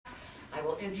I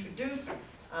will introduce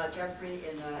Jeffrey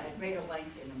at greater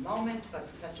length in a moment, but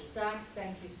Professor Sachs,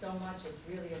 thank you so much. It's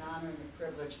really an honor and a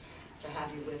privilege to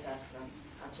have you with us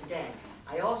today.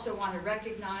 I also want to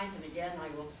recognize, and again I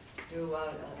will do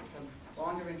some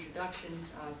longer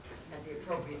introductions at the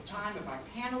appropriate time, of our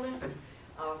panelists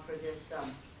for this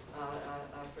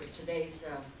for today's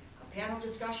panel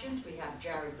discussions. We have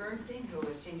Jared Bernstein, who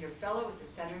is Senior Fellow at the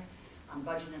Center on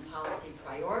Budget and Policy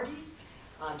Priorities.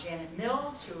 Janet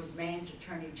Mills, who is Maine's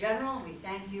Attorney General. We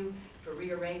thank you for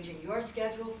rearranging your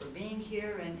schedule, for being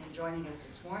here and joining us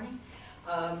this morning.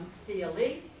 Thea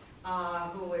Lee,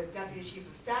 who is Deputy Chief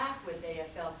of Staff with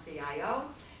AFL-CIO.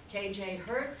 KJ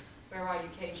Hertz, where are you,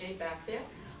 KJ, back there?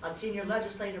 A Senior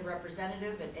Legislative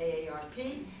Representative at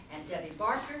AARP. And Debbie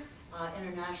Barker,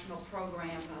 International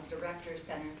Program Director,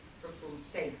 Center for Food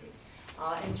Safety.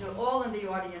 And to all in the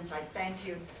audience, I thank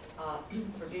you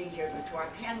for being here. But to our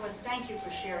panelists, thank you for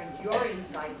sharing your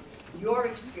insights, your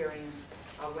experience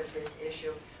with this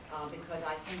issue, because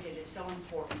I think it is so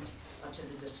important to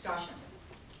the discussion.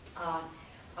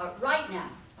 Right now,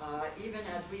 even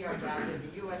as we are gathered,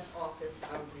 the U.S. Office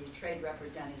of the Trade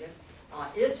Representative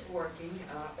is working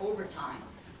overtime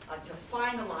to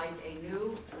finalize a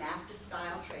new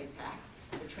NAFTA-style trade pact,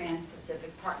 the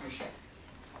Trans-Pacific Partnership.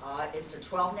 It's a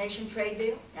 12-nation trade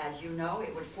deal. As you know,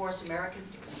 it would force Americans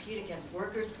to compete against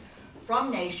workers from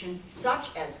nations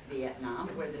such as Vietnam,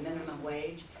 where the minimum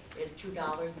wage is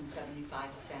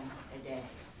 $2.75 a day.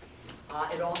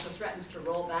 It also threatens to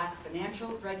roll back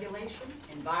financial regulation,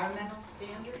 environmental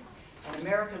standards, and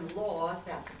American laws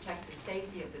that protect the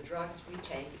safety of the drugs we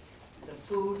take, the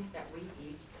food that we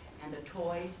eat, and the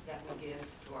toys that we give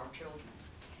to our children.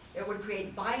 It would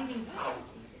create binding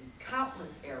policies in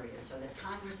countless areas so that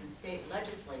Congress and state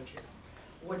legislatures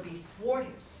would be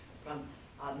thwarted from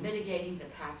mitigating the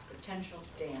pact's potential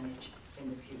damage in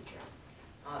the future.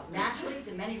 Naturally,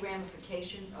 the many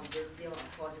ramifications of this deal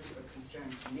are causes for concern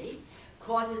to me,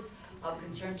 causes of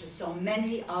concern to so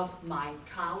many of my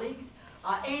colleagues,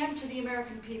 and to the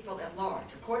American people at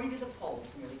large. According to the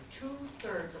polls, nearly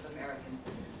 2/3 of Americans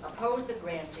oppose the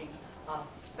granting of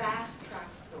fast-track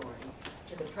authority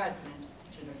to the President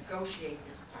to negotiate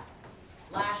this pact.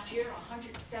 Last year,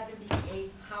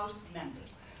 178 House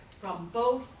members from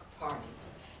both parties.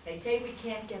 They say we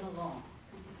can't get along,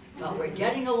 but we're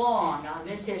getting along on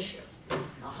this issue.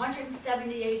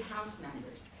 178 House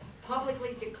members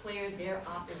publicly declared their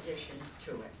opposition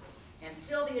to it, and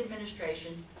still the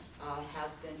administration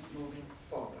has been moving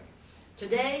forward.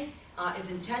 Today is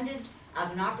intended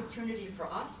as an opportunity for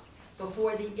us,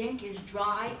 before the ink is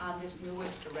dry on this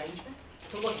newest arrangement,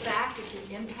 to look back at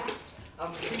the impact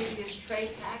of previous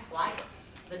trade pacts like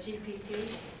the TPP,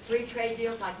 free trade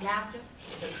deals like NAFTA,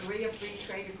 the Korea Free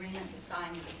Trade Agreement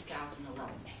signed in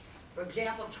 2011. For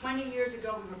example, 20 years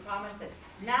ago we were promised that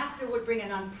NAFTA would bring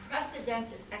an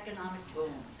unprecedented economic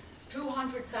boom,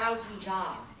 200,000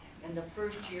 jobs in the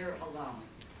first year alone.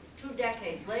 2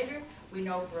 decades later, we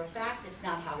know for a fact it's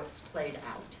not how it's played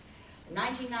out. In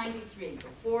 1993,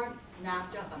 before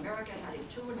NAFTA, America had a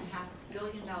 $2.5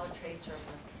 billion trade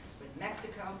surplus with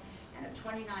Mexico and a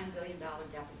 $29 billion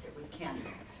deficit with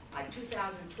Canada. By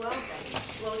 2012, that had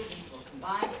exploded into a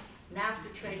combined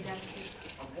NAFTA trade deficit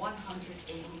of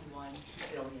 $181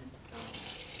 billion.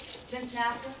 Since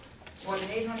NAFTA, more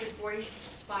than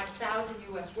 845,000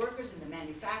 U.S. workers in the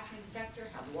manufacturing sector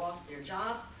have lost their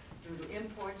jobs due to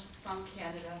imports from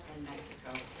Canada and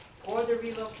Mexico, or the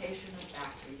relocation of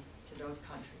factories to those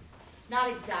countries. Not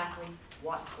exactly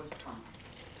what was promised.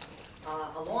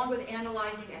 Along with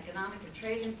analyzing economic and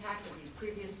trade impact of these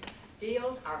previous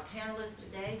deals, our panelists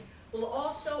today will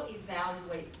also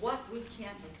evaluate what we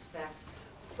can expect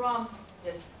from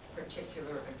this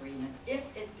particular agreement if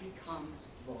it becomes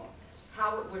law,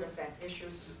 how it would affect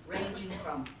issues ranging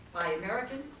from Buy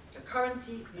American to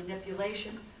currency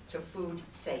manipulation to food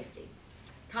safety.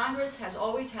 Congress has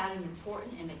always had an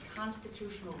important and a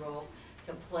constitutional role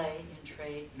to play in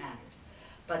trade matters.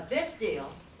 But this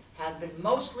deal has been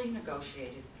mostly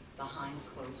negotiated behind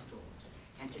closed doors.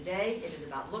 And today it is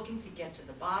about looking to get to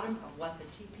the bottom of what the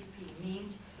TPP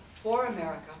means for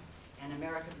America and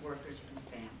American workers and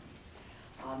families.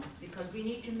 Because we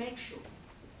need to make sure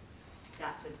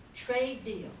that the trade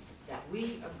deals that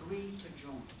we agree to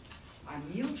join are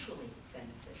mutually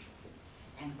beneficial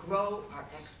and grow our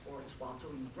exports while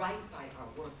doing right by our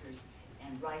workers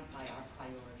and right by our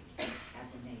priorities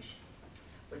as a nation.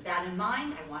 With that in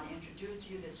mind, I want to introduce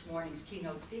to you this morning's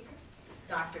keynote speaker,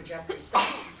 Dr. Jeffrey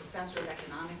Sachs, Professor of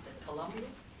Economics at Columbia,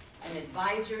 an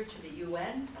advisor to the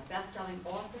UN, a best-selling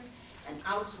author, an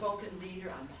outspoken leader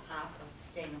on behalf of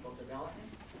sustainable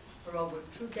development, For over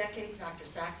 2 decades, Dr.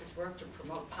 Sachs has worked to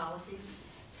promote policies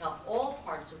to help all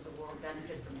parts of the world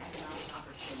benefit from economic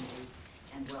opportunities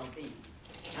and well-being.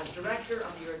 As director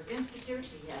of the Earth Institute,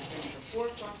 he has been at the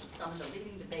forefront of some of the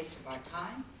leading debates of our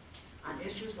time on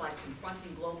issues like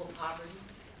confronting global poverty,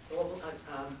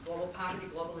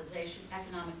 globalization,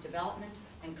 economic development,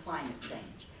 and climate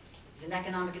change. He's an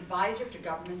economic advisor to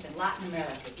governments in Latin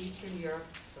America, Eastern Europe,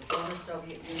 the former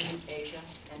Soviet Union, Asia,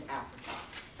 and Africa.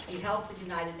 He helped the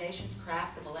United Nations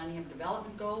craft the Millennium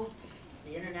Development Goals,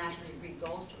 the internationally agreed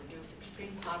goals to reduce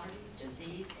extreme poverty,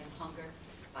 disease, and hunger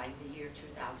by the year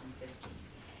 2015.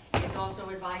 He has also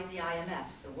advised the IMF,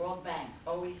 the World Bank,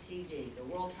 OECD, the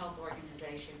World Health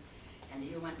Organization, and the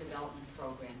UN Development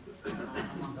Program,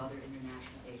 among other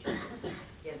international agencies.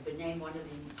 He has been named one of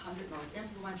the 100 most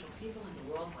influential people in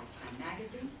the world by Time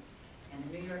Magazine, and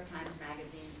the New York Times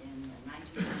Magazine in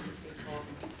 1993 called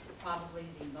him probably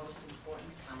the most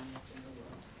important economist in the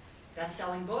world.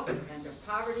 Best-selling books: End of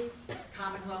Poverty,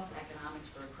 Commonwealth, Economics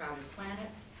for a Crowded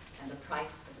Planet, and The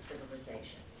Price of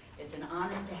Civilization. It's an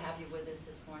honor to have you with us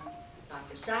this morning,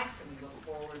 Dr. Sachs, and we look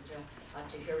forward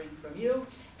to hearing from you.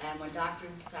 And when Dr.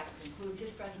 Sachs concludes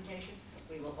his presentation,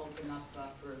 we will open up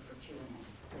for Q&A.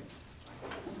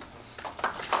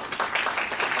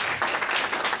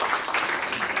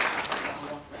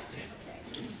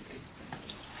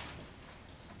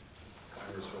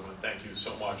 Congresswoman, thank you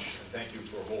so much, and thank you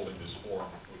for holding this forum,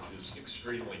 which is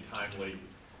extremely timely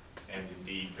and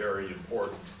indeed very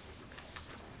important.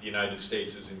 The United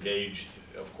States is engaged,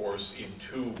 of course, in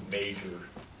 2 major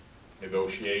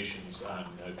negotiations on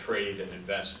trade and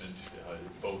investment,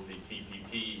 both the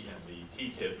TPP and the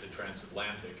TTIP, the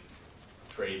Transatlantic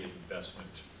Trade and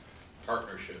Investment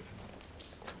Partnership.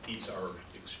 These are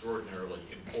extraordinarily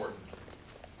important.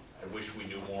 I wish we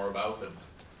knew more about them.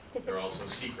 They're also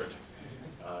secret.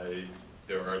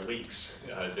 There are leaks.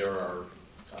 There are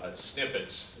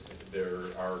snippets.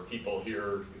 There are people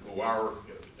here who are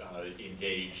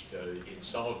engaged in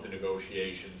some of the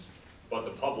negotiations, but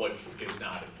the public is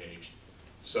not engaged.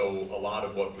 So a lot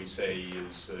of what we say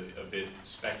is a bit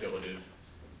speculative.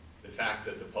 The fact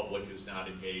that the public is not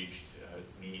engaged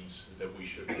means that we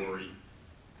should worry,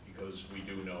 because we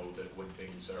do know that when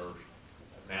things are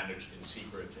managed in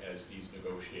secret, as these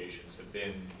negotiations have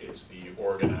been, it's the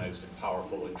organized and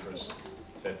powerful interests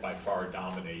that by far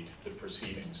dominate the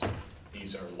proceedings.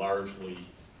 These are largely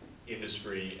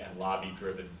industry and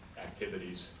lobby-driven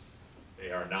activities.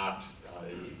 They are not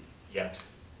yet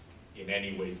in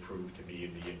any way proved to be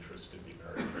in the interest of the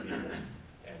American people,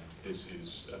 and this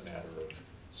is a matter of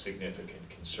significant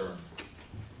concern.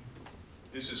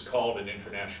 This is called an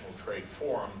international trade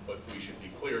forum, but we should be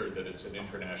clear that it's an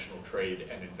international trade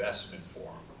and investment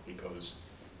forum, because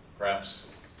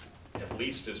perhaps at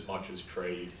least as much as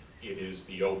trade, it is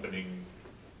the opening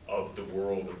of the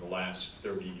world in the last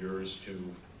 30 years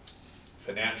to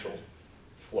financial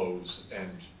flows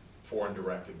and foreign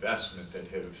direct investment that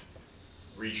have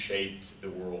reshaped the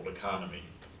world economy.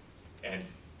 And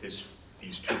these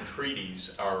 2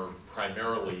 treaties are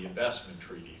primarily investment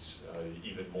treaties,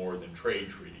 even more than trade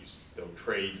treaties. Though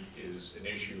trade is an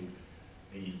issue,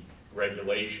 the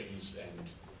regulations and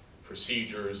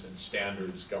procedures and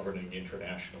standards governing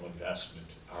international investment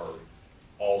are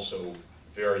also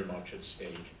very much at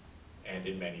stake, and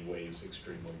in many ways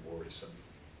extremely worrisome.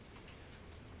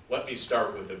 Let me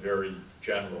start with a very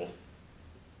general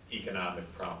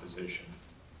economic proposition,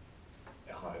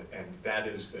 and that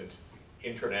is that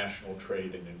international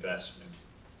trade and investment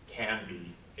can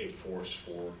be a force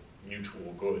for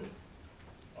mutual good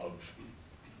of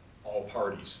all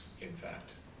parties, in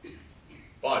fact.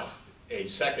 But a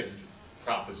second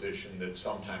proposition that's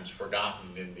sometimes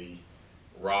forgotten in the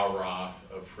rah-rah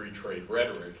of free trade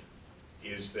rhetoric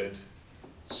is that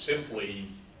simply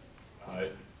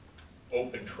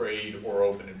open trade or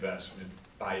open investment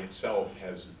by itself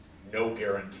has no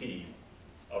guarantee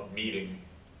of meeting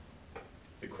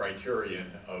the criterion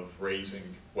of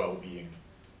raising well-being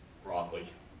broadly,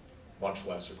 much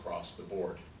less across the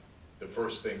board. The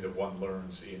first thing that one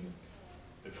learns in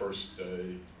the first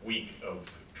week of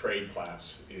trade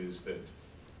class is that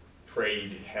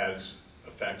trade has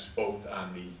effects both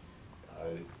on the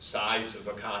size of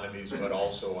economies, but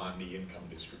also on the income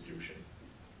distribution.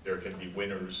 There can be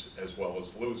winners as well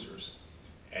as losers.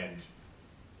 And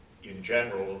in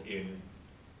general, in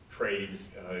trade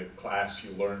class,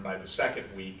 you learn by the second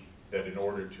week that in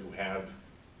order to have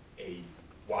a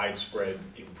widespread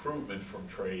improvement from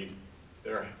trade,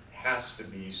 there has to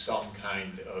be some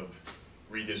kind of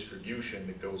redistribution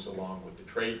that goes along with the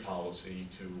trade policy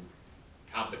to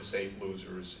compensate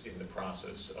losers in the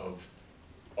process of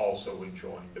also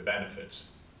enjoying the benefits.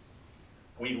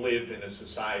 We live in a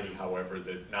society, however,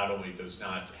 that not only does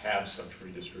not have such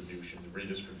redistribution, the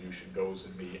redistribution goes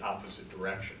in the opposite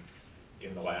direction.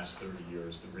 In the last 30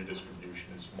 years, the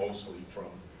redistribution is mostly from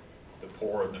the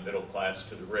poor and the middle class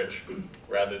to the rich,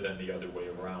 rather than the other way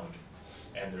around.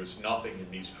 And there's nothing in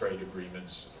these trade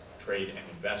agreements, trade and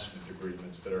investment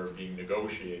agreements that are being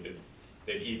negotiated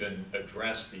that even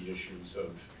address the issues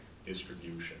of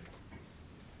distribution.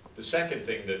 The second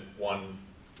thing that one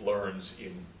learns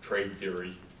in trade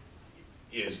theory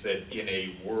is that in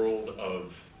a world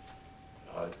of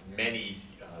many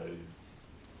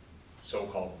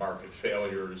so-called market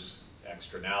failures,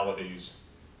 externalities,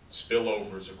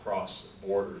 spillovers across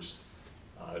borders,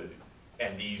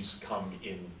 and these come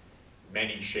in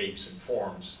many shapes and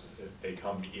forms. They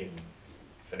come in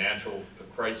financial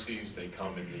crises, they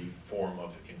come in the form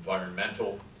of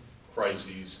environmental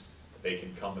crises, they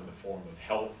can come in the form of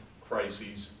health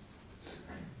crises.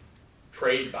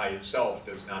 Trade by itself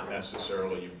does not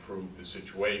necessarily improve the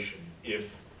situation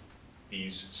if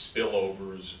these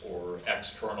spillovers or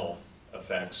external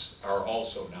effects are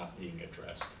also not being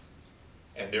addressed.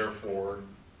 And therefore,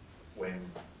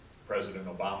 when President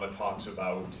Obama talks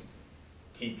about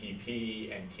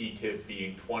TPP and TTIP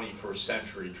being 21st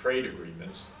century trade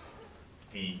agreements,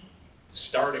 the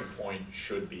starting point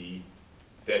should be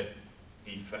that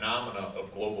the phenomena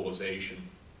of globalization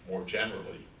more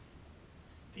generally,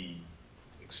 the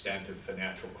extent of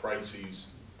financial crises,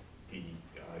 the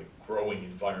growing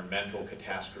environmental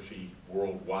catastrophe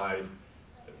worldwide,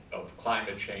 of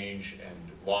climate change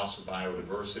and loss of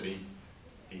biodiversity,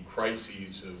 the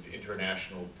crises of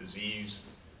international disease,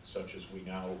 such as we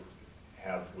now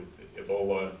have with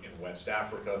Ebola in West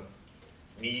Africa,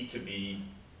 need to be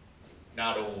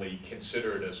not only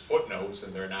considered as footnotes,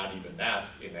 and they're not even that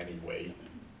in any way,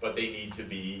 but they need to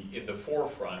be in the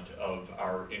forefront of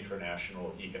our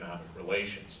international economic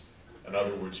relations. In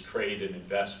other words, trade and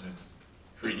investment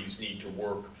treaties need to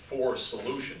work for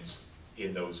solutions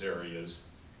in those areas,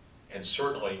 and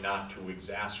certainly not to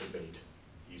exacerbate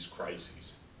these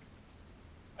crises.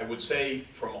 I would say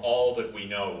from all that we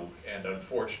know, and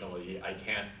unfortunately I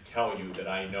can't tell you that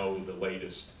I know the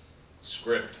latest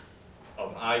script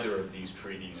of either of these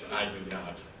treaties. I do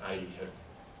not. I have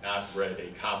not read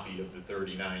a copy of the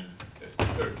 29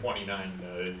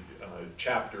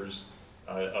 chapters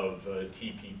of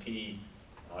TPP.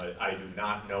 I do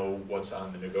not know what's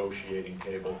on the negotiating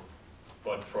table,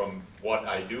 but from what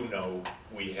I do know,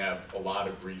 we have a lot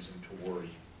of reason to worry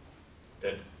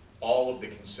that all of the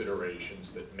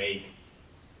considerations that make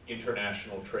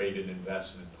international trade and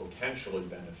investment potentially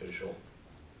beneficial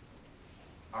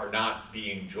are not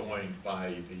being joined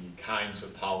by the kinds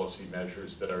of policy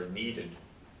measures that are needed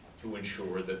to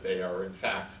ensure that they are in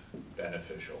fact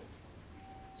beneficial.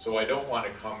 So I don't want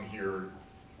to come here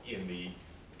in the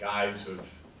guise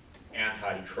of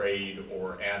anti-trade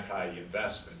or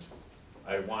anti-investment.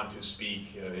 I want to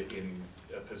speak in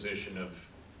a position of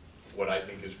what I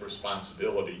think is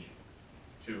responsibility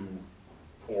to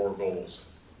core goals,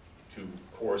 to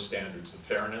core standards of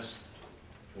fairness,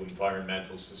 to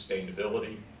environmental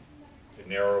sustainability, to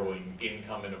narrowing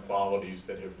income inequalities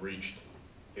that have reached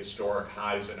historic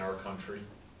highs in our country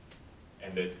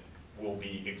and that will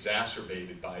be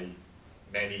exacerbated by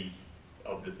many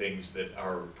of the things that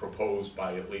are proposed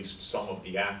by at least some of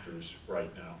the actors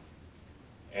right now.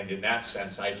 And in that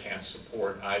sense, I can't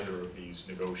support either of these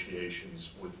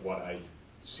negotiations with what I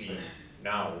see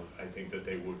now. I think that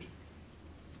they would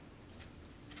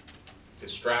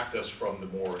distract us from the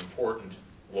more important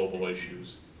global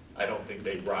issues. I don't think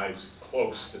they rise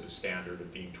close to the standard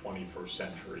of being 21st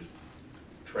century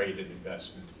trade and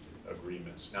investment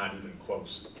agreements, not even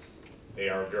close. They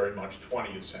are very much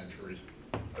 20th century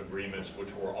agreements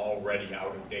which were already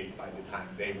out of date by the time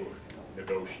they were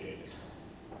negotiated.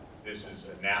 This is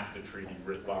a NAFTA treaty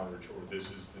writ large, or this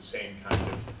is the same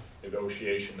kind of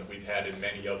negotiation that we've had in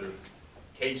many other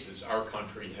cases. Our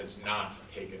country has not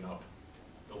taken up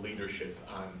the leadership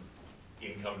on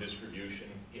income distribution,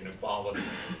 inequality,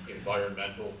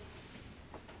 environmental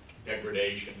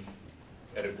degradation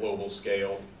at a global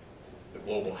scale, the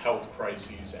global health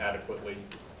crises adequately,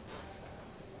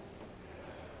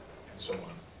 and so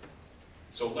on.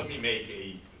 So let me make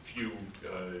a few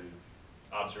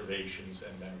observations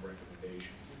and then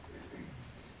recommendations.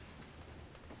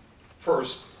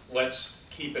 First, let's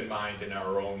keep in mind in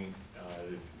our own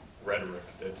rhetoric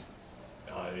that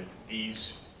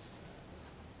these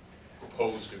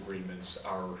proposed agreements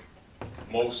are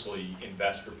mostly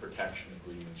investor protection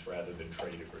agreements rather than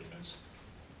trade agreements.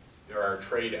 There are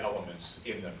trade elements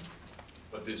in them,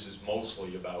 but this is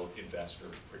mostly about investor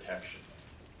protection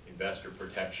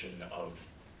of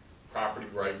property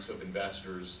rights of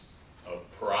investors, of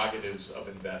prerogatives of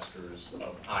investors,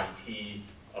 of IP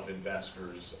of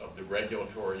investors, of the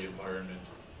regulatory environment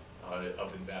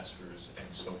of investors, and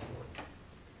so forth.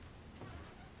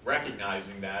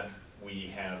 Recognizing that, we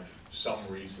have some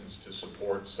reasons to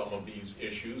support some of these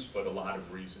issues, but a lot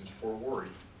of reasons for worry.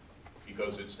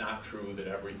 Because it's not true that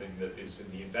everything that is in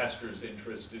the investor's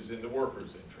interest is in the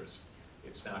worker's interest.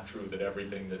 It's not true that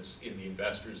everything that's in the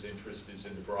investor's interest is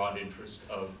in the broad interest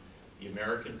of the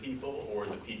American people or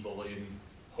the people in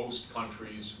host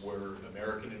countries where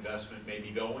American investment may be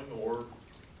going, or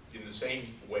in the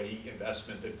same way,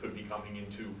 investment that could be coming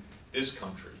into this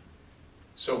country.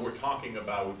 So we're talking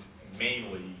about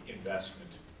mainly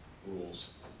investment rules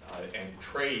and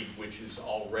trade, which is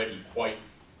already quite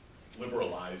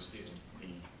liberalized in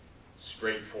the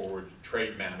straightforward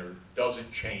trade manner,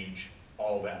 doesn't change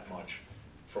all that much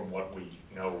from what we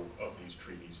know of these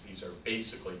treaties. These are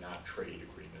basically not trade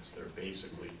agreements, they're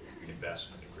basically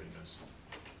investment agreements.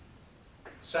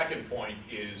 Second point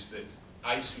is that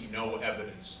I see no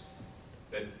evidence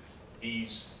that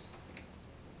these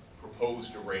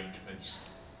proposed arrangements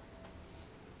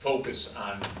focus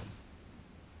on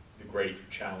the great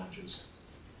challenges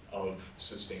of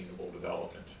sustainable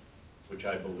development, which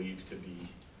I believe to be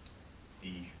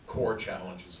the core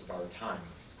challenges of our time.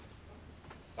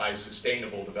 By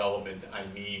sustainable development, I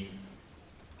mean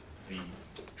the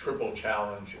triple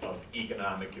challenge of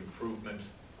economic improvement,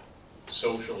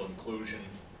 social inclusion,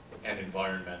 and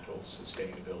environmental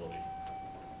sustainability.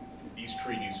 These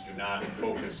treaties do not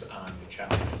focus on the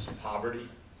challenges of poverty.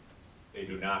 They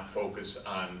do not focus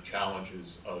on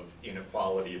challenges of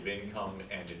inequality of income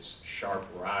and its sharp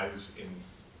rise in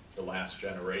the last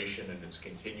generation and its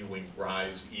continuing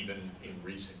rise even in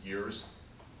recent years.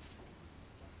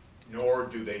 Nor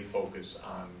do they focus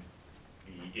on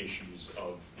the issues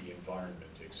of the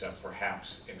environment, except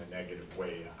perhaps in a negative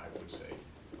way, I would say.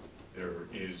 There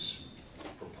is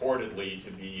purportedly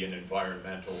to be an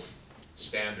environmental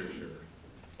standard here,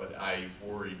 but I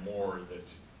worry more that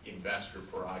investor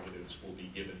prerogatives will be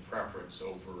given preference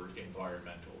over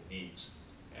environmental needs.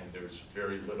 And there's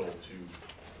very little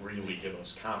to really give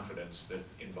us confidence that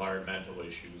environmental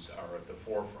issues are at the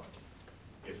forefront.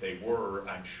 If they were,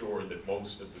 I'm sure that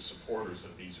most of the supporters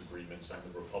of these agreements on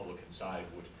the Republican side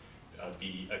would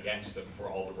be against them for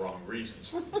all the wrong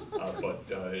reasons. But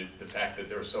the fact that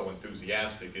they're so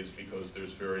enthusiastic is because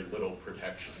there's very little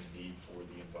protection indeed for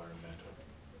the environmental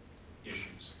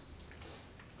issues.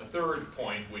 A third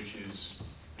point, which has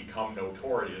become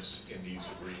notorious in these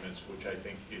agreements, which I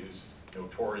think is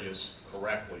notorious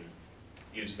correctly,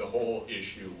 is the whole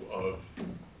issue of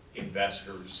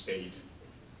investor-state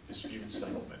dispute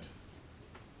settlement.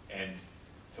 And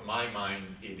to my mind,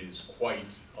 it is quite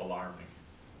alarming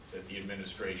that the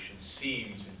administration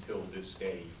seems until this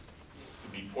day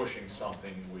to be pushing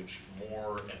something which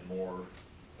more and more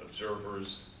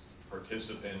observers,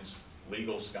 participants,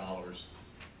 legal scholars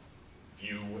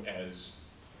view as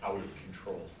out of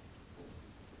control.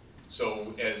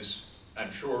 So as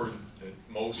I'm sure that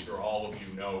most or all of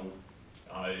you know,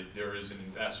 there is an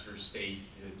investor-state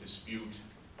dispute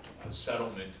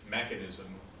settlement mechanism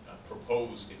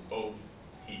proposed in both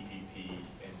TPP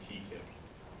and TTIP.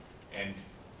 And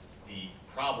the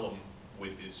problem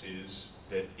with this is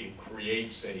that it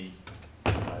creates a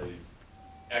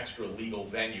extra legal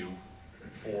venue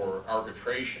for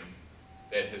arbitration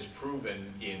that has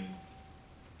proven in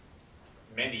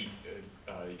many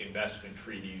investment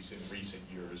treaties in recent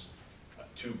years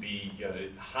to be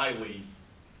highly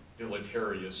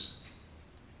deleterious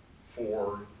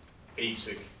for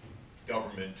basic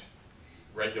government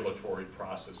regulatory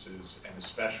processes, and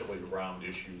especially around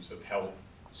issues of health,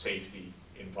 safety,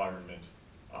 environment,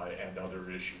 and other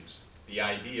issues. The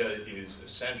idea is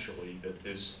essentially that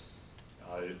this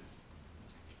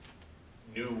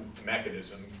new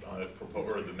mechanism,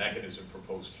 or the mechanism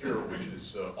proposed here, which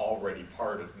is already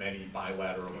part of many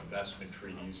bilateral investment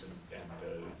treaties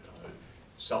and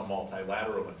some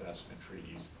multilateral investment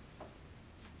treaties,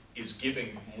 is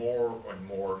giving more and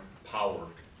more power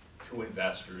to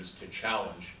investors to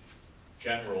challenge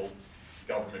general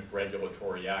government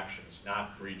regulatory actions,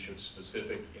 not breach of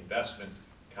specific investment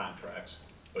contracts,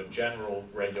 but general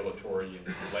regulatory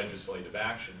and legislative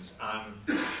actions on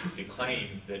the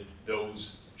claim that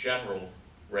those general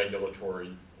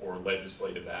regulatory or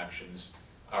legislative actions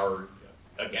are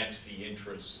against the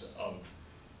interests of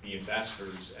the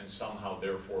investors and somehow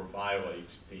therefore violate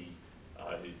the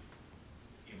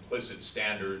implicit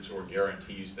standards or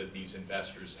guarantees that these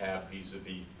investors have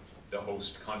vis-a-vis the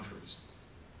host countries.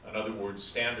 In other words,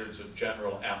 standards of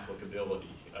general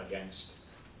applicability against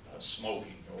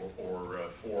smoking, or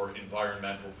for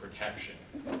environmental protection,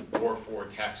 or for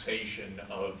taxation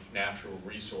of natural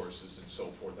resources and so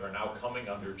forth, are now coming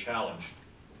under challenge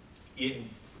in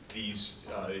these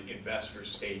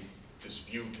investor-state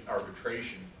dispute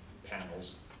arbitration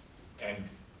panels, and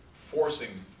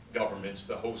forcing governments,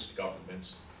 the host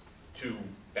governments, to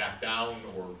back down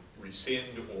or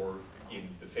rescind, or in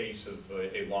the face of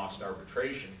a lost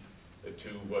arbitration, to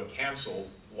cancel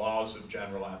laws of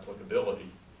general applicability,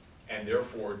 and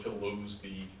therefore to lose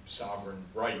the sovereign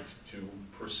right to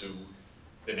pursue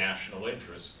the national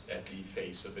interest at the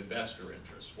face of investor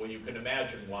interest. Well, you can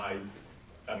imagine why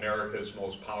America's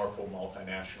most powerful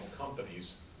multinational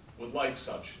companies would like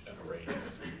such an arrangement.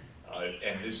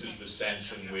 And this is the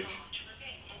sense in which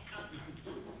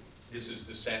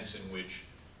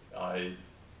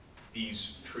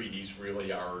these treaties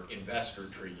really are investor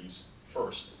treaties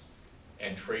first,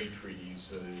 and trade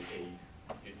treaties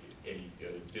a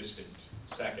distant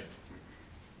second.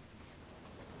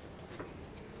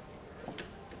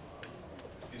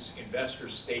 This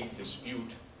investor-state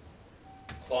dispute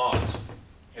clause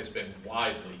has been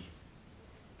widely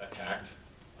attacked.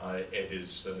 It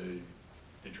is,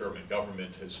 the German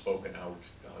government has spoken out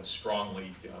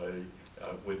strongly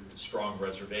with strong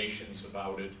reservations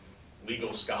about it.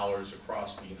 Legal scholars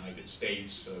across the United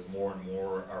States more and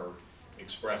more are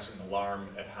expressing alarm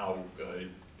at how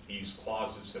these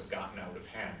clauses have gotten out of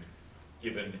hand,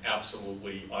 given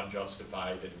absolutely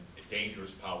unjustified and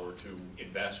dangerous power to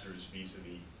investors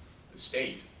vis-a-vis the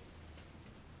state.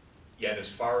 Yet, as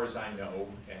far as I know,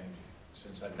 and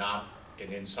since I'm not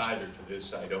an insider to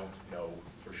this, I don't know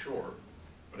for sure,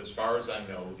 but as far as I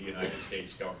know, the United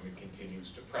States government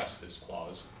continues to press this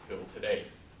clause till today.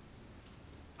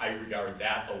 I regard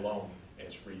that alone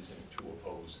as reason to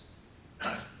oppose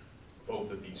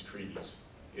both of these treaties.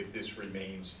 If this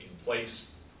remains in place,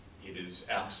 it is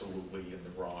absolutely in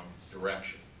the wrong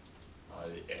direction.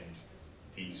 And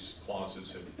these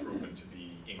clauses have proven to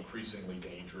be increasingly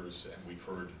dangerous, and we've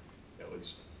heard, at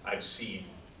least I've seen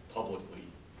publicly,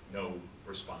 no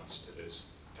response to this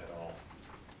at all.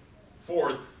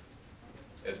 Fourth,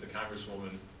 as the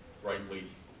Congresswoman rightly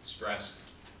stressed,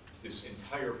 this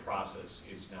entire process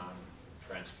is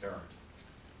non-transparent.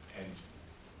 And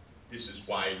this is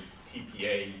why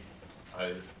TPA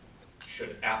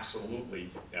should absolutely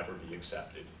never be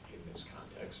accepted in this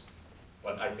context.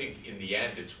 But I think in the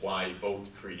end, it's why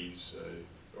both treaties,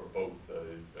 or both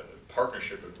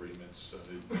partnership agreements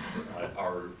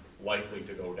are likely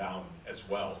to go down as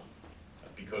well.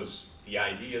 Because the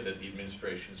idea that the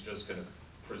administration is just going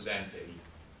to present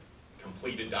a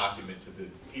completed document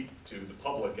to the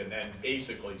public and then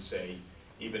basically say,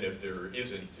 even if there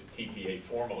isn't a TPA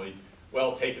formally,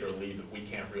 well, take it or leave it, we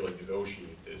can't really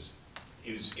negotiate this,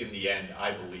 is in the end,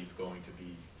 I believe, going to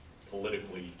be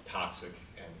politically toxic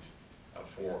and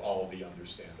for all the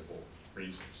understandable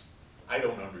reasons. I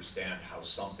don't understand how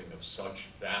something of such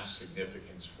vast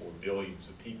significance for billions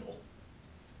of people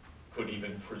could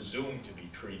even presume to be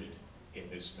treated in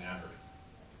this manner.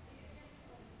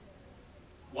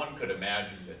 One could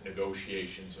imagine that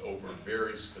negotiations over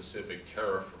very specific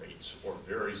tariff rates or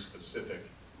very specific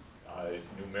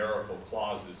numerical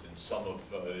clauses in some of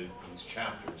these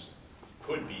chapters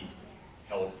could be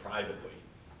held privately.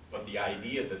 But the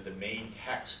idea that the main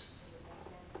text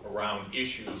around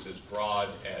issues as broad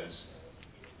as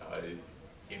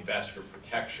investor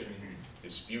protection,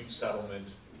 dispute settlement,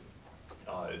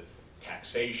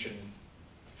 taxation,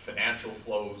 financial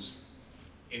flows,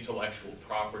 intellectual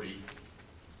property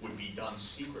would be done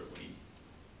secretly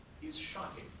is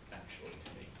shocking, actually,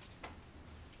 to me.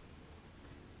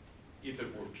 If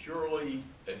it were purely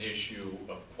an issue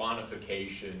of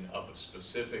quantification of a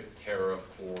specific tariff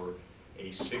for a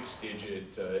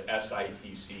 6-digit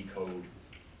SITC code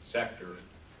sector,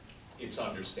 it's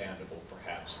understandable,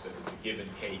 perhaps, that in the give and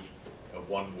take,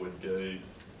 one would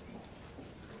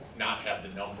not have the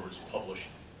numbers published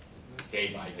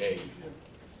day by day.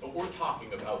 But we're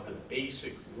talking about the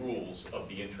basic rules of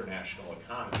the international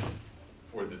economy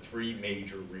for the 3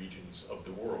 major regions of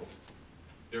the world.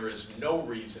 There is no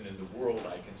reason in the world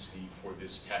I can see for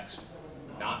this text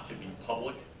not to be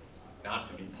public, not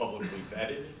to be publicly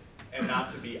vetted, and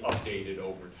not to be updated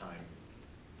over time.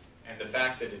 And the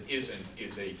fact that it isn't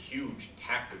is a huge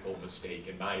tactical mistake,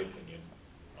 in my opinion,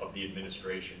 of the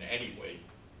administration anyway,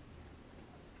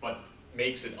 but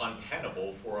makes it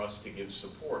untenable for us to give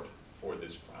support for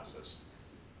this process.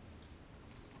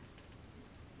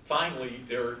 Finally,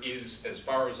 there is, as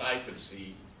far as I could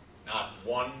see, not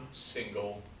one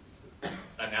single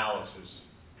analysis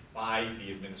by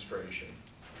the administration.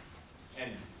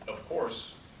 And of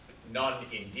course, none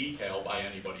in detail by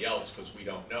anybody else, because we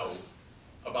don't know,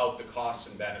 about the costs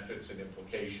and benefits and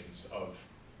implications of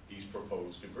these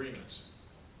proposed agreements.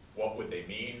 What would they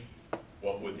mean?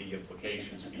 What would the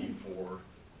implications be for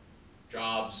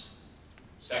jobs,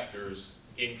 sectors,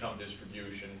 income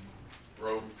distribution,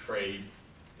 growth, trade?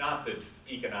 Not that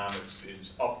economics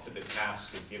is up to the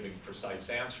task of giving precise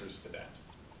answers to that,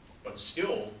 but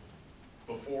still,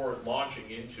 before launching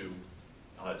into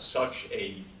such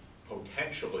a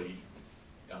potentially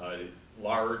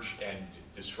large and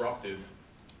disruptive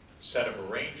set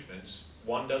of arrangements,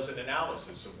 one does an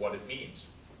analysis of what it means.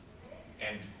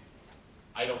 And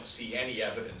I don't see any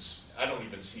evidence, I don't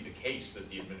even see the case that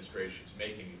the administration's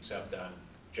making except on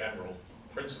general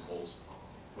principles,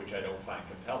 which I don't find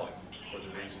compelling for the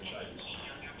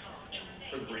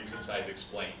reasons I've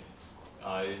explained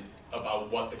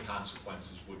about what the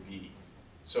consequences would be.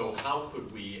 So how could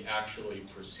we actually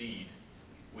proceed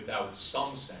without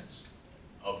some sense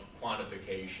of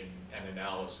quantification and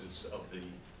analysis of the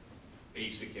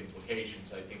basic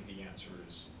implications? I think the answer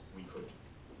is we could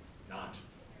not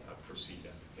proceed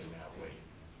in that way.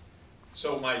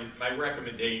 So my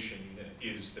recommendation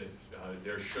is that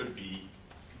there should be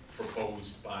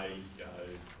proposed by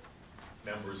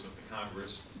members of the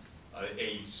Congress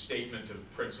a statement of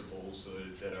principles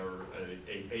that are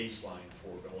a baseline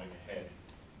for going ahead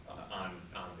on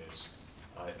this.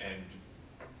 And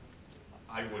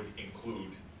I would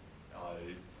include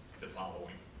the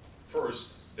following.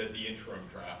 First, that the interim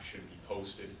draft should be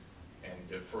posted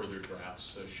and further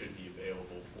drafts should be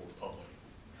available for public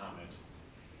comment.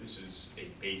 This is a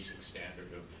basic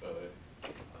standard of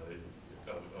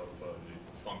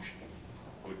functioning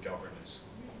good governance.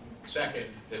 Second,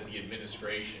 that the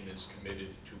administration is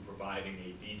committed to providing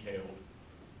a detailed,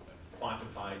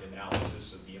 quantified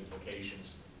analysis of the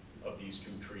implications of these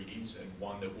two treaties, and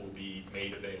one that will be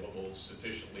made available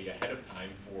sufficiently ahead of time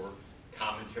for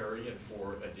commentary and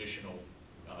for additional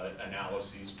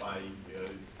analyses by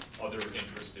other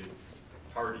interested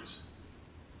parties.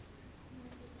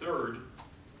 Third,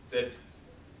 that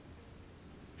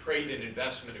trade and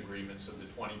investment agreements of the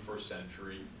 21st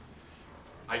century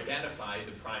identify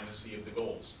the primacy of the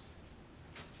goals.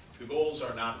 The goals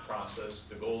are not process,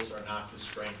 the goals are not to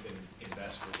strengthen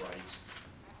investor rights.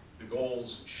 The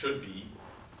goals should be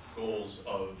goals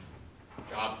of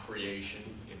job creation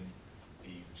in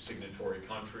the signatory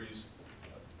countries,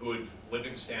 good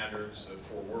living standards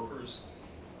for workers,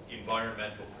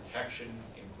 environmental protection,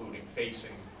 including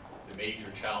facing the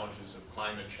major challenges of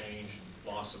climate change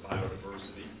and loss of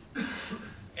biodiversity,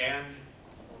 and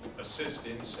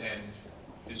assistance and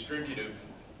distributive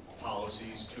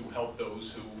policies to help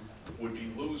those who would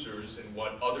be losers in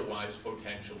what otherwise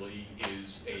potentially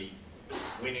is a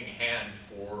winning hand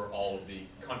for all of the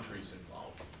countries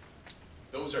involved.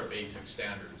 Those are basic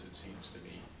standards, it seems to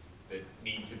me, that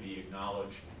need to be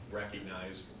acknowledged,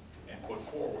 recognized, and put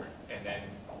forward, and then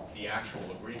the actual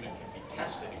agreement can be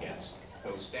tested against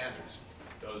those standards.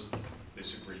 Does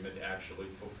this agreement actually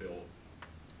fulfill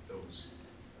those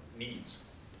needs?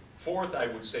 Fourth, I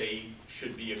would say,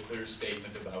 should be a clear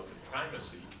statement about the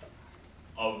primacy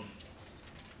of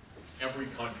every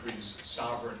country's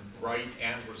sovereign right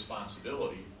and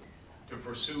responsibility to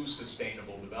pursue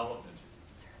sustainable development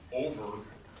over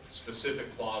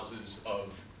specific clauses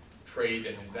of trade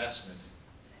and investment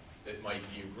that might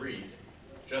be agreed.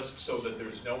 Just so that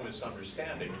there's no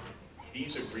misunderstanding,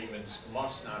 these agreements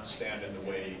must not stand in the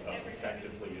way of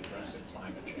effectively addressing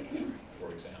climate change,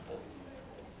 for example,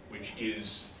 which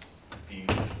is the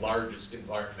largest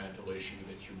environmental issue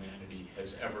that humanity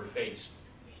has ever faced.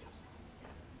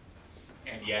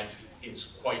 And yet, it's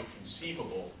quite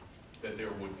conceivable that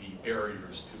there would be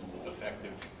barriers to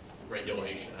effective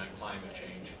regulation on climate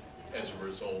change as a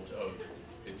result of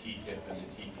the TTIP and the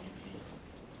TPP.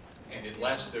 And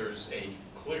unless there's a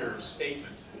clear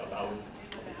statement about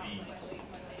the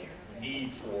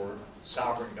need for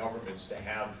sovereign governments to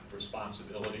have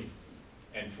responsibility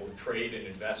and for trade and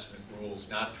investment rules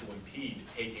not to impede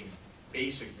taking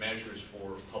basic measures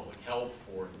for public health,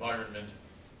 for environment,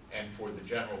 and for the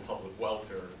general public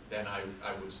welfare, then I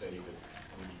would say that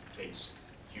we face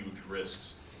huge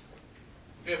risks.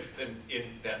 Fifth, and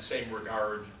in that same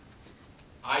regard,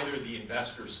 either the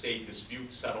investor-state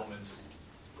dispute settlement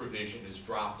provision is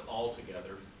dropped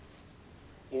altogether,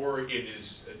 or it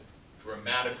is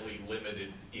dramatically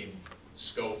limited in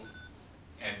scope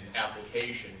and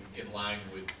application in line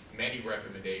with many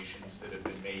recommendations that have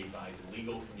been made by the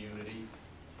legal community,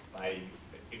 by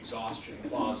exhaustion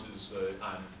clauses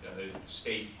on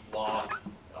state law,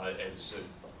 as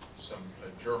some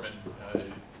German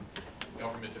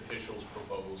government officials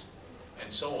proposed,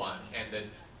 and so on, and that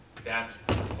that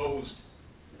proposed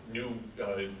new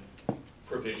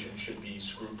provision should be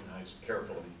scrutinized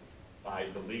carefully by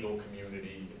the legal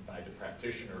community and by the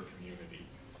practitioner community.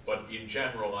 But in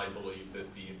general, I believe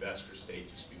that the investor-state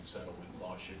dispute settlement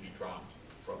clause should be dropped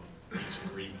from these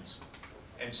agreements.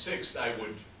 And sixth, I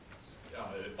would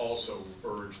also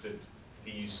urge that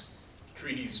these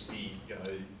treaties be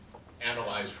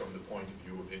analyzed from the point of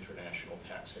view of international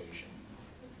taxation.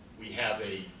 We have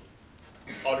a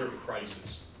utter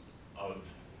crisis of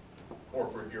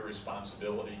corporate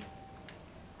irresponsibility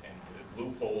and the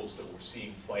loopholes that we're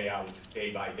seeing play out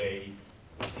day by day,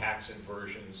 with tax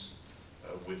inversions,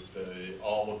 with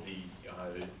all of the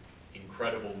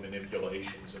incredible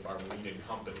manipulations of our leading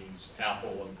companies,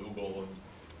 Apple and Google and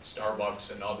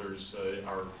Starbucks and others,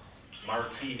 are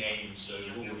marquee names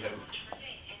who have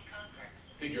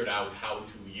figured out how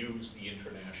to use the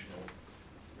international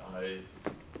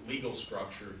legal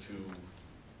structure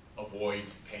to avoid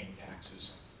paying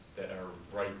taxes that are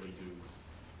rightly due.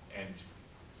 And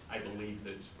I believe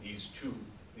that these two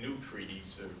new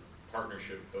treaties,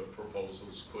 partnership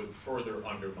proposals, could further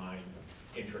undermine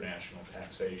international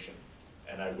taxation.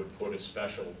 And I would put a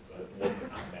special look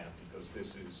on that, because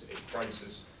this is a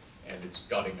crisis and it's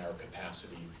gutting our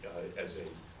capacity as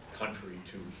a country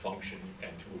to function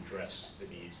and to address the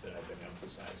needs that I've been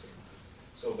emphasizing.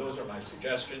 So those are my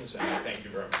suggestions, and I thank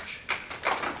you very much.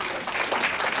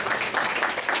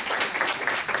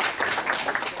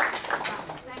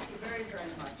 Thank you very,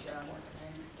 very much.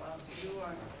 And while you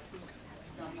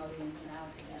don't know the ins and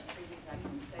outs of that treaties, I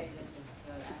can say that it's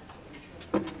absolutely true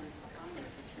for members of Congress.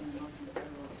 It's been the most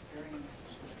incredible experience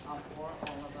for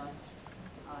all of us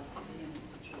to be in a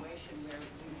situation where we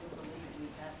do believe we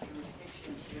have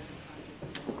jurisdiction here, the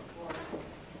constitutional court,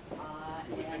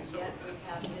 and yet we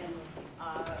have been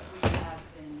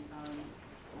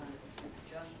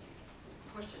just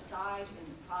pushed aside in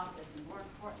the process, and more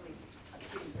importantly,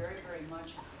 treated very, very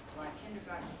much like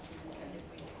kindergarten students. And if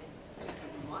we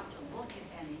want to look at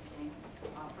anything,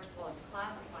 first of all, it's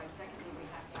classified. Secondly, we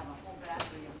have to have a whole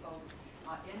battery of folks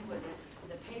in with this.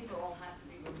 The paper all has to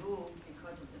be removed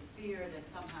because of the fear that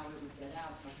somehow it would get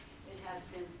out. So it has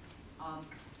been,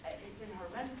 it's been a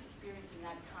horrendous experience in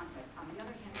that context. On the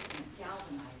other hand, it's been a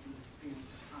galvanizing experience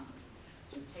for Congress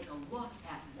to take a look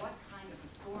at what kind of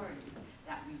authority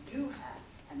that we do have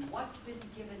and what's been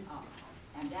given up.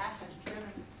 And that has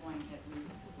driven the point that we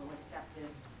will accept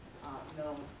this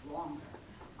no longer.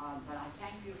 But I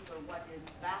thank you for what is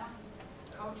balanced,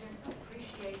 cogent. I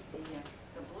appreciate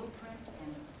the blueprint and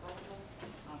the proposal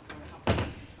for helping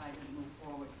us to try to move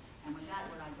forward. And with that,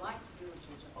 what I'd like to do is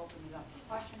to open it up for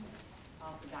questions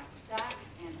for Dr.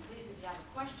 Sachs. And please, if you have a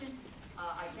question,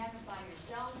 identify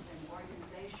yourself and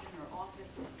organization or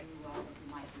office that you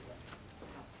might be with.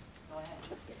 Go ahead.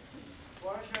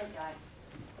 Floor is yours, guys.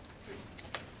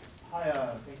 Hi,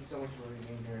 thank you so much for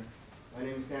being here. My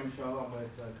name is Sam Shaw. I'm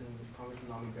with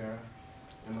Congressman Vera.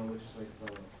 I'm a legislative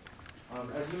fellow.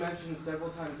 As you mentioned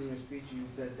several times in your speech, you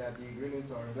said that the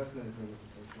agreements are investment agreements,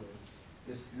 essentially.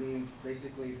 This means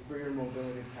basically freer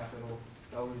mobility of capital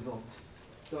that will result.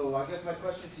 So I guess my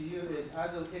question to you is,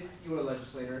 if you were a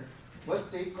legislator, what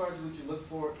safeguards would you look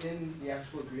for in the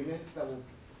actual agreements that will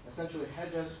essentially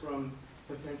hedge us from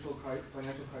potential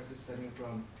financial crisis stemming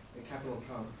from a capital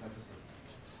account deficit?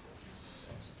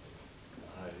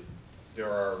 There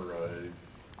are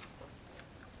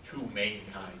two main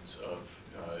kinds of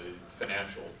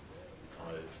financial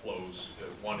flows.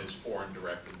 One is foreign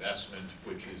direct investment,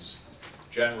 which is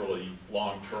generally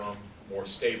long-term, more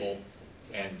stable,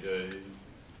 and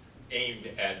aimed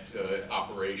at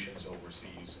operations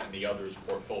overseas. And the other is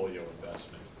portfolio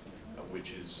investment,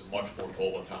 which is much more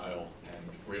volatile and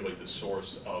really the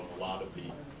source of a lot of the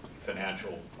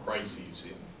financial crises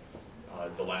in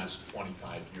the last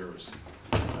 25 years.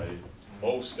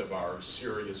 Most of our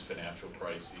serious financial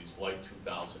crises, like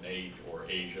 2008 or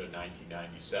Asia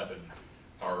 1997,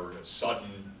 are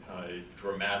sudden,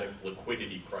 dramatic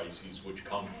liquidity crises which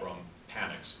come from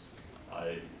panics.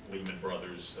 Lehman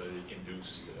Brothers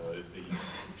induced the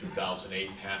 2008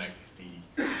 panic.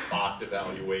 The baht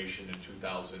devaluation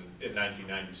in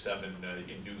 1997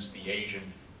 induced the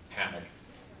Asian panic.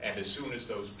 And as soon as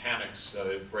those panics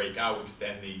break out,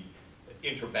 then the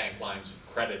interbank lines of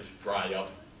credit dry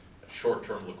up,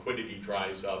 short-term liquidity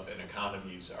dries up, and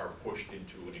economies are pushed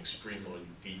into an extremely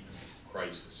deep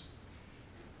crisis.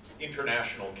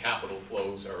 International capital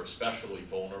flows are especially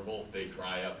vulnerable. They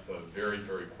dry up very,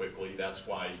 very quickly. That's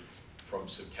why from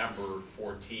September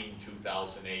 14,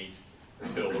 2008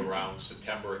 until around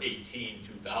September 18,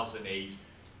 2008,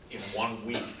 in 1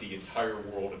 week, the entire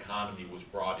world economy was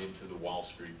brought into the Wall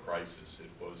Street crisis.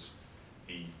 It was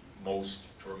the most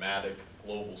dramatic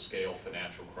global scale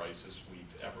financial crisis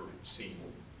we've ever seen.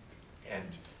 And,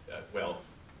 well,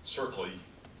 certainly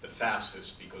the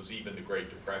fastest, because even the Great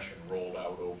Depression rolled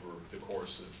out over the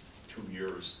course of 2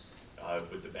 years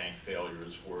with the bank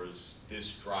failures, whereas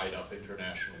this dried up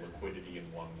international liquidity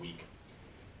in 1 week.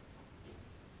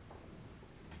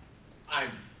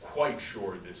 I'm quite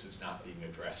sure this is not being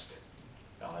addressed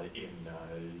in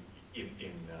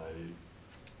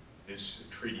this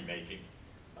treaty making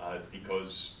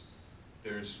because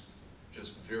there's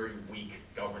just very weak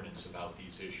governance about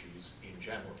these issues in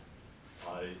general.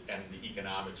 And the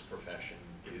economics profession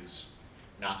is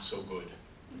not so good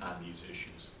on these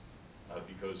issues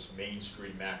because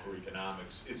mainstream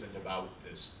macroeconomics isn't about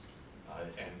this.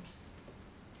 And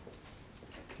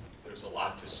there's a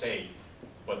lot to say,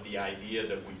 but the idea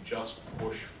that we just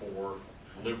push for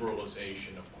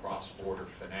liberalization of cross-border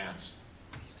finance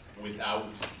without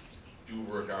due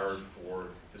regard for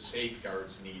the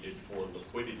safeguards needed for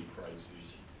liquidity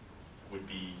crises would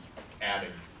be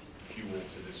adding fuel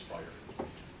to this fire.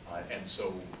 And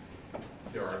so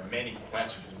there are many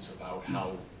questions about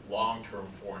how long-term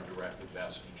foreign direct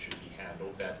investment should be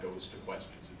handled. That goes to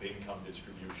questions of income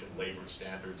distribution, labor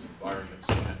standards, environment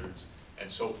standards,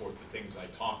 and so forth, the things I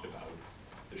talked about.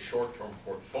 The short-term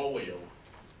portfolio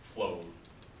flow,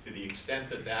 to the extent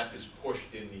that that is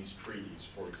pushed in these treaties,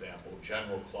 for example,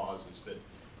 general clauses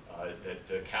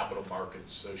that capital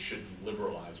markets should be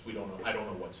liberalized. We don't know. I don't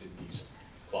know what's in these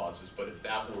clauses, but if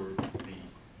that were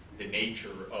the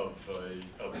nature of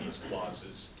these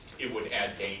clauses, it would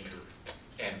add danger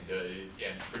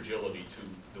and fragility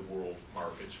to the world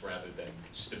markets rather than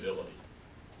stability.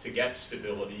 To get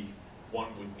stability, one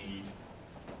would need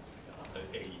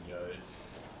a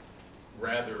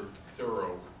rather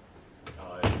thorough,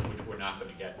 which we're not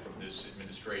going to get from this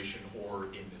administration or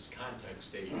in this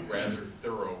context, a rather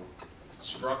thorough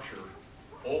structure,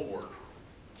 bulwark,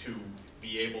 to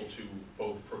be able to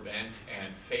both prevent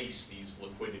and face these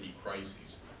liquidity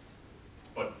crises.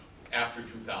 But after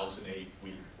 2008,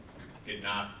 we did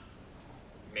not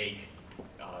make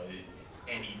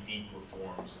any deep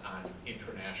reforms on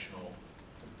international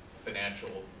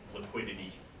financial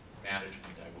liquidity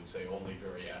management, I would say, only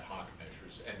very ad hoc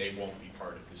measures, and they won't be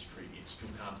part of this treaty. It's too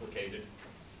complicated.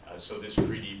 So this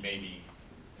treaty may be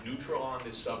neutral on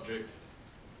this subject,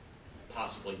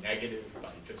 possibly negative by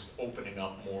just opening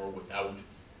up more without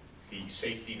the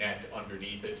safety net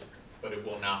underneath it, but it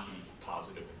will not be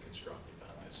positive and constructive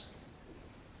on this.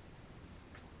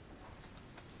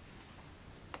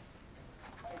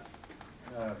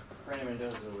 Franny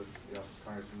Mendoza with the Office of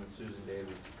Congresswoman Susan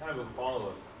Davis. Kind of a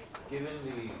follow-up. Given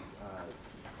the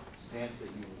stance that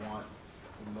you want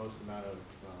the most amount of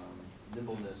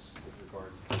nimbleness with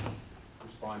regards to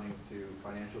responding to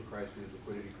financial crises,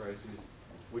 liquidity crises,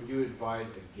 would you advise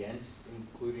against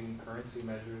including currency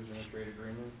measures in a trade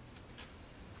agreement?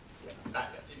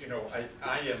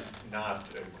 I am not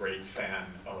a great fan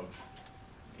of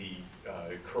the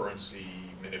currency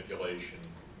manipulation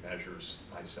measures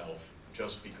myself,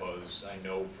 just because I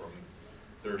know from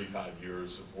 35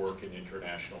 years of work in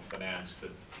international finance that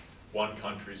one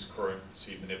country's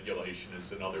currency manipulation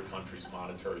is another country's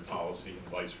monetary policy and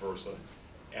vice versa.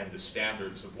 And the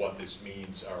standards of what this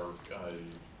means are,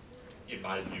 in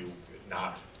my view,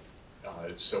 not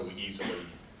so easily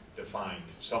defined.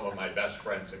 Some of my best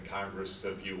friends in Congress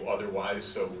view otherwise,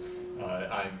 so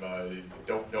I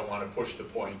don't want to push the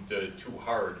point too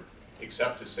hard,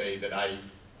 except to say that I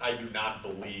do not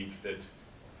believe that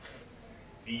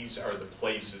these are the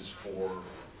places for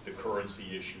the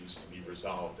currency issues to be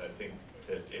resolved. I think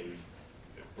that a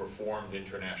reformed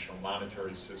international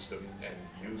monetary system and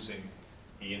using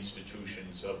the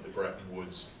institutions of the Bretton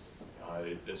Woods,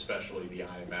 especially the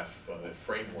IMF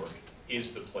framework,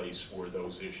 is the place where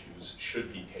those issues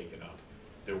should be taken up.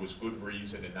 There was good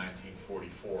reason in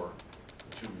 1944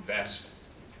 to vest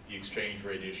the exchange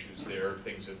rate issues there.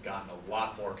 Things have gotten a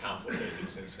lot more complicated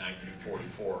since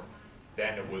 1944.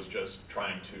 Then it was just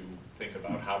trying to think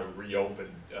about how to reopen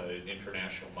an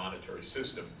international monetary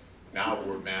system. Now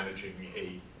we're managing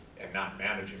and not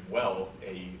managing well,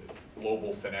 a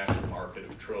global financial market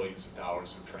of trillions of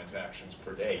dollars of transactions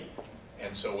per day.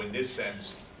 And so in this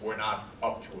sense, we're not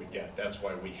up to it yet. That's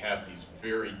why we have these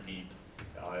very deep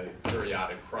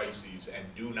periodic crises and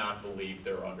do not believe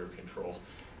they're under control.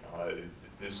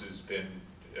 This has been,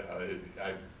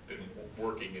 I've been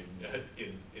working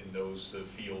in those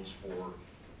fields for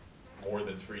more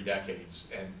than 3 decades,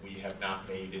 and we have not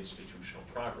made institutional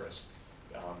progress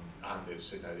on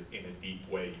this in a deep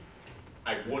way.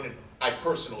 I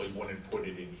personally wouldn't put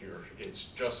it in here. It's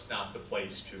just not the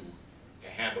place to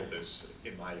handle this,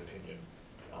 in my opinion.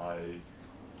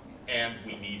 and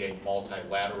we need a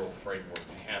multilateral framework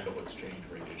to handle exchange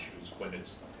rate issues. When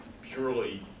it's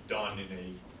purely done in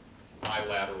a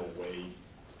bilateral way,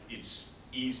 it's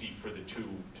easy for the two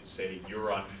to say,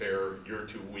 you're unfair, you're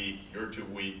too weak,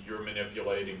 you're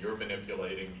manipulating,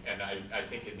 and I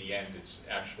think in the end it's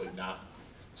actually not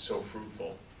so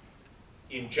fruitful.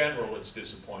 In general, it's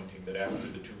disappointing that after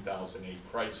the 2008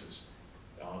 crisis,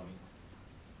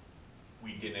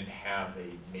 we didn't have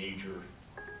a major,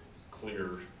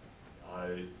 clear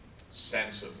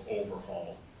sense of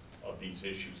overhaul of these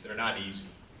issues. They're not easy,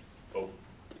 but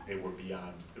they were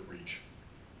beyond the reach.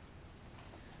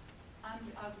 I'm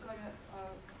going to,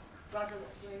 Roger,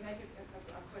 let me make it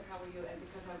a quick how are you, and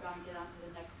because I'm going to get on to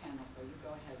the next panel, so you go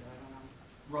ahead. I don't know.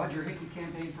 Roger Hickey,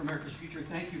 Campaign for America's Future.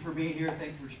 Thank you for being here.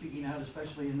 Thank you for speaking out,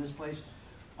 especially in this place.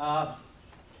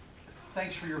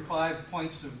 Thanks for your 5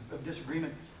 points of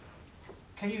disagreement.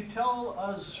 Can you tell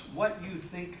us what you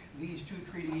think these two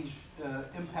treaties'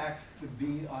 impact would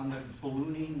be on the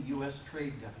ballooning U.S.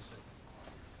 trade deficit?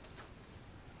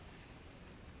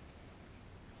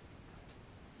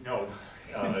 No,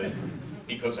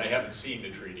 because I haven't seen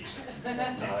the treaties.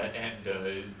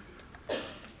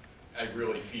 I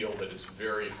really feel that it's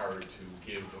very hard to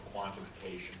give a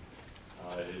quantification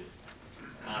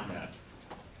on that.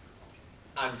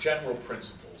 On general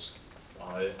principles,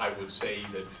 I would say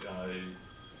that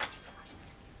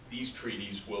these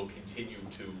treaties will continue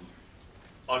to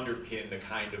underpin the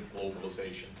kind of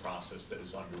globalization process that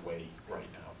is underway right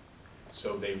now.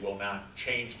 So they will not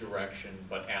change direction,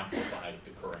 but amplify the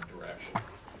current direction.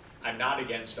 I'm not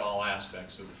against all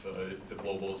aspects of the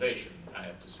globalization, I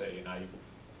have to say, and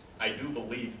I do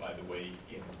believe, by the way,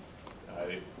 in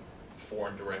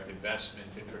foreign direct investment,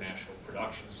 international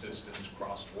production systems,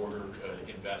 cross-border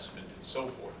investment, and so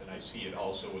forth, and I see it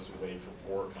also as a way for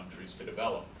poor countries to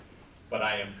develop. But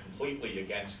I am completely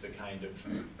against the kind of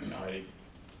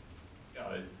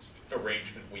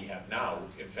arrangement we have now.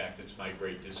 In fact, it's my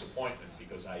great disappointment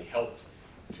because I helped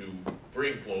to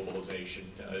bring globalization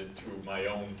through my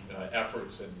own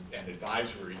efforts and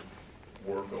advisory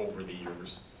work over the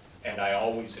years. And I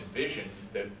always envisioned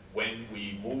that when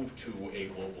we move to a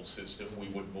global system, we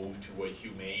would move to a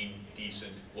humane,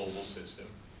 decent global system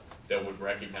that would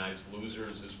recognize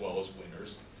losers as well as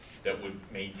winners, that would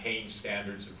maintain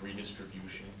standards of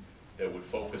redistribution, that would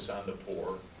focus on the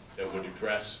poor, that would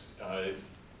address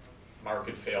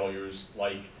market failures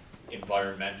like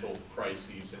environmental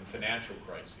crises and financial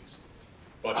crises.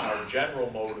 But our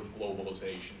general mode of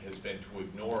globalization has been to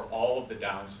ignore all of the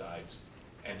downsides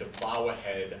and to plow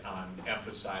ahead on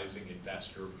emphasizing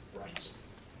investor rights.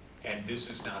 And this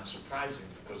is not surprising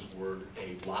because we're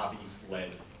a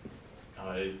lobby-led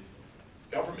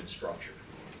government structure.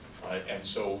 And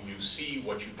so you see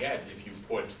what you get if you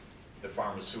put the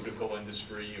pharmaceutical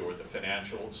industry or the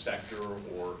financial sector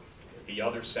or the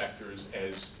other sectors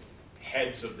as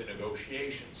heads of the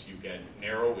negotiations. You get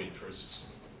narrow interests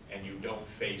and you don't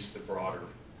face the broader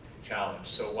challenge.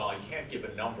 So while I can't give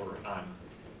a number on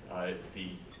the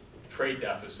trade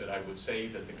deficit, I would say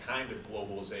that the kind of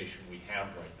globalization we have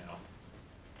right now,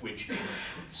 which in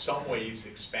some ways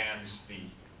expands the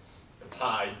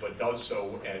pie, but does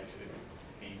so at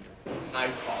the high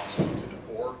cost to the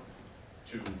poor,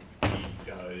 to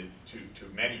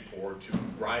many poor, to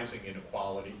rising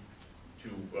inequality, to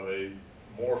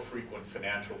more frequent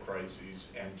financial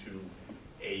crises, and to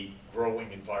a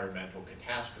growing environmental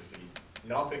catastrophe.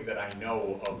 Nothing that I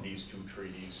know of these two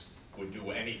treaties would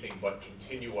do anything but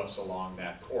continue us along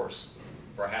that course,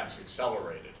 perhaps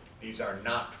accelerate it. These are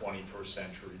not 21st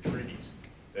century treaties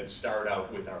that start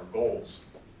out with our goals.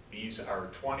 These are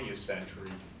 20th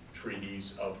century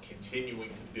treaties of continuing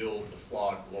to build the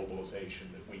flawed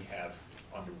globalization that we have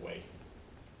underway.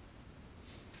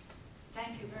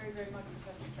 Thank you very, very much,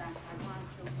 Professor Sachs. I wanted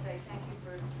to say thank you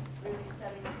for really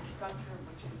setting up the structure,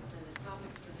 which is the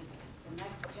topics for the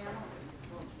next panel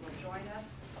will join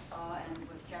us, and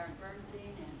with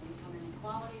Bernstein and income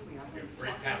inequality. We are going to be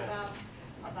talking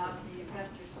about the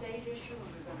investor-state issue, and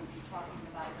we're going to be talking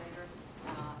about later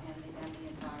and the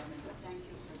environment. But thank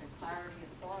you for the clarity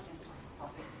of thought and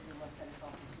helping to set us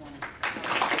off this morning.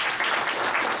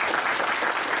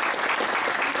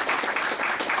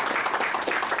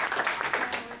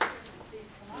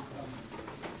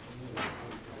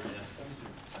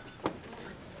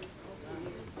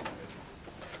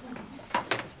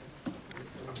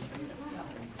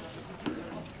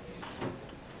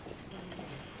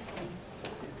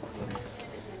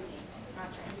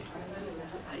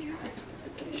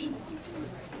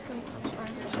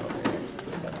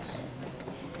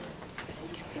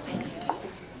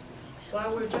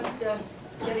 While we're just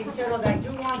getting settled, I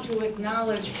do want to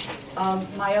acknowledge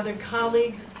my other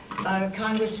colleagues,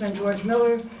 Congressman George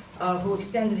Miller, who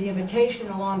extended the invitation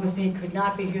along with me, could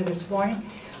not be here this morning.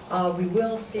 We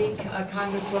will seek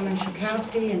Congresswoman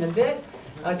Schukowsky in a bit,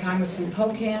 Congressman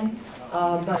Pocan,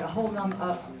 but a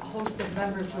host of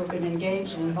members who have been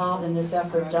engaged and involved in this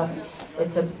effort.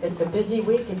 It's a busy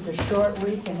week, it's a short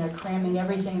week, and they're cramming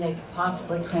everything they could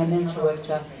possibly cram into it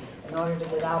in order to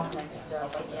get out by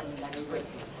the end of next week.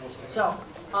 So,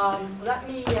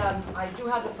 I do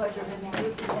have the pleasure of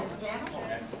introducing this panel,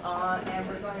 and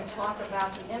we're going to talk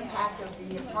about the impact of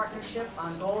the partnership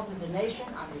on goals as a nation,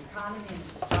 on the economy and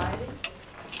society.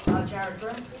 Jared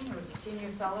Bernstein, who is a senior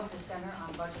fellow at the Center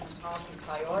on Budget and Policy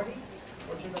Priorities,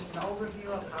 will give us an overview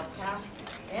of how past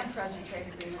and present trade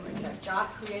agreements affect job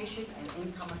creation and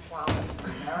income equality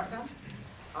in America.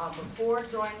 Before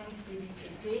joining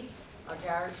CBPP,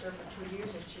 Jared served for 2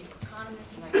 years as chief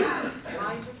economist and economic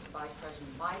advisor to Vice President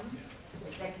Biden,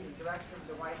 executive director of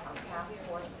the White House Task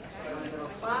Force on the Middle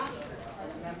Class,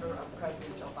 and a member of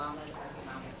President Obama's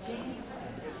economic team.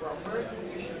 He is well versed in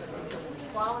the issues of income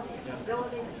inequality,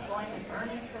 mobility, employment,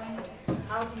 earning trends,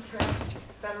 housing trends,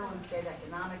 federal and state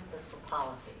economic fiscal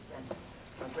policies. And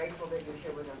I'm grateful that you're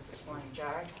here with us this morning,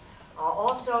 Jared.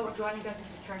 Also joining us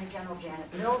is Attorney General Janet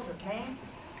Mills of Maine,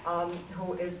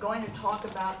 who is going to talk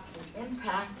about the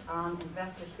impact on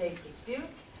investor-state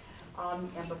disputes.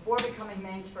 And before becoming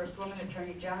Maine's first woman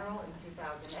Attorney General in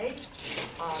 2008,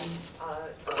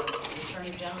 the Attorney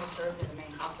General served in the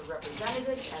Maine House of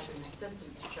Representatives as an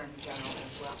Assistant Attorney General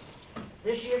as well.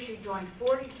 This year she joined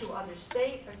 42 other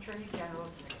state Attorney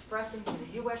Generals in expressing to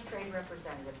the U.S. Trade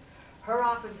Representative her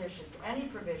opposition to any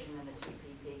provision in the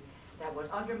TPP that would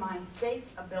undermine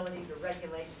states' ability to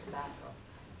regulate tobacco.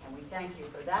 And we thank you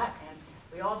for that. And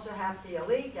we also have Thea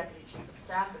Lee, Deputy Chief of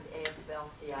Staff of the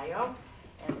AFL-CIO,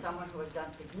 and someone who has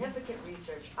done significant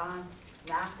research on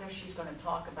NAFTA. She's going to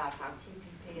talk about how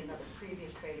TPP and other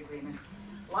previous trade agreements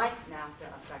like NAFTA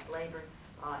affect labor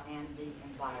and the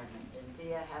environment. And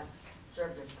Thea has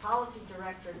served as Policy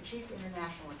Director, Chief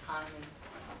International Economist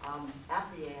at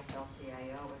the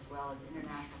AFL-CIO, as well as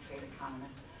International Trade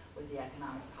Economist with the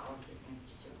Economic Policy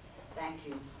Institute. Thank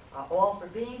you all for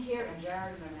being here, and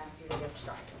Jared, I'm going to ask you to get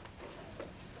started.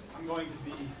 I'm going to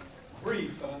be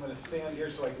brief, but I'm going to stand here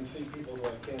so I can see people who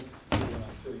I can't see when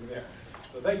I'm sitting there.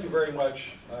 So thank you very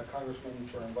much, Congressman,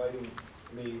 for inviting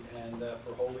me and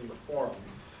for holding the forum.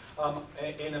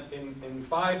 In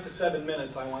 5 to 7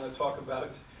 minutes, I want to talk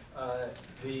about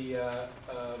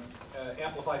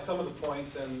amplify some of the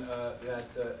points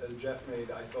that Jeff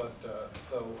made, I thought,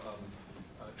 so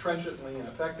trenchantly and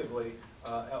effectively,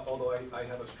 although I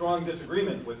have a strong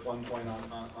disagreement with one point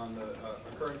on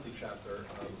the currency chapter,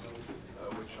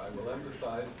 which I will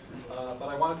emphasize. But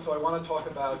I want to talk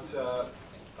about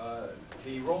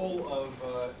the role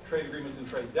of trade agreements and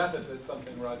trade deficits,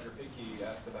 something Roger Hickey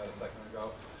asked about a second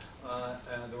ago,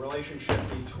 and the relationship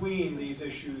between these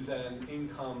issues and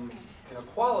income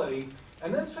inequality,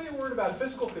 and then say a word about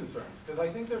fiscal concerns, because I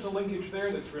think there's a linkage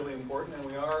there that's really important, and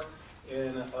we are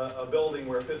in a building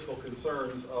where fiscal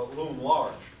concerns loom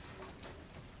large.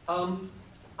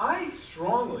 I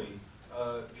strongly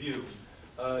view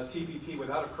TPP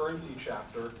without a currency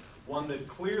chapter, one that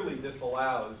clearly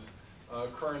disallows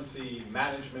currency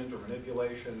management or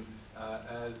manipulation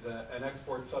as an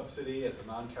export subsidy, as a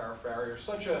non-tariff barrier.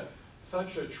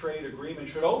 Such a trade agreement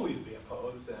should always be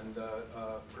opposed, and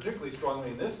particularly strongly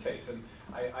in this case. And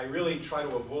I really try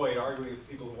to avoid arguing with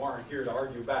people who aren't here to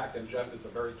argue back, and Jeff is a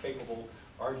very capable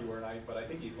arguer, but I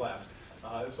think he's left.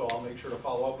 So I'll make sure to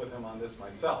follow up with him on this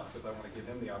myself, because I want to give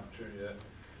him the opportunity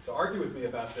to argue with me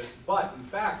about this. But in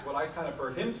fact, what I kind of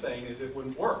heard him saying is it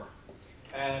wouldn't work.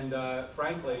 And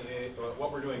frankly,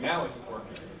 what we're doing now isn't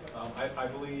working. I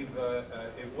believe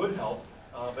it would help,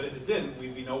 but if it didn't,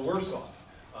 we'd be no worse off.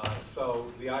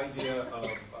 So the idea of,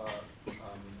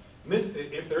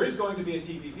 if there is going to be a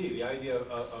TPP, the idea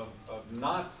of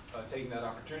not taking that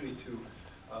opportunity to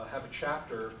have a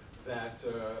chapter that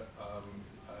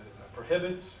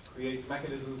prohibits, creates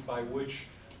mechanisms by which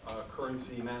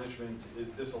currency management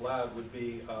is disallowed would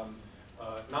be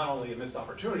not only a missed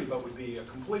opportunity, but would be a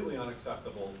completely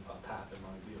unacceptable path in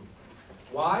my view.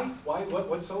 Why?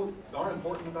 What's so darn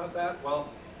important about that? Well,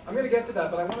 I'm going to get to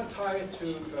that, but I want to tie it to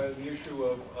the issue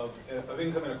of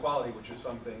income inequality, which is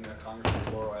something Congressman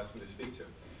DeLauro asked me to speak to.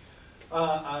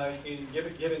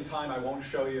 Given time, I won't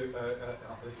show you,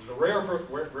 this is a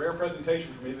rare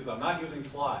presentation for me because I'm not using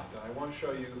slides, and I won't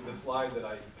show you the slide that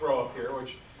I throw up here,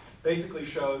 which basically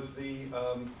shows the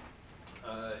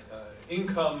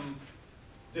income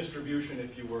distribution,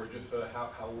 if you were, just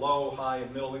how low, high,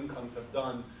 and middle incomes have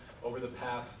done over the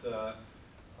past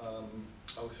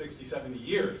 60, 70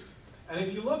 years. And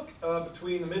if you look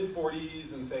between the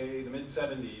mid-40s and, say, the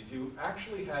mid-70s, you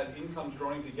actually had incomes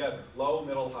growing together, low,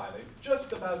 middle, high. They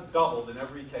just about doubled in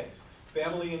every case.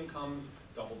 Family incomes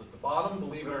doubled at the bottom,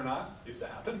 believe it or not, used to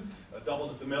happen,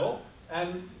 doubled at the middle,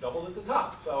 and doubled at the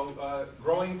top. So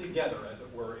growing together, as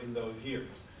it were, in those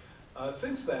years.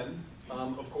 Since then,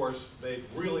 of course, they've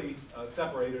really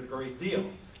separated a great deal.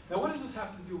 Now, what does this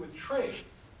have to do with trade?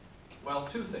 Well,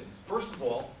 two things. First of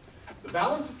all, the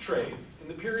balance of trade in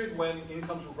the period when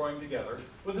incomes were growing together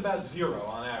was about zero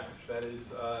on average. That is,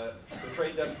 the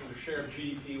trade deficit of share of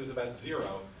GDP was about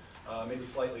zero, maybe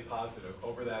slightly positive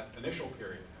over that initial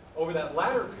period. Over that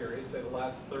latter period, say the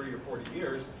last 30 or 40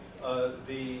 years,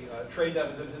 the trade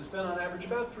deficit has been on average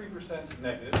about 3%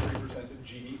 negative, 3% of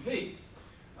GDP.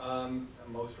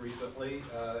 Most recently,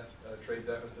 trade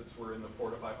deficits were in the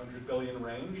 400 to 500 billion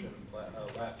range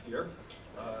last year.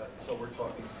 So we're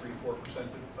talking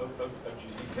 3–4% of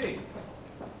GDP.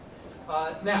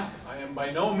 Now, I am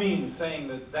by no means saying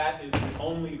that that is the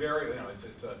only variable. You know,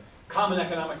 it's a common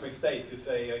economic mistake to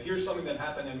say, here's something that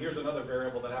happened and here's another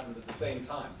variable that happened at the same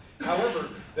time. However,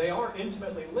 they are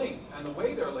intimately linked, and the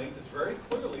way they're linked is very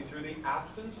clearly through the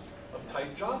absence of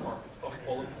tight job markets, of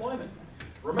full employment.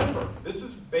 Remember, this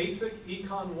is basic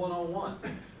Econ 101.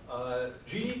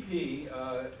 GDP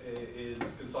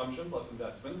is consumption plus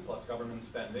investment plus government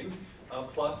spending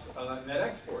plus net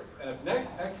exports. And if net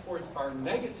exports are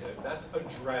negative, that's a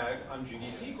drag on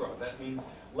GDP growth. That means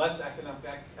less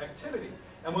economic activity.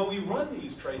 And when we run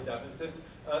these trade deficits,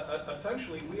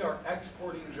 essentially we are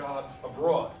exporting jobs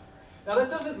abroad. Now that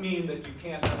doesn't mean that you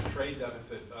can't have a trade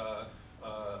deficit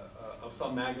of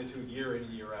some magnitude year in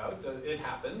and year out. It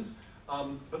happens.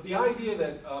 But the idea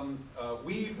that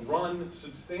we've run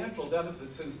substantial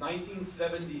deficits since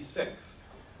 1976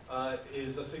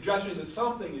 is a suggestion that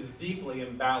something is deeply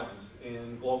imbalanced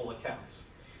in global accounts.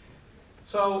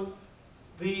 So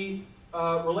the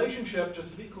relationship,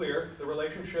 just to be clear, the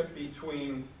relationship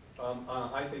between,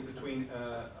 I think, between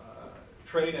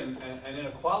trade and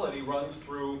inequality runs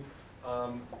through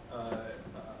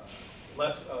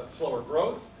slower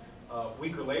growth,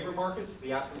 weaker labor markets,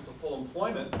 the absence of full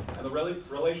employment, and the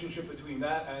relationship between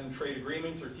that and trade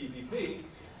agreements, or TPP,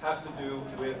 has to do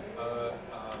with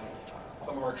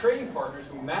some of our trading partners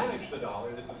who manage the dollar.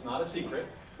 This is not a secret.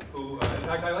 Who, in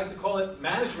fact, I like to call it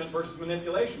management versus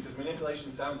manipulation, because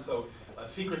manipulation sounds so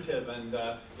secretive and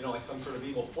you know, like some sort of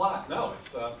evil plot. No,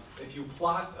 it's if you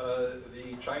plot the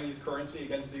Chinese currency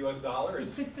against the U.S. dollar,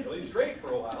 it's really straight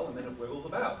for a while, and then it wiggles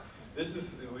about. This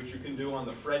is what you can do on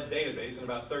the Fred database in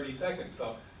about 30 seconds.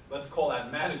 So let's call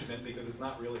that management, because it's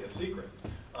not really a secret.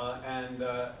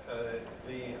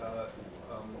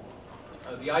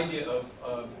 The idea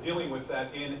of dealing with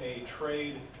that in a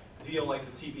trade deal like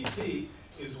the TPP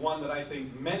is one that I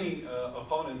think many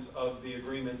opponents of the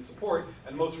agreement support.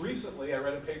 And most recently, I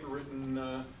read a paper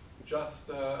written just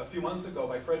a few months ago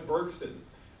by Fred Bernstein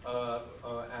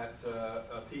at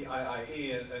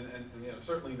PIIE, and you know,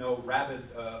 certainly no rabid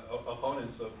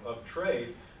opponents of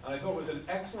trade. And I thought it was an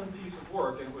excellent piece of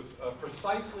work, and it was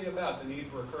precisely about the need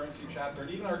for a currency chapter,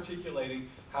 and even articulating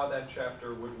how that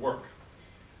chapter would work.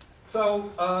 So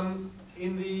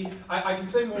I can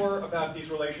say more about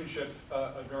these relationships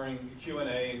during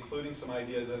Q&A, including some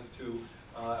ideas as to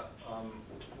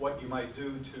what you might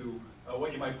do to,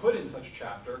 what you might put in such a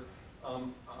chapter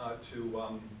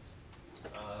to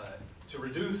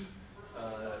reduce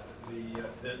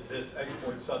this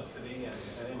export subsidy and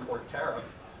import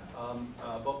tariff.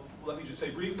 But let me just say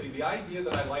briefly, the idea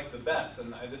that I like the best,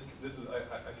 and I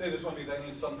say this one because I think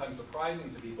it's sometimes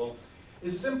surprising to people,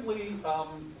 is simply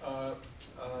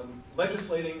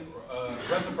legislating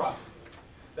reciprocity.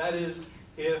 That is,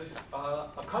 if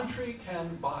a country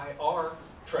can buy our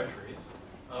treasuries,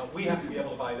 we have to be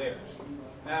able to buy theirs.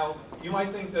 Now, you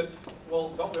might think that, well,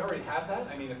 don't we already have that?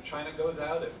 I mean, if China goes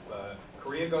out, if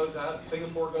Korea goes out, if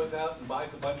Singapore goes out and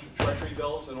buys a bunch of treasury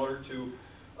bills in order to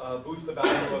boost the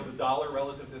value of the dollar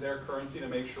relative to their currency to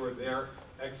make sure their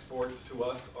exports to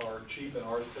us are cheap and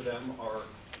ours to them are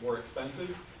more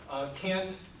expensive,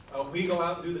 can't we go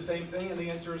out and do the same thing? And the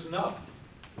answer is no.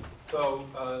 So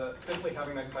simply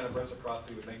having that kind of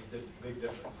reciprocity would make a big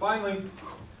difference. Finally,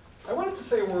 I wanted to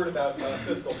say a word about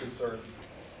fiscal concerns.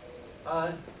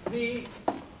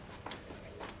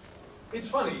 It's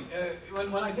funny,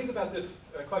 when I think about this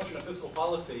question of fiscal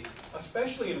policy,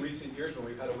 especially in recent years when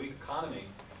we've had a weak economy,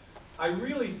 I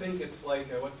really think it's like,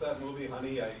 what's that movie,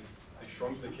 Honey, I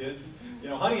Shrunk the Kids? You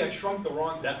know, Honey, I Shrunk the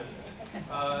Wrong Deficit.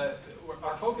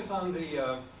 Our focus on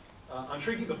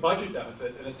shrinking the budget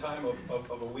deficit in a time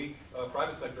of a weak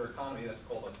private sector economy, that's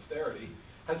called austerity,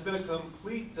 has been a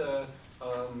complete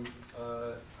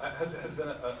has been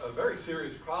a very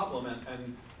serious problem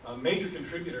and a major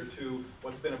contributor to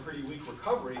what's been a pretty weak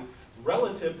recovery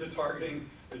relative to targeting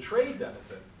the trade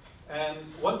deficit. And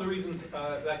one of the reasons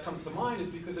that comes to mind is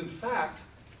because, in fact,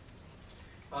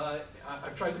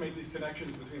 I've tried to make these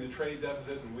connections between the trade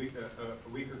deficit and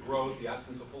weaker growth, the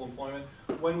absence of full employment,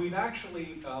 when we've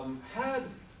actually had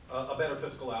a better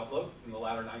fiscal outlook in the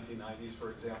latter 1990s, for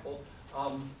example.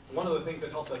 One of the things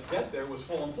that helped us get there was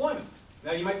full employment.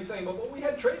 Now you might be saying, well, we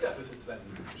had trade deficits then,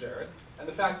 Jared. And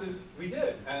the fact is, we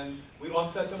did, and we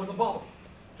offset them with a bubble,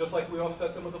 just like we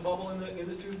offset them with a bubble in the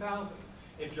 2000s.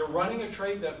 If you're running a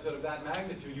trade deficit of that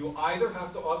magnitude, you either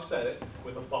have to offset it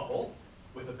with a bubble,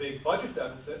 with a big budget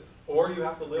deficit, or you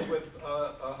have to live with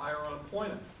higher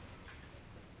unemployment.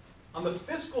 On the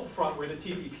fiscal front, where the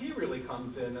TPP really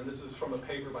comes in, and this is from a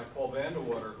paper by Paul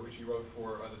Vanderwater, which he wrote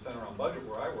for the Center on Budget,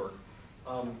 where I work,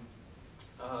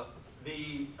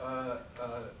 the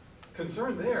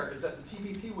concern there is that the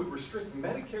TPP would restrict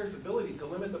Medicare's ability to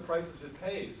limit the prices it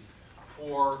pays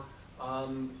for,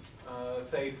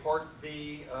 say, Part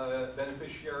B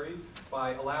beneficiaries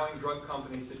by allowing drug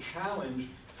companies to challenge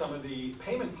some of the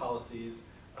payment policies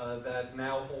that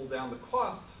now hold down the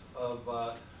costs of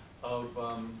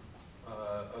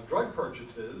drug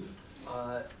purchases.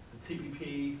 The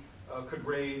TPP could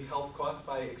raise health costs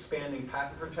by expanding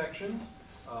patent protections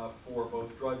for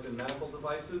both drugs and medical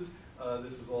devices.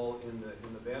 This is all in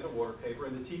the Vanderwater paper.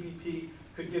 And the TPP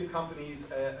could give companies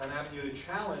an avenue to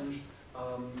challenge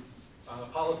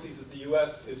policies that the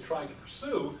U.S. is trying to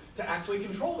pursue to actually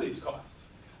control these costs.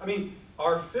 I mean,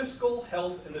 our fiscal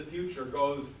health in the future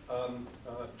goes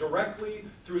directly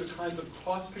through the kinds of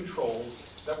cost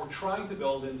controls that we're trying to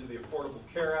build into the Affordable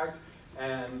Care Act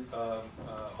and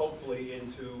hopefully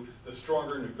into the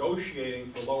stronger negotiating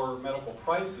for lower medical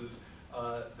prices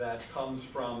that comes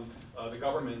from the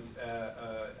government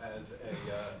as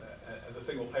a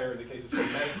single payer in the case of say,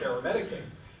 Medicare or Medicaid.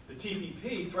 The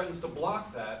TPP threatens to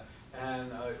block that,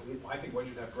 and I think one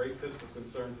should have great fiscal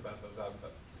concerns about those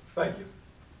outcomes. Thank you.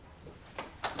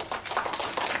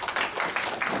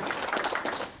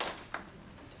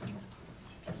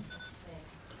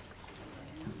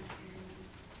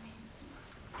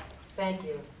 Thank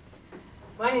you.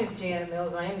 My name is Janet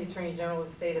Mills. I am the Attorney General of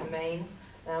the state of Maine.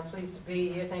 And I'm pleased to be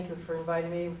here. Thank you for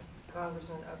inviting me,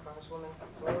 Congressman, Congresswoman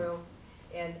DeLauro.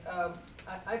 And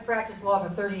I've practiced law for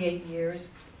 38 years,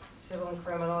 civil and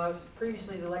criminal. I was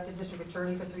previously the elected district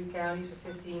attorney for 3 counties for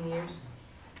 15 years.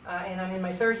 And I'm in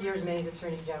my 3rd year as Maine's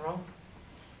Attorney General.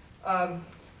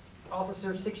 Also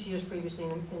served 6 years previously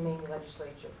in Maine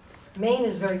legislature. Maine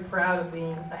is very proud of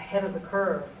being ahead of the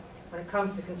curve when it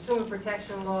comes to consumer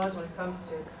protection laws, when it comes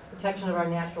to protection of our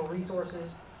natural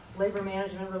resources, labor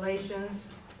management relations,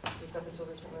 at least up until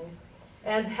recently,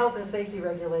 and health and safety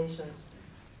regulations.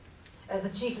 As the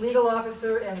chief legal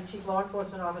officer and the chief law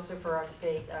enforcement officer for our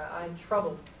state, I'm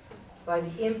troubled by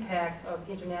the impact of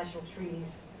international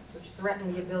treaties which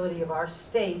threaten the ability of our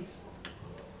states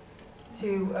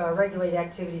to regulate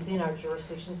activities in our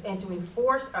jurisdictions and to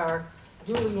enforce our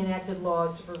duly enacted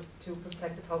laws to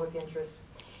protect the public interest.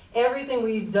 Everything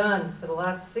we've done for the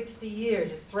last 60 years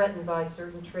is threatened by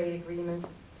certain trade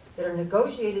agreements that are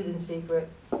negotiated in secret,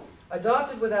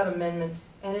 adopted without amendment,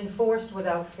 and enforced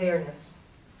without fairness.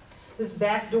 This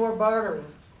backdoor bartering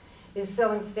is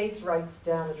selling states' rights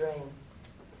down the drain.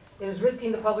 It is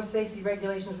risking the public safety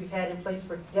regulations we've had in place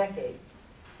for decades,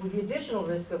 with the additional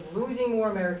risk of losing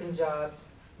more American jobs,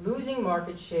 losing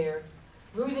market share,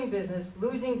 losing business,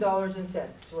 losing dollars and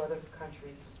cents to other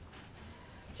countries.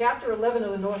 Chapter 11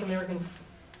 of the North American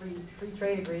Free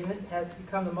Trade Agreement has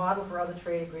become the model for other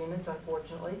trade agreements,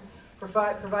 unfortunately,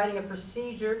 providing a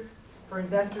procedure for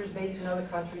investors based in other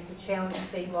countries to challenge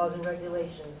state laws and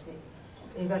regulations.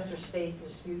 The investor-state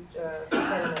dispute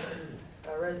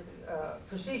settlement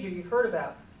procedure you've heard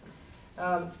about.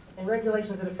 And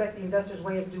regulations that affect the investor's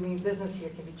way of doing business here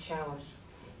can be challenged.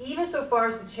 Even so far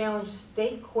as to challenge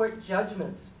state court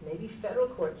judgments, maybe federal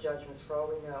court judgments for all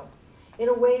we know, in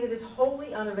a way that is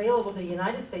wholly unavailable to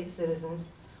United States citizens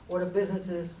or to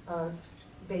businesses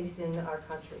based in our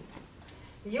country.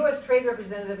 The U.S. Trade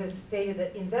Representative has stated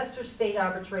that investor-state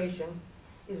arbitration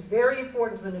is very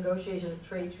important to the negotiation of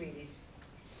trade treaties.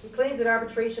 He claims that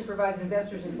arbitration provides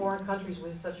investors in foreign countries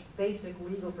with such basic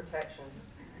legal protections.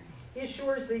 He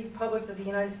assures the public that the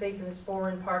United States and its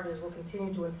foreign partners will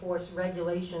continue to enforce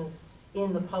regulations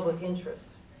in the public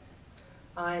interest.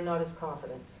 I am not as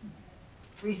confident.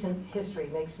 Recent history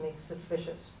makes me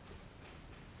suspicious.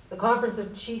 The Conference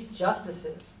of Chief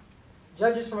Justices,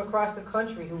 judges from across the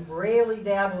country who rarely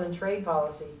dabble in trade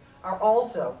policy, are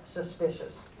also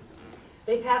suspicious.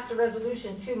 They passed a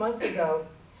resolution 2 months ago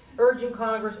urging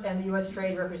Congress and the U.S.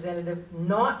 Trade Representative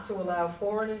not to allow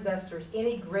foreign investors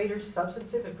any greater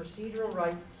substantive and procedural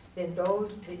rights than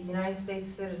those that United States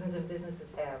citizens and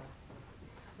businesses have.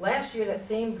 Last year, that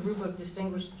same group of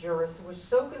distinguished jurists was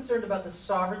so concerned about the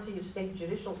sovereignty of state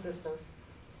judicial systems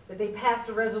that they passed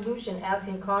a resolution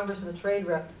asking Congress and the Trade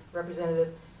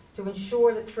Representative to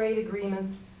ensure that trade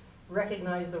agreements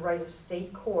recognize the right of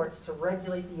state courts to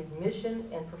regulate the admission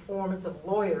and performance of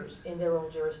lawyers in their own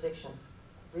jurisdictions.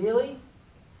 Really?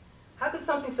 How could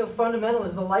something so fundamental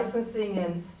as the licensing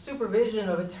and supervision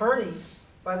of attorneys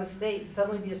by the states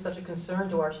suddenly be of such a concern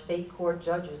to our state court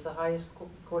judges, the highest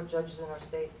court judges in our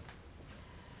states?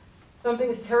 Something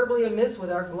is terribly amiss with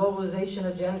our globalization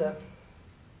agenda.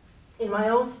 In my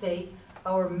own state,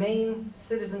 our Maine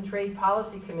Citizen Trade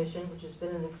Policy Commission, which has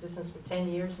been in existence for 10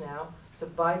 years now, it's a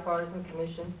bipartisan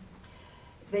commission,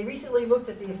 they recently looked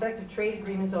at the effect of trade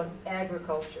agreements on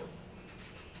agriculture.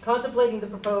 Contemplating the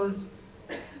proposed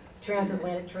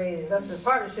Transatlantic Trade Investment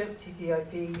Partnership,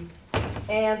 TTIP,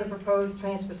 and the proposed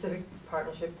Trans-Pacific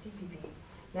Partnership, TPP,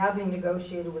 now being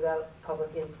negotiated without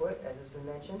public input, as has been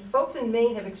mentioned, folks in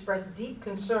Maine have expressed deep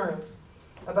concerns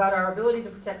about our ability to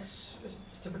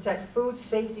protect food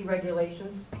safety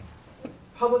regulations,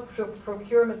 public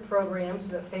procurement programs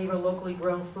that favor locally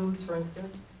grown foods, for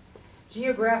instance,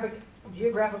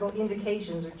 geographical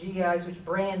indications, or GIs, which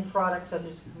brand products such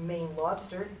as Maine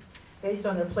lobster based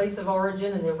on their place of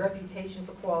origin and their reputation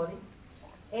for quality,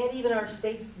 and even our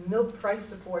state's milk price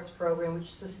supports program,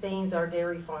 which sustains our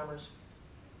dairy farmers.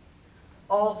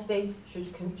 All states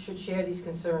should share these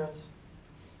concerns,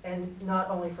 and not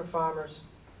only for farmers.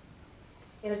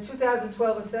 In a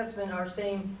 2012 assessment, our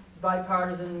same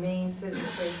bipartisan Maine Citizen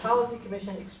Trade Policy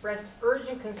Commission expressed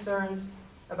urgent concerns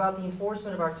about the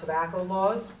enforcement of our tobacco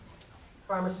laws,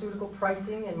 pharmaceutical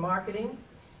pricing and marketing,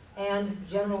 and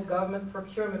general government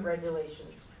procurement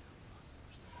regulations.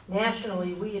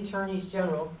 Nationally, we attorneys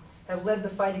general have led the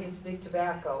fight against big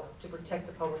tobacco to protect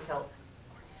the public health.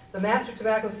 The Master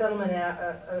Tobacco Settlement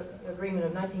Agreement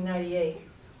of 1998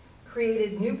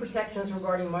 created new protections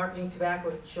regarding marketing tobacco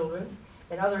to children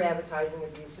and other advertising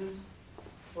abuses.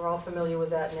 We're all familiar with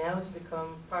that now. It's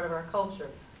become part of our culture.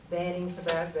 Banning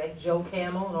tobacco, Joe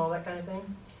Camel and all that kind of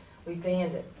thing. We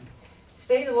banned it.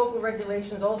 State and local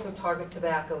regulations also target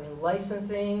tobacco in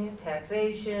licensing,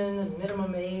 taxation,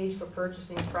 minimum age for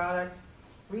purchasing products,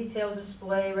 retail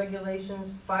display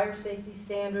regulations, fire safety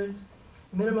standards,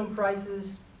 minimum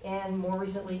prices, and more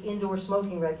recently, indoor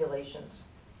smoking regulations.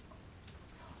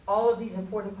 All of these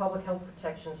important public health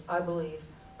protections, I believe,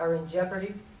 are in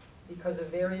jeopardy because of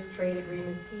various trade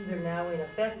agreements either now in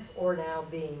effect or now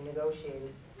being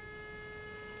negotiated.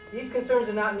 These concerns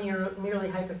are not merely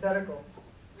hypothetical.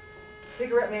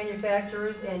 Cigarette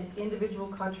manufacturers and individual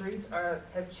countries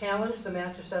have challenged the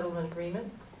Master Settlement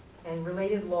Agreement and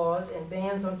related laws and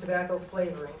bans on tobacco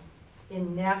flavoring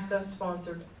in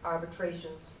NAFTA-sponsored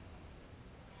arbitrations,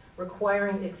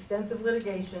 requiring extensive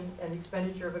litigation and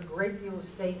expenditure of a great deal of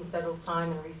state and federal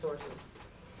time and resources.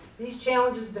 These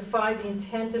challenges defy the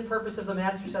intent and purpose of the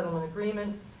Master Settlement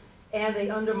Agreement, and they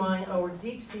undermine our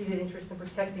deep-seated interest in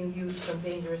protecting youth from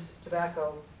dangerous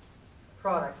tobacco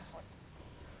products.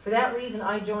 For that reason,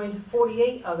 I joined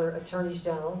 48 other attorneys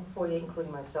general, 48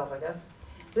 including myself, I guess,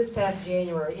 this past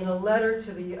January in a letter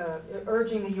to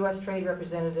urging the U.S. Trade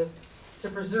Representative to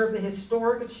preserve the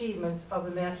historic achievements of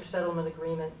the Master Settlement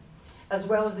Agreement, as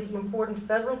well as the important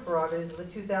federal prerogatives of the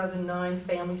 2009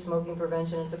 Family Smoking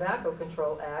Prevention and Tobacco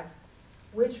Control Act,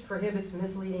 which prohibits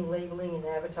misleading labeling and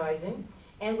advertising,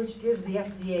 and which gives the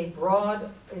FDA broad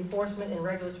enforcement and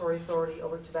regulatory authority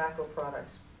over tobacco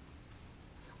products.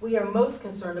 We are most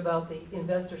concerned about the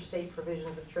investor state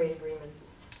provisions of trade agreements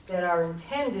that are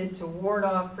intended to ward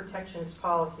off protectionist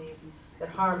policies that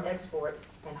harm exports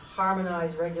and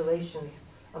harmonize regulations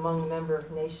among member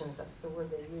nations. That's the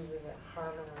word they use,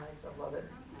 harmonize. I love it.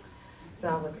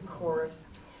 Sounds like a chorus.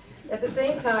 At the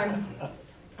same time,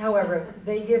 however,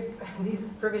 these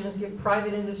provisions give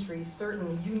private industries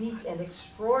certain unique and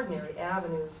extraordinary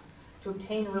avenues to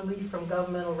obtain relief from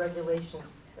governmental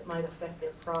regulations that might affect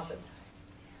their profits.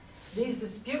 These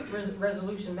dispute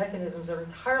resolution mechanisms are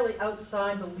entirely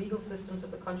outside the legal systems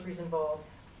of the countries involved,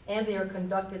 and they are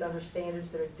conducted under standards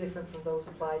that are different from those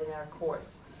applied in our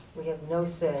courts. We have no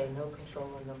say, no control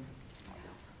in them.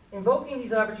 Invoking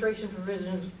these arbitration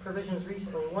provisions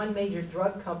recently, one major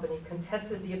drug company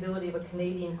contested the ability of a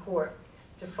Canadian court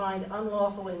to find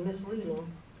unlawful and misleading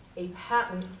a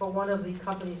patent for one of the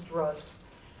company's drugs,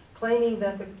 claiming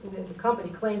that the company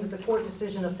claimed that the court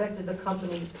decision affected the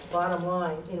company's bottom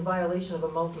line in violation of a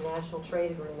multinational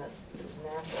trade agreement. It was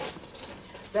NAFTA.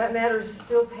 That matter is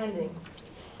still pending,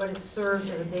 but it serves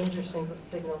as a danger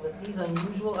signal that these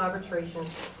unusual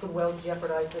arbitrations could well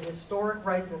jeopardize the historic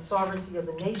rights and sovereignty of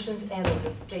the nations and of the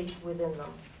states within them.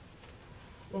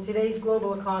 In today's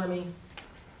global economy,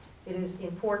 it is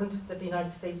important that the United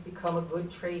States become a good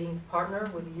trading partner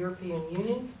with the European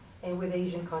Union and with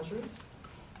Asian countries,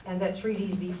 and that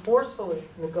treaties be forcefully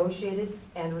negotiated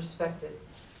and respected,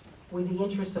 with the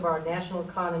interests of our national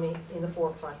economy in the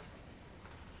forefront.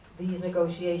 These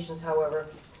negotiations, however,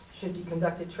 should be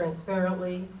conducted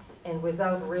transparently and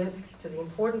without risk to the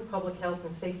important public health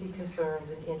and safety concerns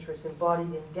and interests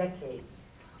embodied in decades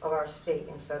of our state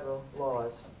and federal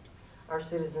laws. Our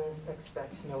citizens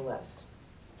expect no less.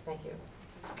 Thank you.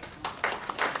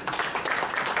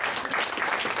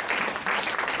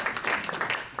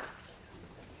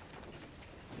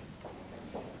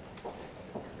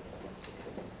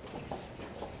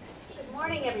 Good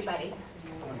morning, everybody.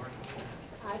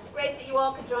 It's great that you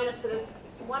all could join us for this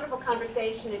wonderful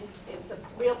conversation. It's a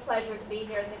real pleasure to be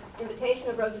here at the invitation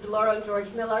of Rosa DeLauro and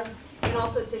George Miller, and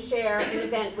also to share an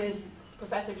event with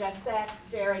Professor Jeff Sachs,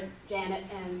 Jared, Janet,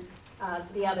 and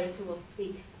the others who will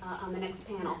speak on the next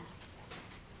panel.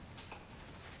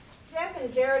 Jeff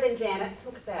and Jared and Janet,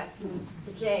 look at that,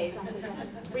 the J's, I think I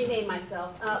should rename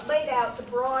myself, laid out the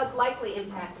broad likely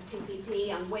impact of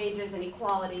TPP on wages,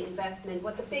 inequality, investment,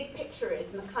 what the big picture is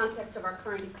in the context of our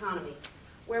current economy,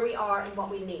 where we are and what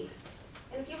we need.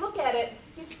 And if you look at it,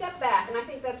 if you step back, and I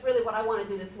think that's really what I want to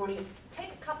do this morning, is take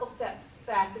a couple steps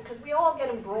back, because we all get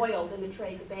embroiled in the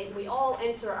trade debate, and we all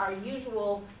enter our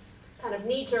usual kind of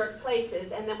knee-jerk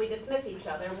places, and then we dismiss each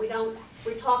other, and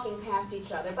we're talking past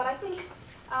each other. But I think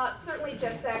certainly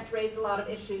Jeff Sachs raised a lot of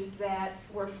issues that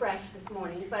were fresh this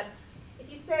morning. But if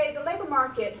you say the labor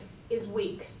market is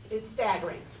weak, is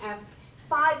staggering,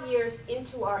 5 years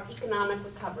into our economic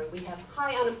recovery, we have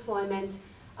high unemployment,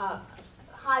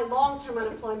 high long-term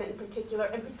unemployment in particular,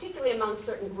 and particularly among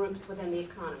certain groups within the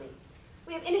economy.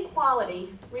 We have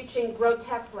inequality reaching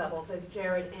grotesque levels, as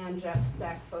Jared and Jeff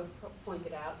Sachs both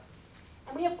pointed out.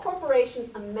 And we have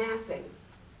corporations amassing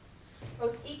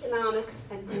both economic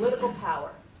and political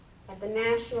power at the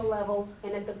national level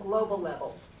and at the global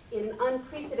level in an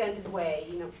unprecedented way,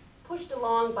 pushed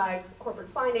along by corporate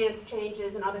finance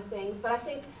changes and other things. But I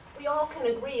think we all can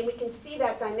agree, and we can see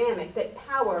that dynamic, that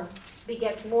power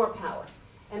begets more power.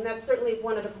 And that's certainly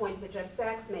one of the points that Jeff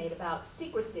Sachs made about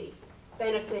secrecy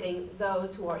benefiting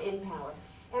those who are in power.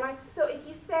 And so if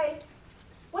you say,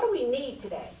 what do we need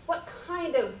today? What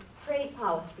kind of trade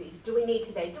policies do we need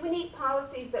today? Do we need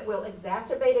policies that will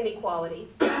exacerbate inequality,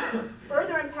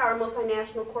 further empower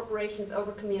multinational corporations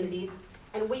over communities,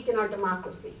 and weaken our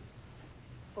democracy?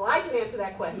 Well, I can answer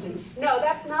that question. No,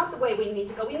 that's not the way we need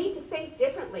to go. We need to think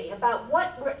differently about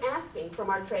what we're asking from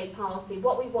our trade policy,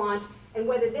 what we want, and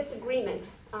whether this agreement,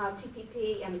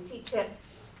 TPP and TTIP,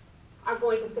 are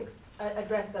going to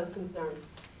address those concerns.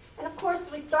 And of course,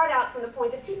 we start out from the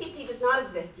point that TPP does not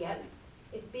exist yet.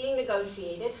 It's being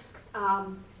negotiated,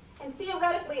 and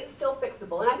theoretically it's still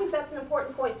fixable. And I think that's an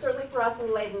important point, certainly for us in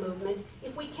the labor movement.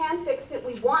 If we can fix it,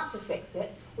 we want to fix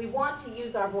it. We want to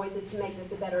use our voices to make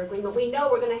this a better agreement. We know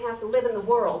we're going to have to live in the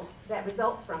world that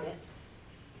results from it.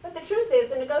 But the truth is,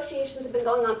 the negotiations have been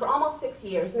going on for almost 6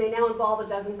 years, and they now involve a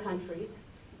dozen countries.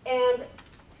 And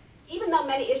even though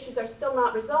many issues are still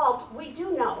not resolved, we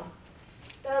do know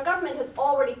that our government has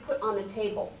already put on the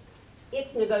table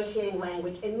its negotiating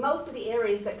language in most of the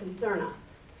areas that concern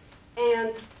us.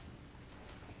 And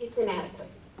it's inadequate.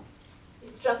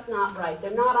 It's just not right.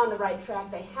 They're not on the right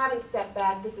track. They haven't stepped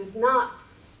back. There's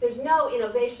no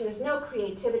innovation, there's no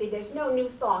creativity, there's no new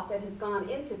thought that has gone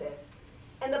into this.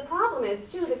 And the problem is,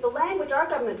 too, that the language our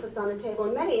government puts on the table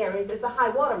in many areas is the high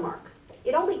watermark.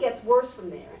 It only gets worse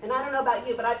from there. And I don't know about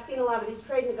you, but I've seen a lot of these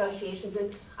trade negotiations,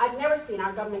 and I've never seen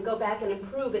our government go back and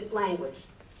improve its language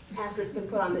after it's been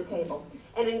put on the table.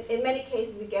 And in many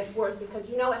cases, it gets worse, because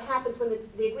you know what happens when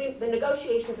the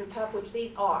negotiations are tough, which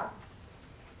these are,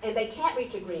 and they can't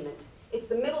reach agreement. It's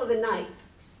the middle of the night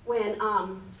when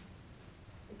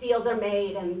deals are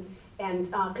made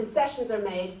and concessions are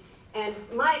made. And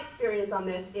my experience on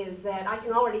this is that I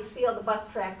can already feel the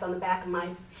bus tracks on the back of my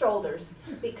shoulders,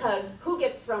 because who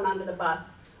gets thrown under the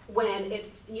bus when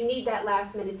you need that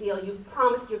last minute deal? You've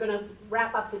promised you're going to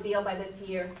wrap up the deal by this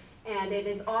year, and it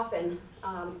is often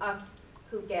us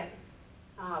who get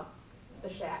the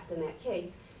shaft in that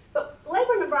case. But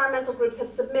labor and environmental groups have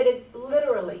submitted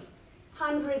literally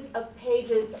hundreds of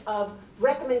pages of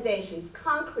recommendations,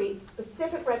 concrete,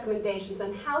 specific recommendations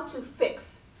on how to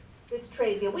fix this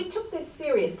trade deal. We took this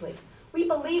seriously. We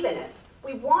believe in it.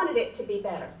 We wanted it to be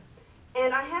better.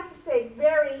 And I have to say,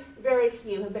 very, very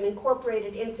few have been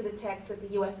incorporated into the text that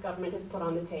the US government has put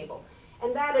on the table.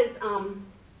 And that is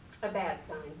a bad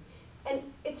sign. And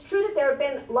it's true that there have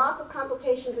been lots of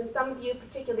consultations, and some of you,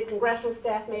 particularly congressional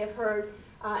staff, may have heard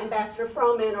Ambassador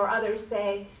Froman or others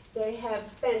say they have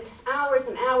spent hours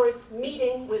and hours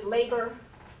meeting with labor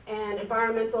and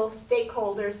environmental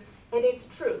stakeholders, and it's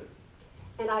true.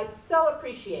 And I so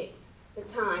appreciate the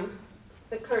time,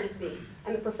 the courtesy,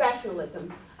 and the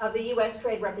professionalism of the U.S.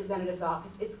 Trade Representative's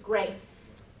Office. It's great.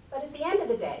 But at the end of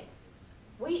the day,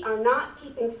 we are not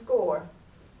keeping score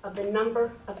of the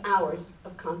number of hours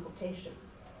of consultation.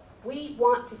 We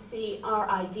want to see our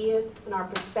ideas and our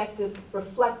perspective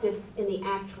reflected in the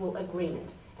actual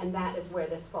agreement, and that is where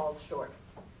this falls short.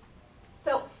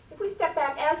 So if we step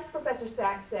back, as Professor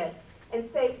Sachs said, and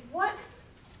say, what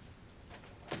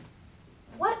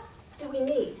do we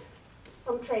need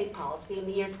from trade policy in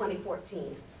the year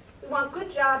 2014? We want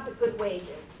good jobs at good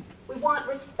wages. We want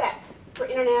respect for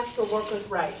international workers'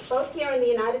 rights, both here in the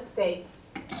United States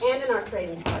and in our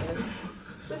trading partners.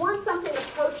 We want something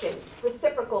approaching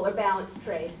reciprocal or balanced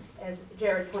trade, as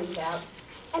Jared pointed out.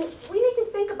 And we need to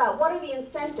think about what are the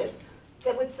incentives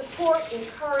that would support,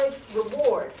 encourage,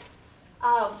 reward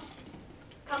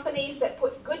companies that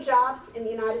put good jobs in the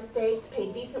United States,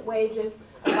 pay decent wages,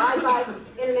 abide by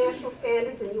international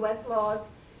standards and U.S. laws,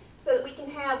 so that we can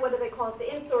have, what do they call it, the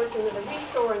insourcing or the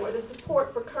reshoring or the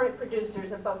support for current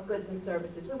producers of both goods and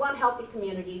services. We want healthy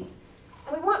communities,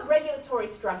 and we want regulatory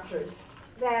structures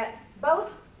that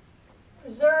both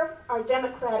preserve our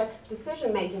democratic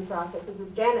decision-making processes,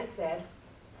 as Janet said,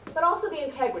 but also the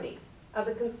integrity of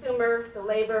the consumer, the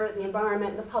labor, the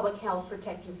environment, and the public health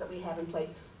protections that we have in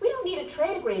place. We don't need a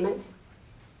trade agreement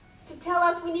to tell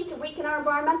us we need to weaken our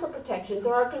environmental protections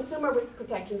or our consumer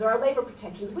protections or our labor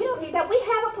protections. We don't need that. We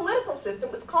have a political system.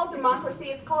 It's called democracy.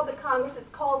 It's called the Congress. It's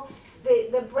called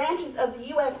the branches of the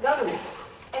U.S. government.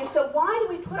 And so why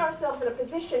do we put ourselves in a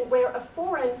position where a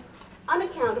foreign,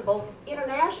 unaccountable,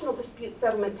 international dispute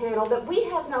settlement panel that we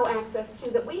have no access to,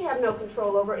 that we have no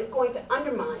control over, is going to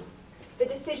undermine the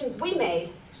decisions we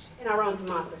made in our own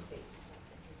democracy?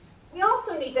 We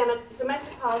also need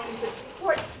domestic policies that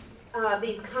support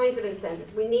these kinds of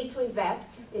incentives. We need to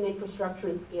invest in infrastructure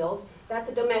and skills. That's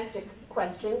a domestic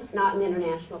question, not an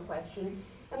international question.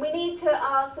 And we need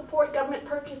to support government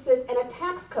purchases and a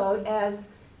tax code, as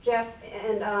Jeff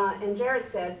and Jared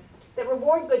said, that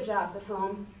reward good jobs at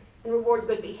home and reward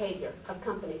good behavior of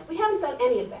companies. We haven't done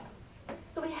any of that.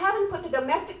 So we haven't put the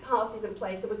domestic policies in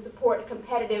place that would support a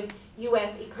competitive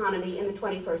U.S. economy in the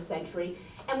 21st century.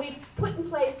 And we've put in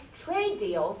place trade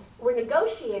deals, we're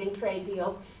negotiating trade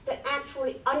deals that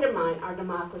actually undermine our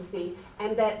democracy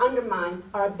and that undermine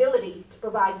our ability to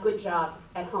provide good jobs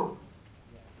at home.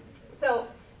 So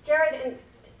Jared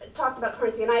talked about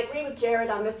currency, and I agree with Jared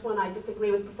on this one. I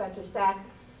disagree with Professor Sachs.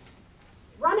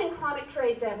 Running chronic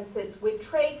trade deficits with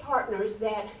trade partners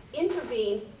that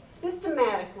intervene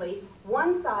systematically,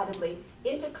 one-sidedly,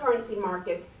 into currency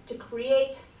markets to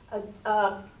create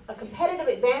a competitive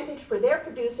advantage for their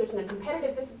producers and a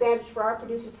competitive disadvantage for our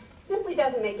producers simply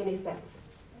doesn't make any sense.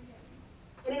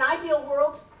 In an ideal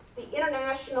world, the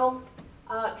international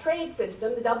trade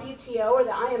system, the WTO or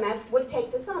the IMF, would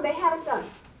take this on. They haven't done it.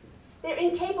 They're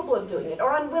incapable of doing it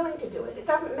or unwilling to do it. It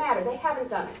doesn't matter. They haven't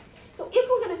done it. So if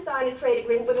we're going to sign a trade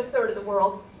agreement with a third of the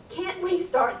world, can't we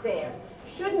start there?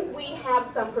 Shouldn't we have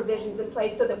some provisions in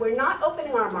place so that we're not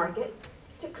opening our market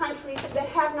to countries that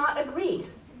have not agreed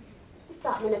to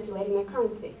stop manipulating their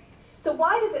currency? So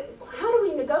how do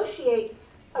we negotiate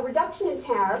a reduction in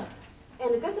tariffs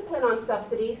and a discipline on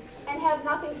subsidies and have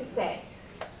nothing to say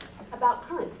about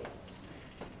currency,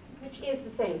 which is the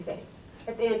same thing?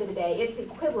 At the end of the day, it's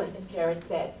equivalent, as Jared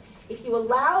said. If you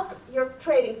allow your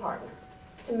trading partner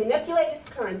to manipulate its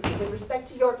currency with respect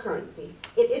to your currency,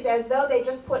 it is as though they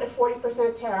just put a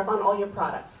 40% tariff on all your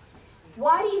products.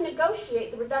 Why do you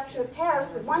negotiate the reduction of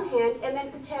tariffs with one hand and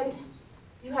then pretend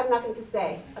you have nothing to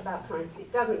say about currency?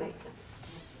 It doesn't make sense.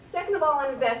 Second of all,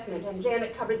 on investment, and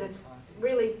Janet covered this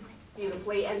really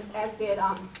beautifully, and as did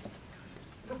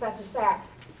Professor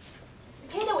Sachs.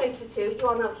 The Cato Institute, you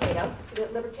all know Cato, the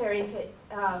Libertarian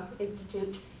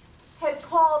Institute, has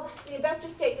called the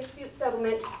investor-state dispute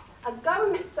settlement a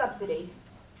government subsidy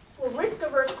for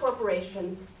risk-averse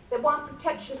corporations that want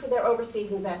protection for their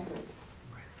overseas investments.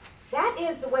 That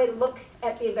is the way to look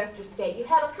at the investor-state. You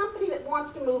have a company that wants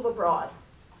to move abroad,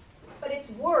 but it's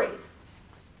worried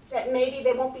that maybe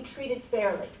they won't be treated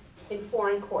fairly in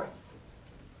foreign courts.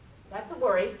 That's a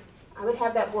worry. I would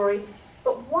have that worry.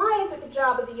 But why is it the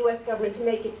job of the U.S. government to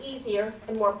make it easier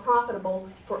and more profitable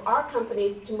for our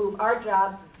companies to move our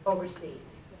jobs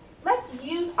overseas? let's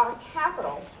use our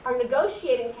capital, our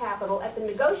negotiating capital at the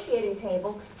negotiating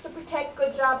table to protect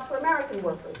good jobs for American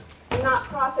workers and not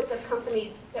profits of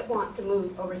companies that want to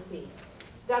move overseas.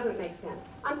 Doesn't make sense.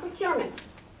 On procurement,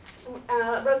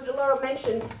 Rosa DeLauro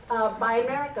mentioned Buy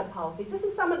America policies. These are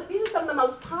some of the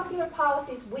most popular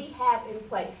policies we have in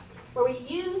place, where we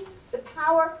use the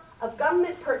power of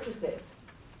government purchases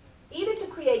either to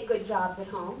create good jobs at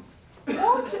home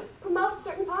or to promote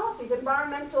certain policies,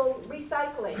 environmental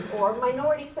recycling or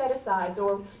minority set-asides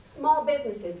or small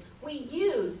businesses. We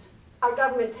use our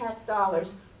government tax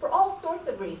dollars for all sorts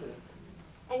of reasons.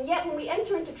 And yet when we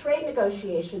enter into trade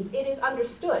negotiations, it is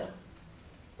understood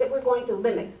that we're going to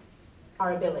limit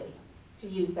our ability to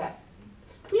use that.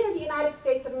 We are the United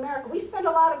States of America. We spend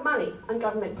a lot of money on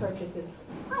government purchases.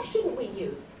 Why shouldn't we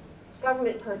use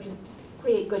government purchase to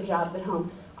create good jobs at home?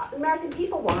 The American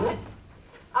people want it.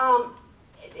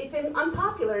 It's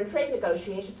unpopular in trade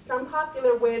negotiations. It's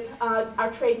unpopular with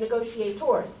our trade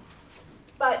negotiators.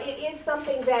 But it is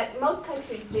something that most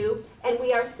countries do, and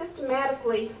we are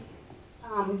systematically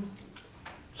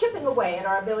chipping away at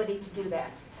our ability to do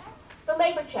that. The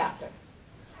labor chapter.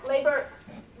 Labor,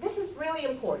 this is really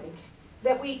important,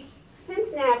 that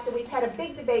since NAFTA, we've had a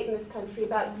big debate in this country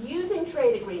about using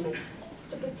trade agreements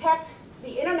to protect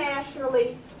the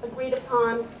internationally agreed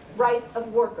upon rights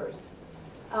of workers.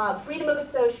 Freedom of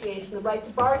association, the right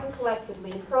to bargain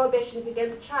collectively, and prohibitions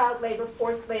against child labor,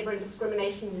 forced labor, and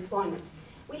discrimination in employment.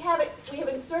 We have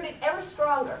inserted ever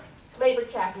stronger labor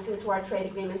chapters into our trade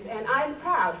agreements, and I'm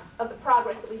proud of the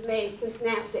progress that we've made since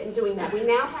NAFTA in doing that. We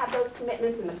now have those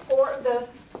commitments in the core of the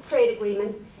trade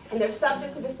agreements, and they're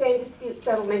subject to the same dispute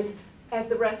settlement as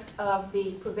the rest of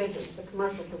the provisions, the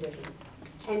commercial provisions.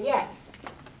 And yet,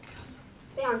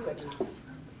 they aren't good enough.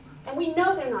 And we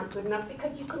know they're not good enough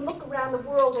because you can look around the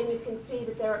world and you can see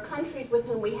that there are countries with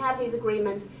whom we have these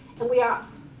agreements and we are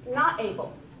not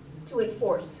able to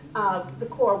enforce the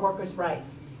core workers'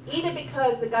 rights, either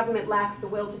because the government lacks the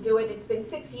will to do it. It's been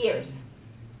 6 years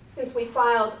since we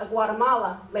filed a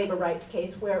Guatemala labor rights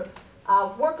case where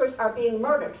workers are being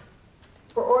murdered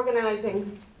for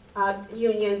organizing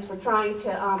unions, for trying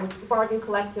to bargain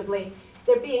collectively.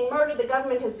 They're being murdered, the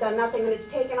government has done nothing, and it's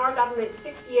taken our government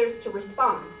 6 years to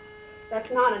respond. That's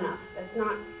not enough. That's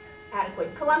not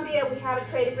adequate. Colombia, we have a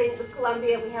trade agreement with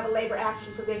Colombia, we have a labor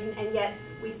action provision, and yet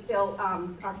we still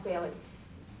are failing.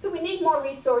 So we need more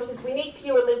resources, we need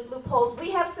fewer loopholes.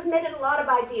 We have submitted a lot of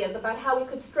ideas about how we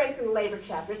could strengthen the labor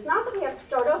chapter. It's not that we have to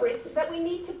start over, it's that we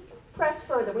need to press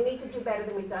further. We need to do better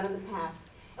than we've done in the past.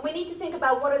 And we need to think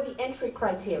about what are the entry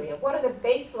criteria, what are the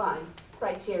baseline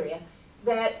criteria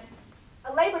that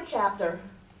a labor chapter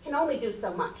can only do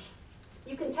so much.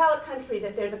 You can tell a country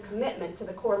that there's a commitment to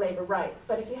the core labor rights,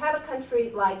 but if you have a country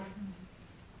like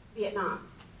Vietnam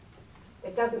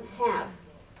that doesn't have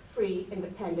free,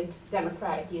 independent,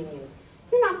 democratic unions,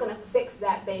 you're not going to fix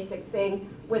that basic thing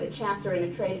with a chapter in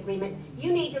a trade agreement.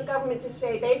 You need your government to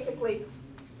say basically,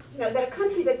 that a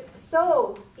country that's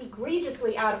so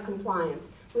egregiously out of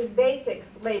compliance with basic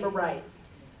labor rights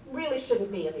really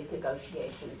shouldn't be in these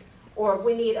negotiations. Or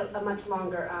we need a much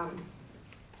longer,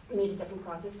 we need a different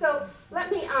process. So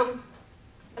let me,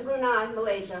 Brunei,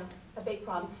 Malaysia, a big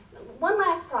problem. One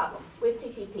last problem with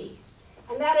TPP,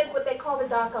 and that is what they call the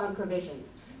dock-on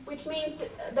provisions, which means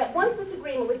that once this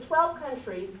agreement with 12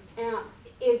 countries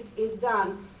is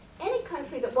done, any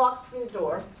country that walks through the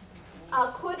door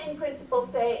could, in principle,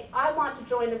 say, I want to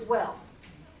join as well.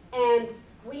 And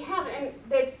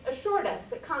they've assured us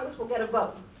that Congress will get a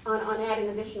vote on adding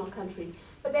additional countries.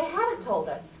 But they haven't told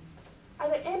us, are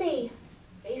there any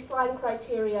baseline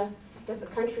criteria? Does the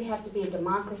country have to be a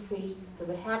democracy? Does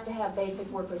it have to have basic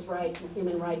workers' rights and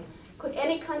human rights? Could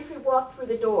any country walk through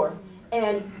the door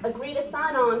and agree to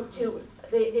sign on to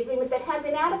the agreement that has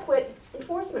inadequate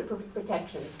enforcement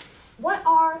protections? What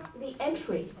are the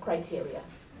entry criteria?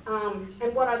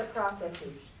 And what are the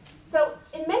processes? So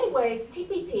in many ways,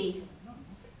 TPP,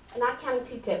 not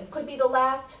counting TTIP, could be the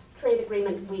last trade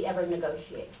agreement we ever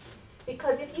negotiate.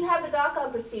 Because if you have the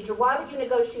dock-on procedure, why would you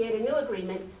negotiate a new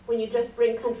agreement when you just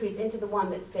bring countries into the one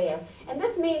that's there? And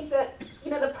this means that,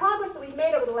 the progress that we've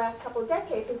made over the last couple of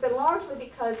decades has been largely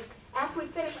because after we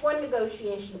finish one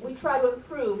negotiation, we try to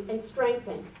improve and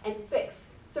strengthen and fix,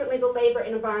 certainly the labor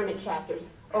and environment chapters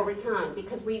over time,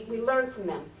 because we learn from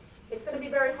them. It's going to be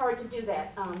very hard to do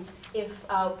that if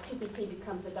TPP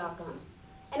becomes the dock-on.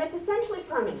 And it's essentially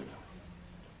permanent.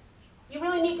 You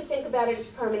really need to think about it as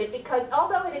permanent because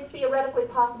although it is theoretically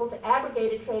possible to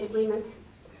abrogate a trade agreement,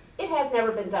 it has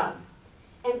never been done.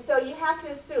 And so you have to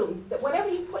assume that whatever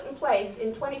you put in place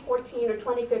in 2014 or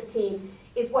 2015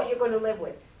 is what you're going to live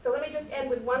with. So let me just end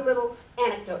with one little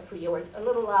anecdote for you, or a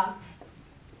little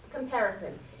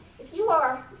comparison. If you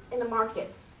are in the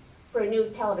market for a new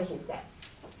television set,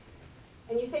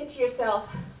 and you think to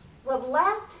yourself, well, the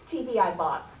last TV I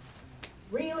bought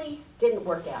really didn't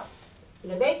work out. You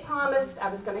know, they promised I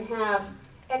was going to have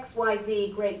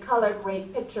XYZ, great color,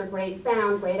 great picture, great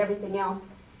sound, great everything else,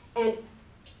 and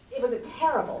it was a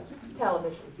terrible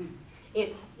television.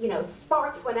 It, you know,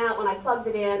 sparks went out when I plugged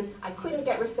it in. I couldn't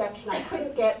get reception. I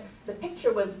couldn't get, the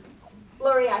picture was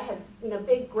blurry. I had, you know,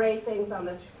 big gray things on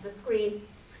the screen.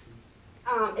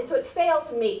 And so it failed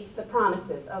to meet the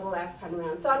promises of the last time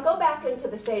around. So I go back into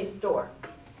the same store,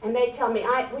 and they tell me,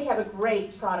 we have a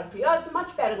great product for you. Oh, it's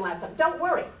much better than last time. Don't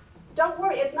worry. Don't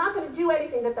worry. It's not going to do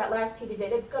anything that that last TV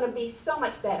did. It's going to be so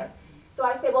much better. So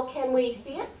I say, well, can we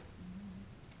see it?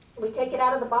 Can we take it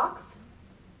out of the box?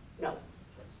 No.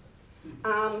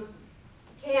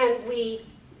 Can we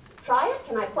try it?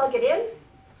 Can I plug it in?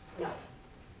 No.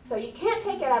 So you can't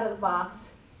take it out of the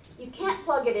box. You can't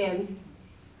plug it in.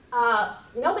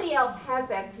 Nobody else has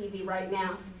that TV right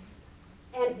now.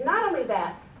 And not only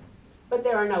that, but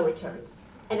there are no returns.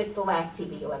 And it's the last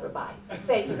TV you'll ever buy.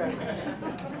 Thank you very much.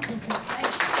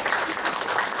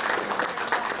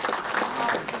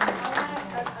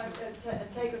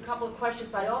 Take a couple of questions,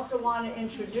 but I also want to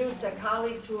introduce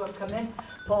colleagues who have come in.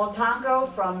 Paul Tonko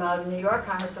from New York,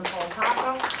 Congressman Paul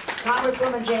Tonko,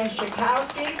 Congresswoman Jane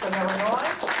Schakowsky from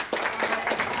Illinois,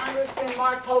 and Congressman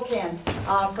Mark Pocan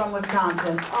from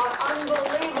Wisconsin.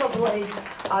 Unbelievably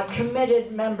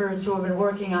committed members who have been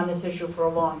working on this issue for a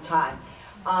long time.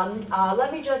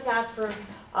 Let me just ask for,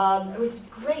 it was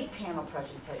great panel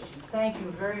presentations. Thank you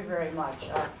very, very much.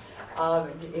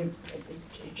 It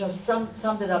just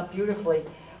summed it up beautifully.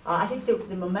 I think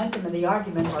the momentum and the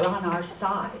arguments are on our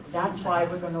side. That's why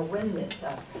we're going to win this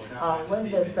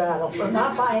battle. We're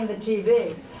not buying the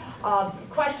TV.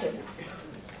 Questions?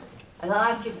 And I'll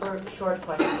ask you for short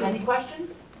questions. Any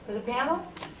questions for the panel?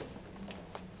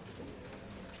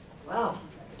 Well,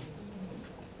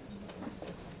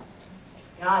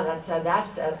 yeah,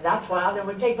 that's wild. It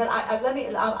would take, but let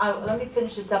me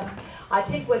finish this up. I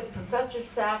think what Professor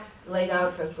Sachs laid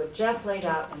out for us, what Jeff laid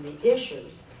out, and the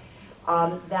issues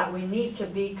that we need to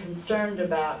be concerned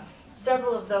about.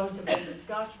 Several of those have been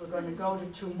discussed. We're going to go to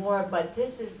two more, but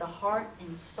this is the heart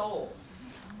and soul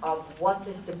of what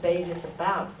this debate is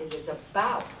about. It is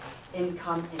about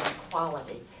income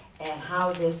inequality and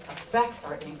how this affects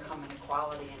our income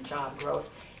inequality and job growth.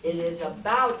 It is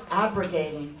about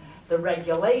abrogating the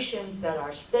regulations that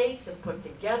our states have put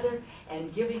together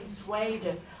and giving sway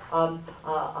to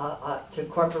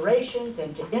corporations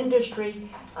and to industry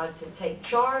to take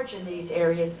charge in these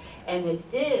areas. And it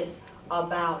is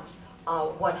about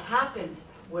what happened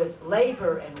with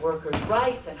labor and workers'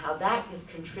 rights and how that is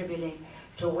contributing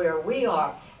to where we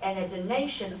are. And as a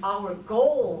nation, our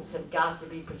goals have got to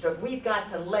be preserved. We've got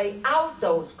to lay out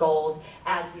those goals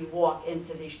as we walk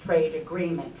into these trade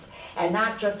agreements, and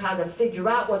not just how to figure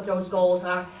out what those goals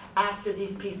are after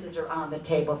these pieces are on the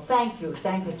table. Thank you,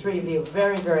 three of you,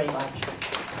 very, very much.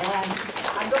 And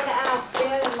I'm going to ask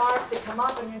Dan and Mark to come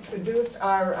up and introduce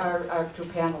our two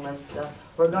panelists.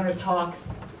 We're going to talk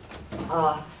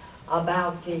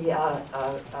about the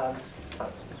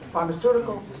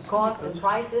pharmaceutical costs and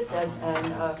prices and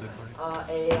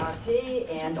AARP,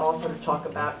 and also to talk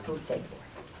about food safety.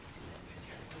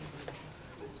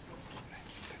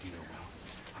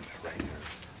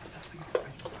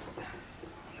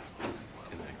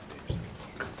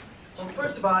 Well,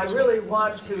 first of all, I really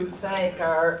want to thank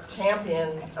our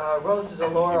champions, Rosa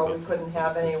DeLauro. We couldn't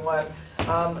have anyone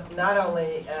not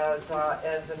only as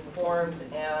informed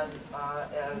and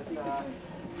as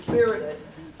spirited,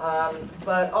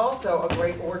 but also a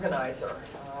great organizer.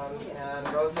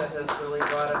 And Rosa has really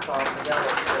brought us all together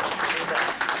to do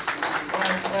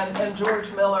that. And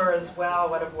George Miller as well,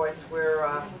 what a voice. We're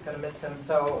going to miss him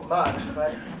so much,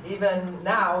 but even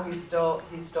now he's still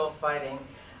fighting.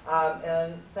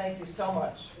 And thank you so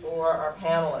much for our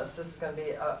panelists. This is going to be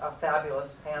a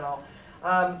fabulous panel.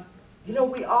 You know,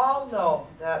 we all know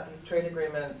that these trade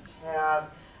agreements have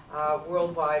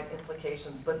worldwide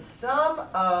implications, but some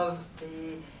of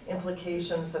the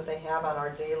implications that they have on our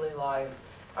daily lives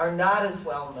are not as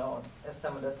well known as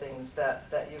some of the things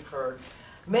that you've heard.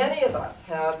 Many of us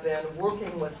have been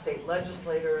working with state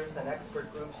legislators and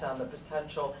expert groups on the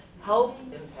potential health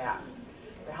impacts,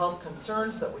 the health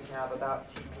concerns that we have about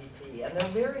TPP, and they're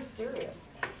very serious.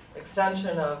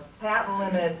 Extension of patent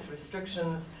limits,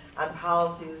 restrictions on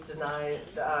policies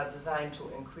designed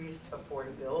to increase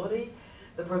affordability,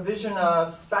 the provision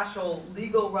of special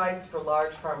legal rights for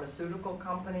large pharmaceutical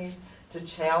companies to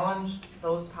challenge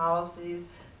those policies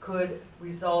could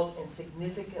result in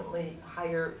significantly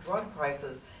higher drug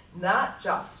prices, not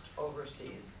just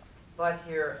overseas, but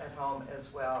here at home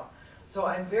as well. So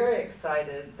I'm very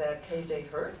excited that KJ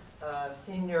Hertz,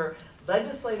 senior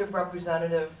legislative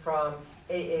representative from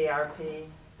AARP,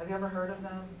 have you ever heard of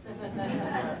them?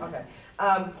 Okay.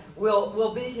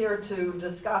 We'll be here to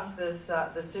discuss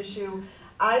this issue.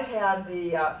 I've had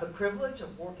the privilege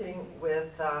of working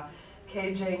with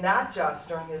KJ not just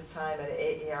during his time at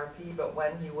AARP, but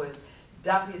when he was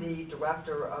Deputy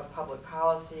Director of Public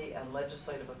Policy and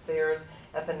Legislative Affairs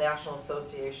at the National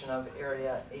Association of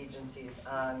Area Agencies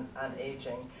on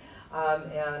Aging.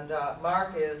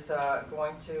 Mark is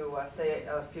going to say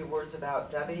a few words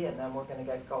about Debbie, and then we're going to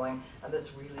get going on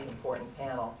this really important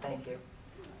panel. Thank you.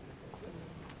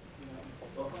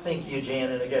 Well, thank you, Jan,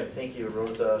 and again, thank you,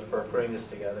 Rosa, for putting this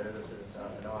together. This is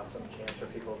an awesome chance for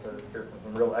people to hear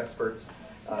from real experts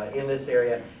in this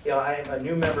area. You know, I'm a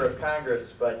new member of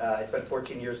Congress, but I spent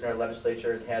 14 years in our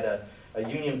legislature and had a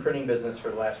union printing business for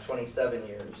the last 27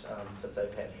 years since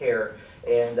I've had hair.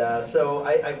 And so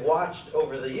I've watched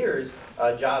over the years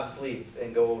jobs leave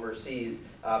and go overseas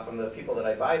from the people that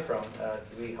I buy from,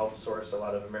 because we help source a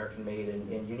lot of American-made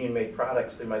and union-made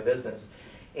products through my business.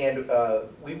 And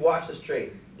we've watched this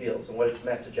trade deals and what it's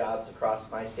meant to jobs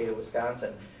across my state of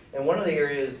Wisconsin. And one of the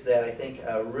areas that I think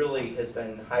really has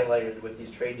been highlighted with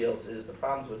these trade deals is the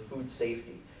problems with food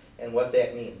safety and what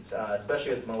that means,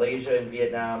 especially with Malaysia and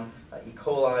Vietnam, E.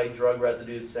 coli, drug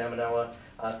residues, salmonella,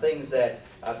 things that,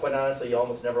 quite honestly, you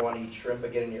almost never want to eat shrimp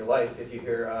again in your life if you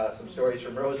hear some stories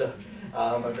from Rosa.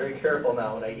 I'm very careful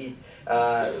now when I eat.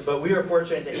 But we are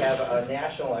fortunate to have a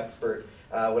national expert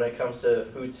when it comes to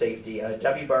food safety.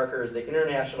 Debbie Barker is the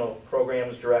International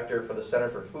Programs Director for the Center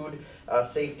for Food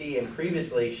Safety, and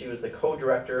previously she was the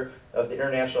co-director of the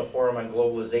International Forum on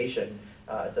Globalization.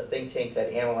 It's a think tank that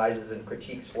analyzes and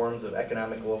critiques forms of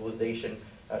economic globalization.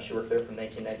 She worked there from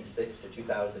 1996 to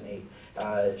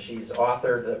 2008. She's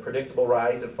authored The Predictable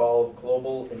Rise and Fall of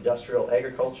Global Industrial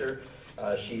Agriculture.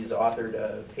 She's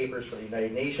authored papers for the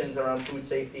United Nations around food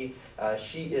safety.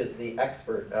 She is the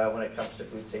expert when it comes to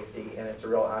food safety, and it's a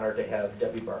real honor to have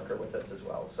Debbie Barker with us as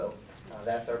well. So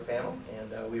that's our panel,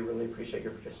 and we really appreciate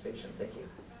your participation. Thank you.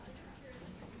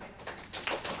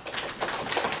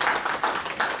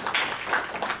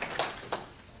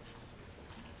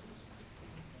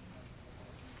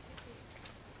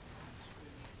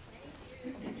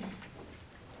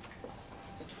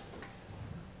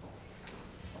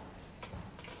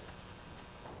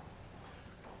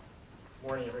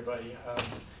 Morning, everybody.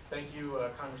 Thank you,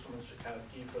 Congresswoman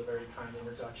Schakowsky, for the very kind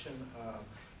introduction,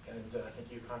 and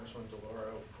thank you, Congressman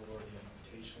DeLauro, for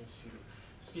the invitation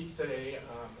to speak today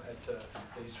at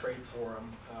today's trade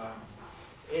forum.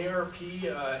 ARP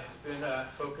has been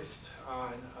focused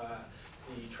on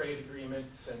the trade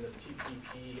agreements and the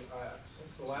TPP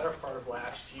since the latter part of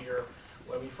last year,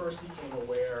 when we first became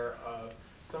aware of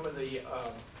some of the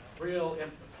real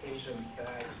implications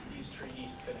that these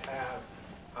treaties could have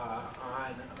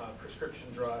on prescription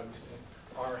drugs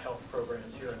and our health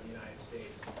programs here in the United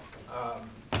States.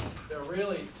 There are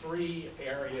really three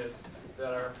areas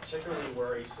that are particularly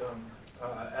worrisome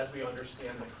as we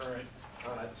understand the current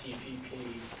TPP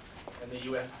and the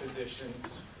U.S.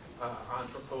 positions on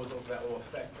proposals that will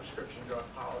affect prescription drug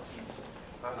policies.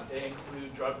 They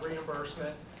include drug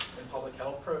reimbursement and public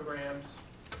health programs,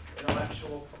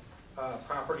 intellectual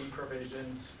property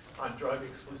provisions on drug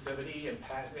exclusivity and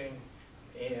patenting,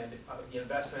 and the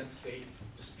investment state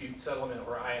dispute settlement,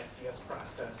 or ISDS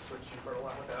process, which you've heard a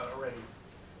lot about already.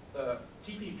 The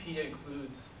TPP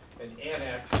includes an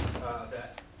annex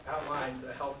that outlines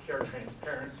a healthcare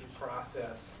transparency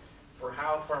process for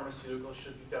how pharmaceuticals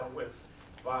should be dealt with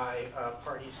by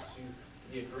parties to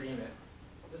the agreement.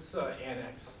 This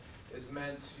annex is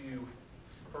meant to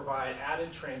provide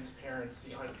added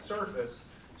transparency on its surface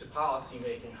to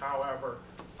policymaking. However,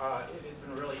 it has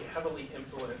been really heavily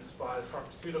influenced by the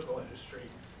pharmaceutical industry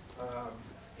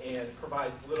and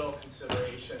provides little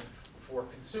consideration for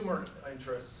consumer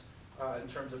interests in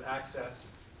terms of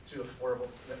access to affordable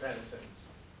medicines.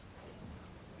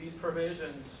 These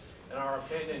provisions, in our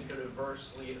opinion, could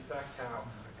adversely affect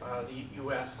how the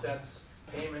U.S. sets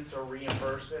payments or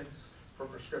reimbursements for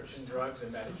prescription drugs in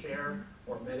Medicare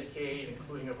or Medicaid,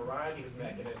 including a variety of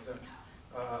mechanisms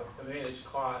to manage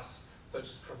costs, such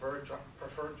as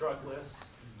preferred drug lists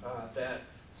that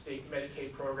state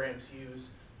Medicaid programs use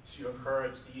to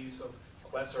encourage the use of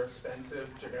lesser expensive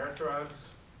generic drugs.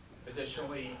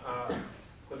 Additionally,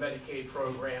 the Medicaid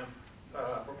program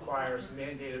requires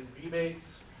mandated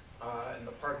rebates and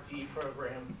the Part D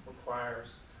program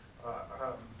requires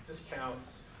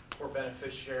discounts for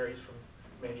beneficiaries from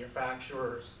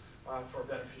manufacturers, for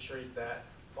beneficiaries that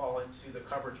fall into the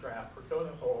coverage gap or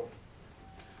donut hole.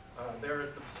 There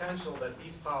is the potential that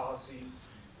these policies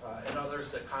and others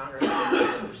that Congress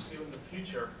will pursue in the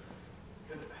future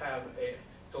could have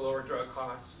to lower drug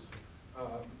costs,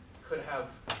 could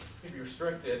be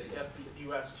restricted if the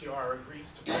USTR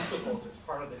agrees to principles as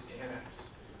part of this annex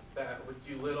that would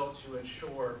do little to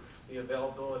ensure the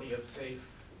availability of safe,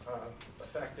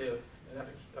 effective, and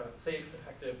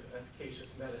efficacious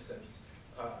medicines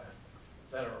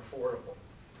that are affordable.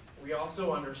 We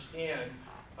also understand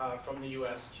from the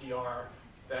USTR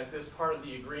that this part of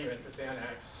the agreement, this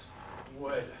annex,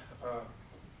 would,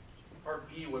 Part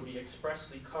B would be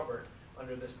expressly covered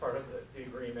under this part of the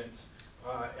agreement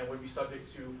and would be subject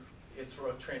to its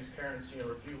transparency and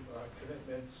review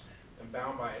commitments and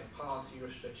bound by its policy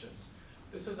restrictions.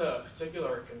 This is a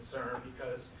particular concern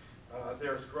because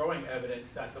there's growing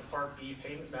evidence that the Part B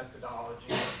payment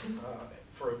methodology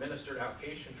for administered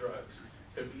outpatient drugs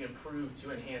could be improved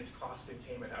to enhance cost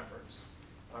containment efforts.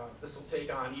 This will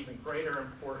take on even greater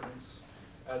importance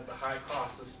as the high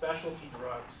cost of specialty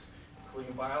drugs,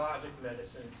 including biologic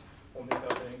medicines, will make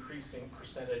up an increasing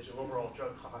percentage of overall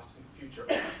drug costs in the future.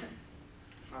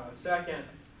 Second,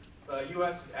 the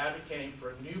U.S. is advocating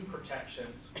for new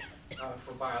protections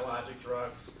for biologic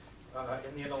drugs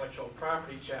in the intellectual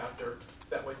property chapter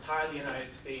that would tie the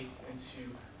United States into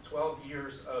 12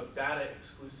 years of data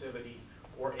exclusivity,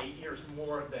 or 8 years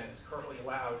more than is currently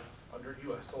allowed under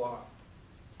U.S. law.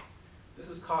 This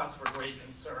is cause for great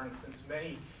concern since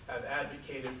many have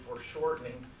advocated for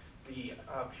shortening the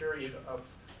period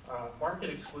of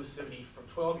market exclusivity from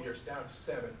 12 years down to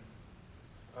 7,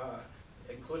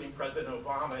 including President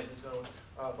Obama in his own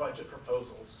budget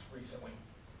proposals recently.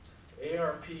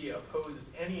 AARP opposes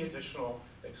any additional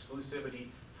exclusivity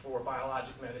for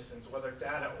biologic medicines, whether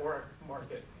data or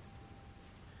market.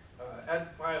 As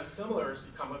biosimilars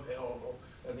become available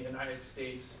in the United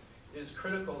States, it is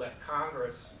critical that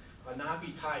Congress not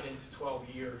be tied into 12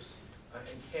 years and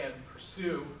can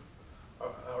pursue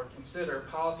or consider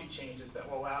policy changes that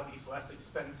will allow these less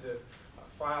expensive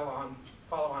follow-on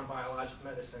biologic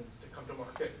medicines to come to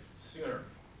market sooner.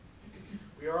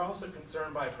 We are also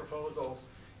concerned by proposals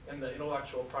in the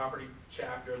intellectual property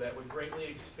chapter that would greatly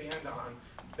expand on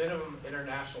minimum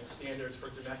international standards for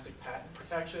domestic patent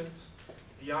protections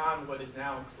beyond what is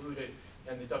now included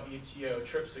in the WTO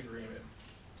TRIPS agreement.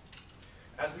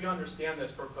 As we understand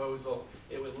this proposal,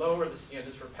 it would lower the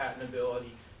standards for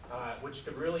patentability, which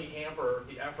could really hamper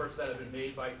the efforts that have been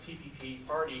made by TPP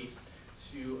parties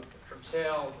to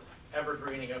curtail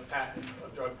evergreening of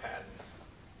drug patents,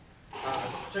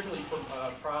 particularly for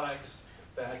products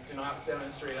that do not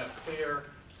demonstrate a clear,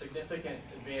 significant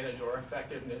advantage or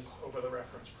effectiveness over the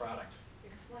reference product.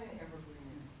 Explain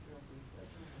evergreening real briefly.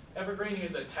 Evergreening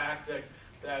is a tactic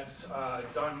that's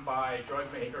done by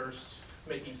drug makers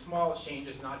making small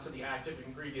changes, not to the active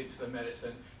ingredient to the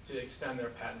medicine, to extend their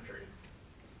patent period.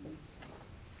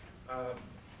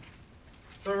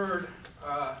 Third,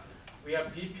 we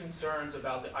have deep concerns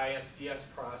about the ISDS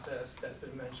process that's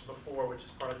been mentioned before, which is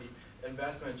part of the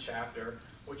investment chapter,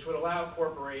 which would allow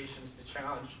corporations to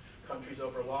challenge countries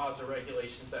over laws or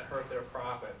regulations that hurt their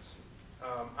profits.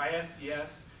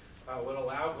 ISDS would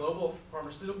allow global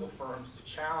pharmaceutical firms to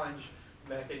challenge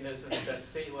mechanisms that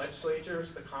state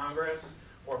legislatures, the Congress,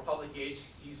 or public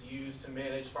agencies use to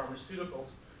manage pharmaceutical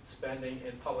spending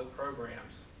in public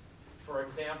programs. For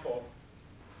example,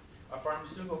 a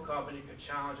pharmaceutical company could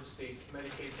challenge a state's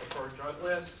Medicaid preferred drug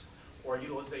list or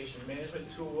utilization management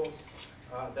tools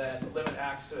that limit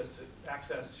access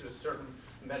to a certain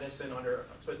medicine under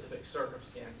specific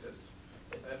circumstances.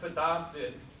 If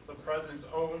adopted, the President's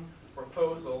own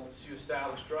proposal to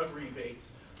establish drug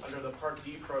rebates under the Part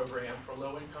D program for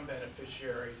low-income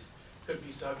beneficiaries could be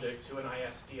subject to an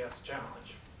ISDS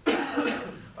challenge.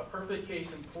 A perfect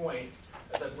case in point,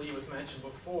 as I believe was mentioned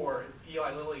before, is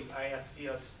Eli Lilly's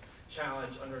ISDS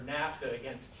challenge under NAFTA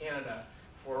against Canada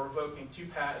for revoking 2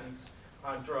 patents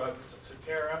on drugs,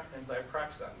 Soterra and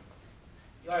Zyprexa.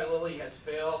 Eli Lilly has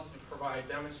failed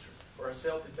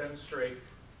to demonstrate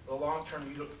the long-term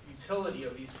utility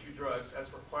of these 2 drugs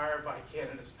as required by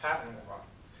Canada's patent law.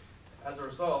 As a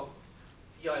result,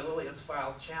 Eli Lilly has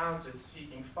filed challenges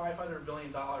seeking $500 billion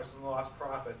in lost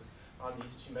profits on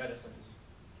these 2 medicines.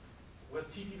 With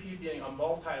TPP being a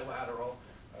multilateral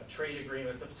trade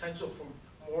agreement, the potential for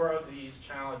more of these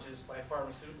challenges by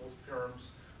pharmaceutical firms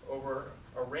over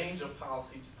a range of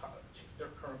their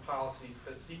current policies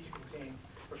that seek to contain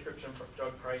prescription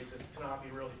drug prices cannot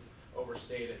be really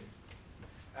overstated.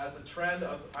 As the trend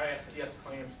of ISDS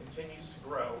claims continues to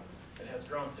grow and has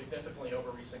grown significantly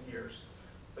over recent years,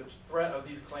 the threat of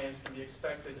these claims can be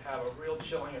expected to have a real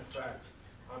chilling effect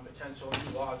on potential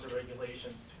new laws or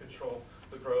regulations to control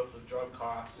the growth of drug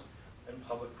costs and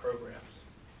public programs.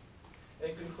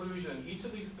 In conclusion, each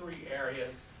of these three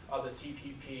areas of the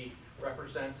TPP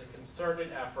represents a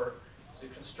concerted effort to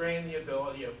constrain the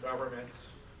ability of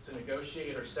governments to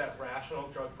negotiate or set rational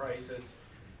drug prices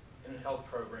in health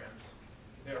programs.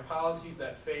 They are policies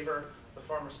that favor the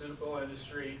pharmaceutical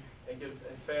industry and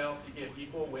fail to give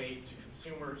equal weight to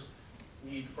consumers'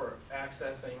 need for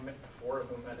accessing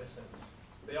affordable medicines.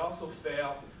 They also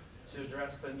fail to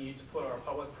address the need to put our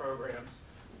public programs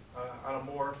on a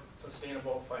more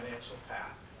sustainable financial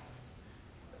path.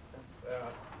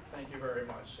 Thank you very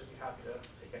much. I'd be happy to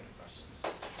take any questions.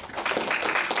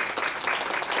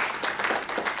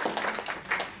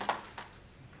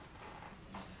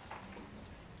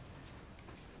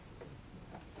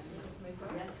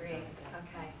 Yes, great.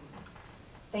 Okay.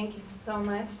 Thank you so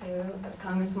much to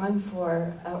Congressman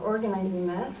for organizing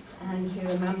this, and to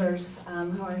the members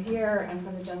who are here, and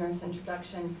for the generous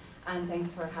introduction, and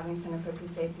thanks for having Center for Food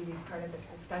Safety be part of this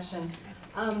discussion.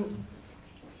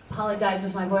 Apologize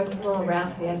if my voice is a little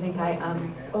raspy. I think I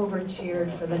over-cheered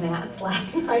for the Nats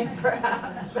last night,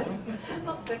 perhaps, but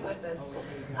I'll stick with this.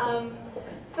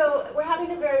 So we're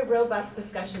having a very robust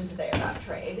discussion today about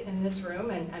trade in this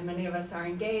room, and many of us are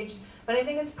engaged. But I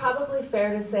think it's probably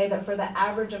fair to say that for the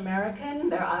average American,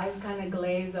 their eyes kind of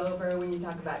glaze over when you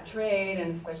talk about trade, and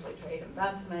especially trade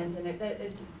investment,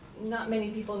 and not many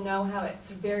people know how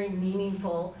it's very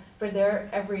meaningful for their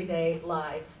everyday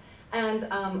lives. And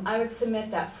I would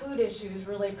submit that food issues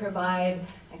really provide,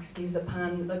 excuse the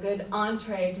pun, the good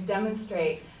entree to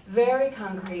demonstrate very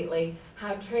concretely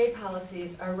how trade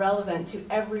policies are relevant to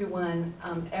everyone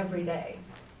every day.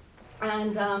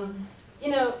 And,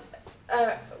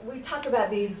 we talk about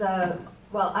these,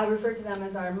 well, I refer to them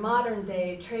as our modern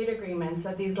day trade agreements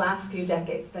of these last few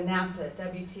decades, the NAFTA,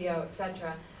 WTO, et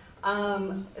cetera,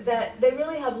 that they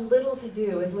really have little to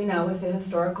do, as we know, with the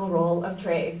historical role of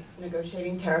trade,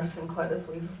 negotiating tariffs and quotas.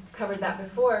 We've covered that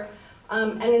before.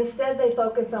 And instead they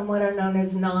focus on what are known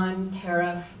as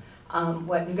non-tariff,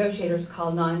 what negotiators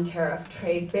call non-tariff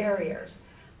trade barriers.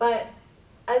 But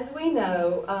as we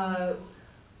know,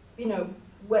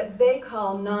 what they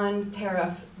call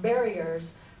non-tariff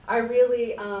barriers are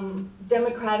really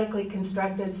democratically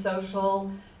constructed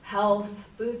social,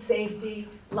 health, food safety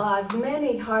laws,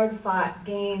 many hard-fought,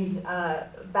 gained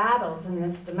battles in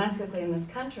this, domestically in this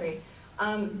country,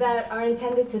 that are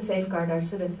intended to safeguard our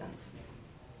citizens.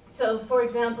 So, for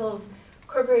example,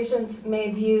 corporations may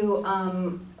view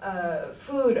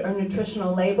food or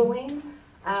nutritional labeling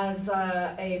as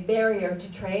a barrier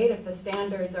to trade if the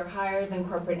standards are higher than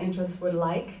corporate interests would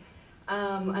like.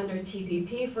 Under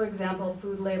TPP, for example,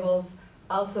 food labels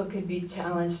also could be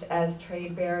challenged as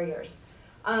trade barriers.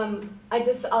 I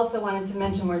just also wanted to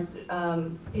mention where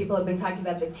people have been talking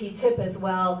about the TTIP as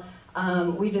well.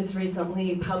 We just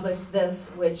recently published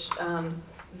this, which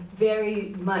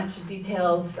very much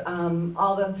details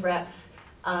all the threats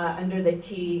under the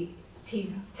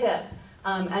TTIP,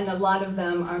 and a lot of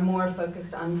them are more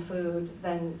focused on food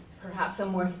than, perhaps are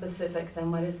more specific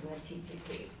than what is in the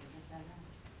TPP.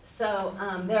 So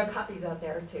there are copies out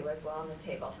there too as well on the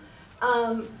table.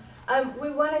 We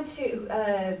wanted to,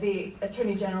 the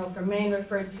Attorney General for Maine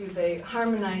referred to the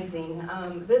harmonizing.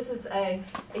 This is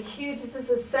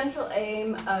a central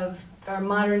aim of our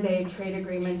modern day trade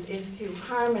agreements, is to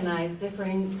harmonize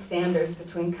differing standards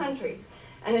between countries.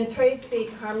 And in trade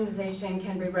speak, harmonization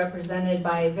can be represented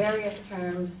by various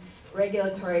terms: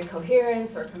 regulatory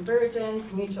coherence or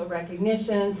convergence, mutual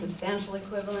recognition, substantial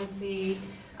equivalency.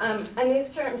 And these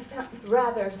terms sound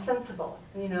rather sensible,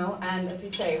 and as you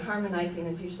say, harmonizing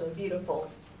is usually a beautiful,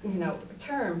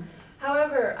 term.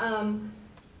 However,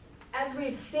 as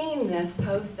we've seen this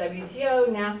post-WTO,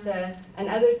 NAFTA, and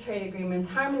other trade agreements,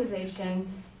 harmonization,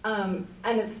 and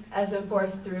it's as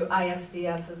enforced through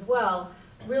ISDS as well,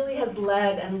 really has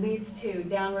led and leads to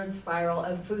downward spiral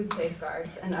of food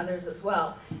safeguards and others as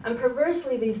well. And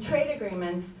perversely, these trade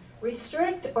agreements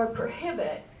restrict or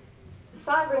prohibit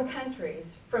sovereign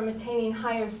countries from attaining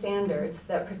higher standards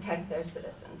that protect their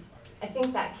citizens. I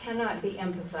think that cannot be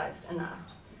emphasized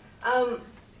enough. A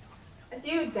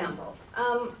few examples.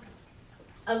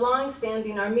 A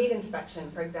long-standing, our meat inspection,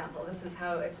 for example, this is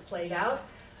how it's played out.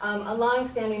 A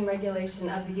long-standing regulation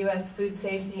of the U.S. Food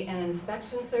Safety and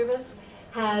Inspection Service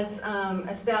has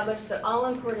established that all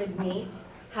imported meat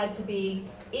had to be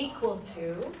equal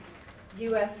to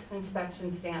U.S. inspection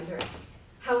standards.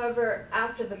 However,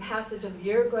 after the passage of the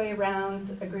Uruguay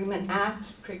Round Agreement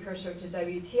Act, precursor to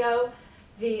WTO,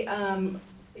 the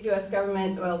U.S.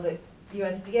 government, well, the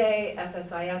USDA,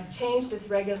 FSIS, changed its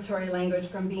regulatory language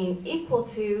from being equal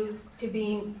to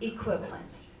being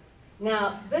equivalent.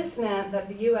 Now, this meant that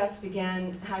the U.S.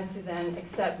 had to then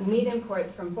accept meat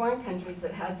imports from foreign countries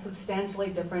that had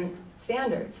substantially different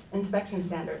standards, inspection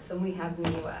standards, than we have in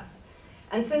the U.S.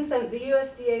 And since then, the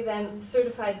USDA then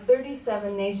certified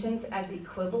 37 nations as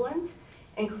equivalent,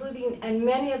 including, and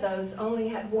many of those only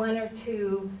had one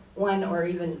or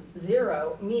even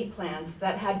zero meat plants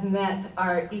that had met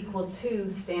our equal to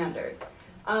standard.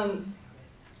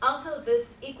 Also,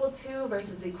 this equal to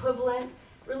versus equivalent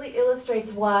really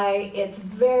illustrates why it's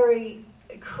very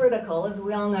critical, as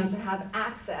we all know, to have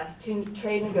access to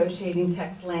trade negotiating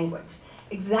text language.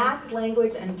 Exact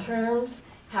language and terms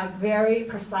have very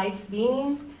precise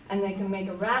meanings, and they can make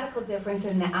a radical difference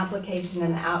in the application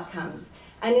and the outcomes.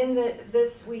 And in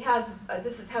this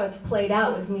is how it's played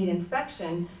out with meat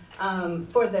inspection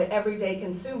for the everyday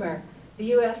consumer. The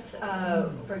U.S.,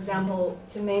 for example,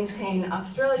 to maintain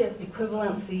Australia's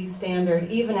equivalency standard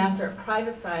even after it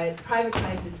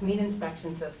privatized its meat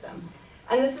inspection system.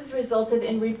 And this has resulted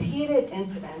in repeated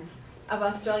incidents of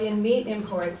Australian meat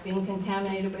imports being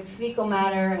contaminated with fecal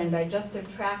matter and digestive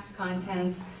tract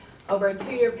contents. Over a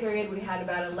 2-year period, we had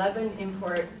about 11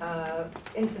 import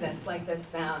incidents like this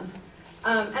found.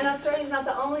 And Australia is not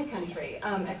the only country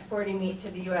exporting meat to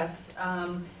the U.S.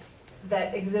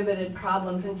 That exhibited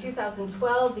problems. In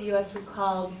 2012, the U.S.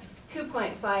 recalled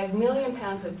 2.5 million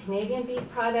pounds of Canadian beef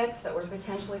products that were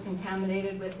potentially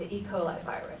contaminated with the E. coli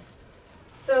virus.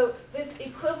 So this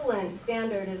equivalent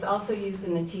standard is also used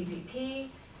in the TPP.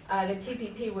 The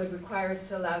TPP would require us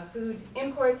to allow food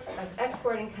imports of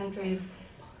exporting countries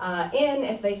in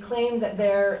if they claim that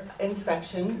their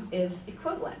inspection is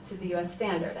equivalent to the U.S.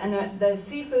 standard. And the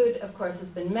seafood, of course,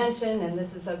 has been mentioned, and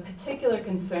this is a particular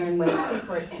concern with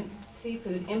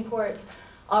seafood imports.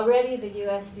 Already the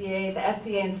USDA, the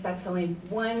FDA inspects only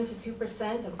 1 to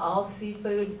 2% of all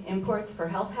seafood imports for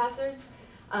health hazards.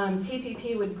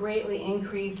 TPP would greatly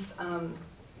increase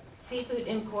seafood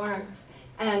imports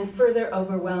and further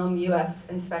overwhelm U.S.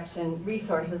 inspection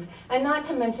resources, and not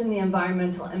to mention the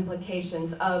environmental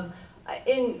implications of,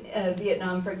 in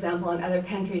Vietnam, for example, and other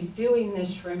countries doing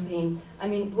this shrimping. I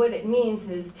mean, what it means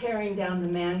is tearing down the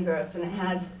mangroves, and it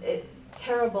has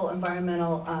terrible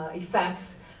environmental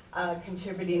effects,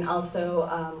 contributing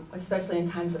also, especially in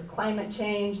times of climate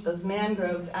change. Those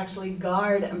mangroves actually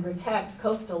guard and protect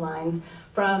coastal lines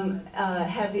from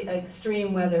heavy,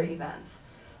 extreme weather events.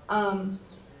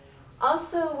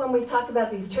 Also, when we talk about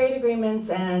these trade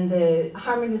agreements and the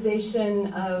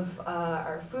harmonization of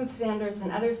our food standards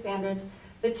and other standards,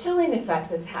 the chilling effect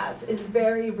this has is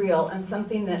very real and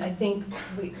something that I think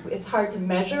it's hard to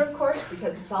measure, of course,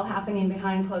 because it's all happening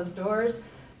behind closed doors,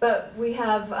 but we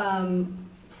have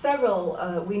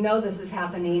we know this is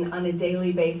happening on a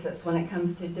daily basis when it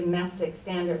comes to domestic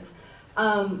standards.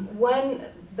 One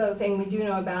thing we do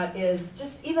know about is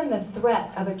just even the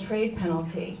threat of a trade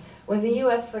penalty. When the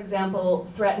U.S., for example,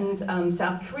 threatened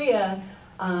South Korea,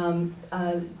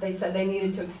 they said they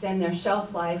needed to extend their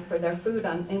shelf life for their food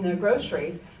in their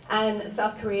groceries, and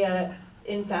South Korea,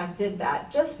 in fact, did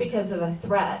that just because of a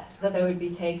threat that they would be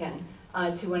taken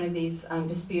to one of these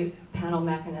dispute panel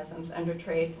mechanisms under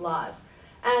trade laws.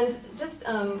 And just,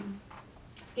 the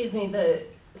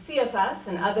CFS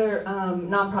and other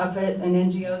nonprofit and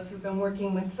NGOs who've been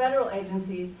working with federal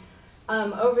agencies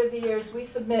over the years, we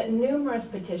submit numerous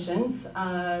petitions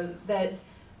that,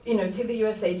 to the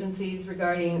U.S. agencies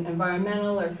regarding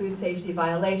environmental or food safety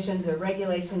violations or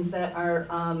regulations that are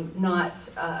not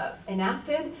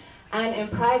enacted. And in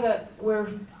private, we're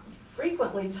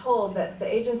frequently told that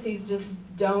the agencies just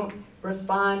don't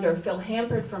respond or feel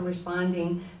hampered from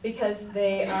responding because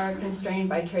they are constrained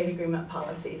by trade agreement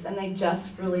policies, and they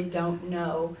just really don't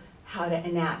know how to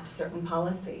enact certain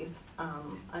policies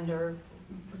under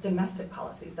domestic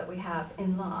policies that we have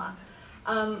in law.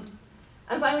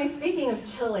 And finally, speaking of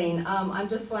chilling, I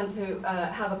just want to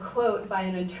have a quote by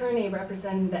an attorney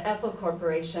representing the Ethel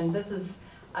Corporation. This is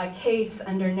a case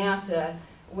under NAFTA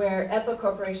where Ethel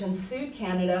Corporation sued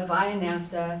Canada via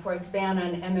NAFTA for its ban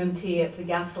on MMT. It's a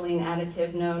gasoline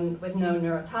additive with known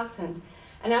neurotoxins.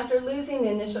 And after losing the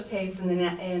initial case in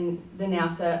the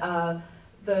NAFTA,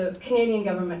 the Canadian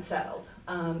government settled.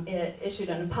 It issued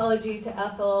an apology to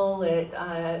Ethel. It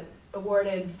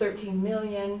awarded $13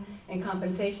 million in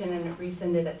compensation, and it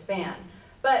rescinded its ban.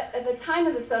 But at the time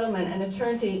of the settlement, an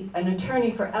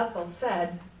attorney for Ethel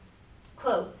said,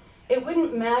 quote, It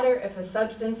wouldn't matter if a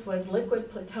substance was liquid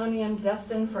plutonium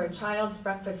destined for a child's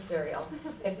breakfast cereal.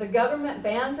 If the government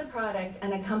bans a product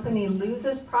and a company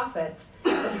loses profits,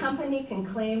 the company can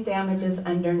claim damages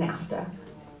under NAFTA.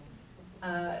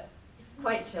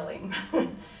 Quite chilling.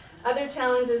 Other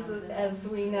challenges, as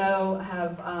we know,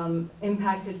 have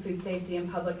impacted food safety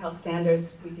and public health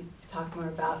standards. We could talk more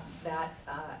about that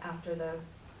after the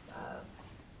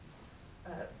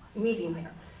meeting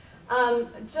here.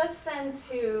 Just then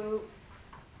to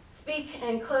speak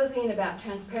in closing about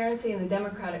transparency in the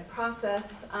democratic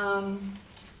process.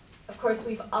 Of course,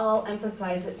 we've all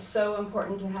emphasized it's so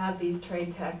important to have these trade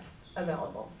texts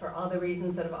available for all the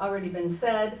reasons that have already been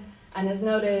said. And as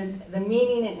noted, the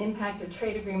meaning and impact of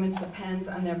trade agreements depends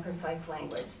on their precise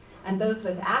language. And those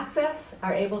with access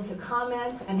are able to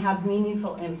comment and have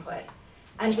meaningful input.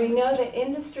 And we know that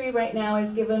industry right now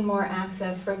is given more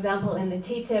access. For example, in the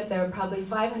TTIP, there are probably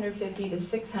 550 to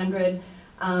 600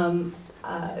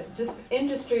 just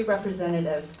industry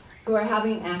representatives who are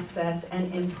having access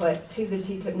and input to the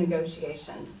TTIP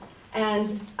negotiations.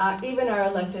 And even our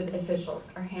elected officials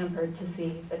are hampered to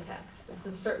see the text. This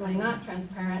is certainly not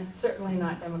transparent, certainly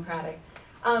not democratic.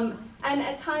 And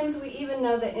at times we even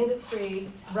know that industry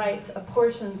writes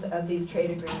portions of these trade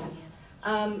agreements.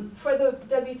 For the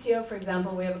WTO, for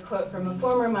example, we have a quote from a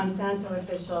former Monsanto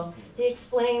official. He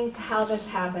explains how this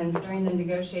happens during the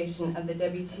negotiation of the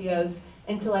WTO's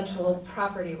intellectual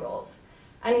property rules.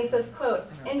 And he says, quote,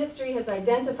 industry has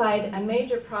identified a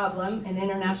major problem in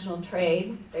international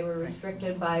trade. They were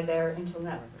restricted by their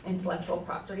intellectual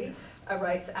property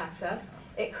rights access.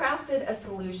 It crafted a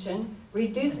solution,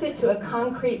 reduced it to a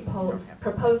concrete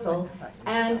proposal,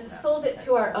 and sold it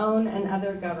to our own and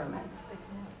other governments.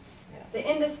 The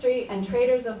industry and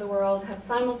traders of the world have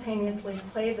simultaneously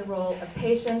played the role of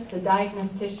patients, the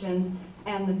diagnosticians,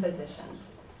 and the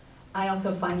physicians. I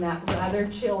also find that rather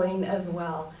chilling as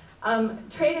well.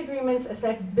 Trade agreements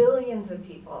affect billions of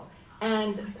people,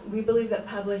 and we believe that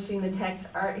publishing the text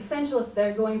are essential if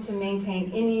they're going to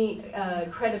maintain any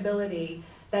credibility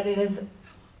that it is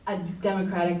a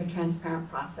democratic or transparent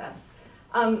process.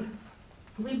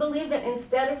 We believe that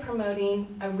instead of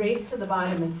promoting a race to the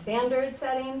bottom in standard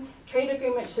setting, trade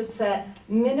agreements should set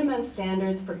minimum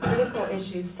standards for critical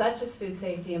issues such as food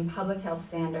safety and public health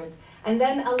standards, and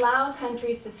then allow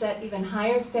countries to set even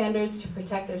higher standards to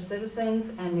protect their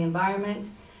citizens and the environment.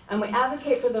 And we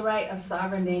advocate for the right of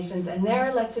sovereign nations and their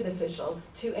elected officials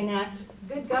to enact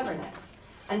good governance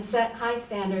and set high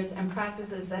standards and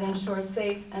practices that ensure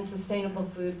safe and sustainable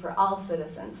food for all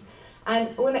citizens.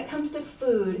 And when it comes to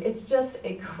food, it's just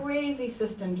a crazy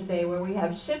system today where we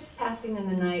have ships passing in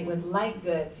the night with light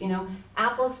goods. You know,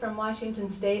 apples from Washington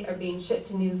State are being shipped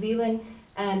to New Zealand,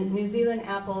 and New Zealand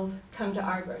apples come to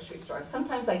our grocery store.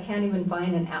 Sometimes I can't even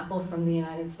find an apple from the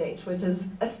United States, which is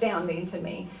astounding to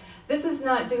me. This is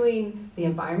not doing the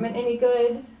environment any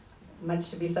good, much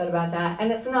to be said about that,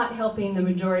 and it's not helping the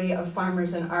majority of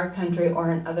farmers in our country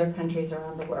or in other countries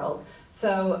around the world.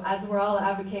 So as we're all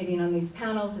advocating on these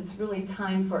panels, it's really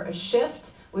time for a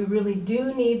shift. We really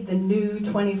do need the new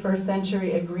 21st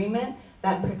century agreement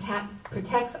that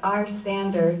protects our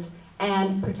standards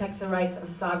and protects the rights of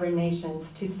sovereign nations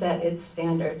to set its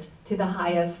standards to the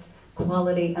highest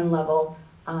quality and level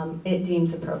it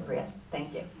deems appropriate.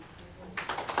 Thank you.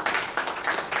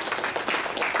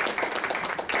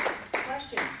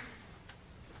 Questions?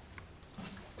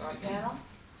 For our panel?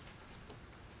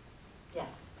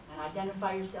 Yes, and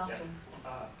identify yourself. Yes. And,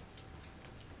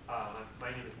 My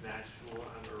name is Matt Schul.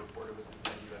 I'm a reporter with the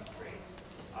U.S. Trade.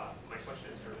 My question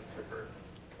is for Mr.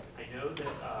 Kurtz. I know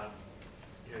that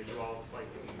you all, like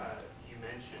you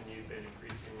mentioned, you've been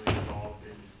increasingly involved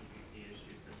in TPP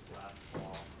issues since last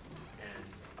fall, and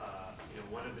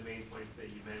one of the main points that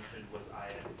you mentioned was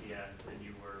ISDS, and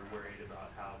you were worried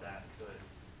about how that could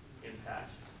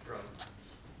impact drug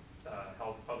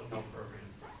public health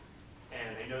programs.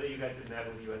 And I know that you guys have met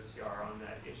with USTR on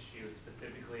that issue,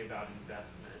 specifically about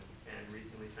investment, and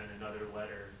recently sent another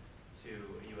letter to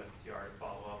USTR to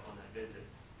follow up on that visit.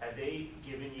 Have they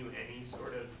given you any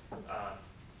sort of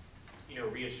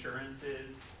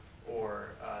reassurances, or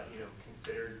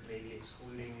considered maybe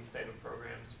excluding these type of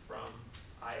programs from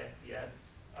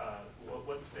ISDS?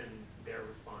 What's been their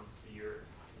response to your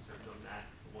concerns on that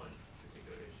one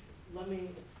particular issue?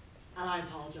 And I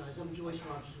apologize, I'm Joyce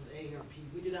Rogers with AARP.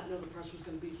 We did not know the press was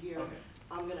going to be here. Okay.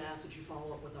 I'm going to ask that you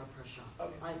follow up with our press shop.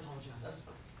 Okay. I apologize. That's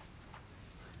fine.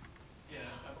 Yeah,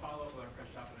 a follow-up with our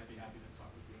press shop, and I'd be happy to talk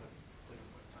with you.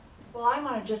 well, I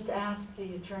want to just ask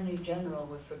the Attorney General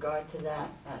with regard to that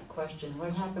question.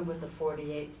 What happened with the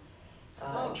 48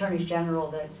 attorneys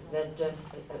general that just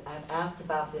have asked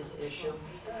about this issue.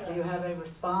 Do you have a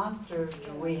response, or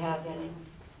do we have any?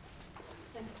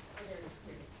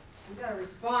 We got a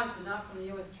response, but not from the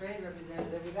U.S. Trade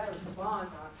Representative. We got a response,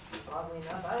 oddly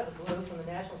enough, out of the blue from the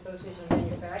National Association of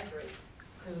Manufacturers.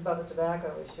 This is about the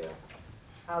tobacco issue.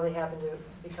 How they happen to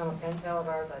become a pen pal of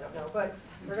ours, I don't know. But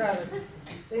regardless,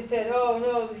 they said, oh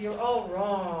no, you're all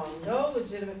wrong. No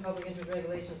legitimate public interest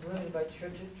regulations limited by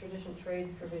traditional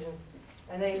trade provisions.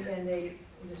 And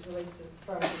this relates to the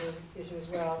pharmaceutical issue as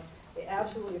well. They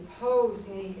absolutely oppose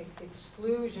any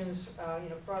exclusions,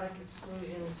 product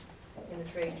exclusions in the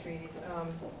trade treaties.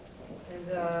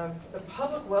 The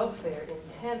public welfare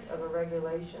intent of a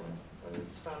regulation, whether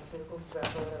it's pharmaceuticals,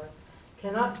 tobacco, whatever,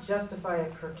 cannot justify a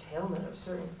curtailment of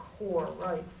certain core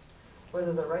rights,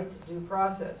 whether the right to due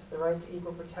process, the right to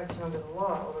equal protection under the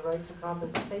law, or the right to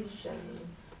compensation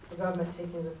for government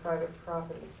takings of private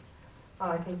property.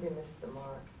 I think they missed the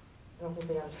mark. I don't think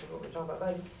they understood what we're talking about.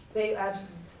 But they actually,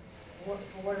 for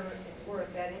whatever it's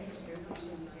worth, that interest group, which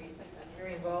seems to be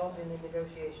very involved in the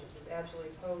negotiations, is absolutely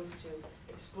opposed to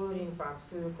excluding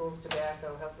pharmaceuticals,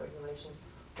 tobacco, health regulations,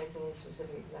 making any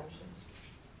specific exemptions.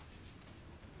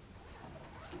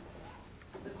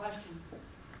 The questions,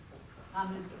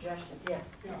 comments, suggestions?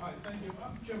 Yes. Yeah, hi, thank you.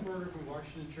 I'm Jim Berger from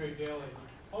Washington Trade Daily,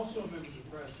 also a member of the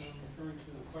press, and I'm referring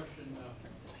to the question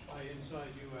by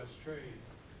Inside U.S. Trade.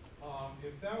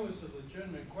 If that was a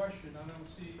legitimate question, I don't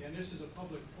see, and this is a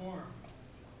public forum,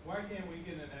 why can't we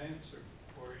get an answer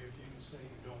for you if you can say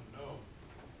you don't know?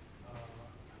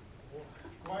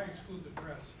 Why exclude the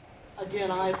press?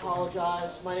 Again, I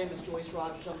apologize. My name is Joyce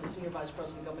Rogers. I'm the Senior Vice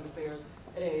President of Government Affairs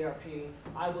at AARP.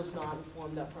 I was not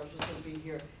informed that press was going to be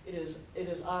here. It is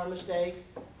our mistake.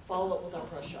 Follow up with our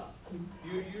press shop.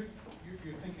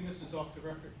 You're thinking this is off the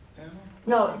record panel?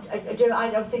 No, Jim, I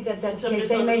don't think that's It's the a case.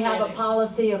 They may have a misunderstanding.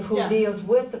 policy of who Yeah. deals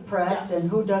with the press Yes. and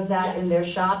who does that in Yes. their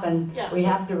shop, and Yeah. we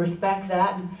have to respect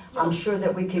that. And Yeah. I'm sure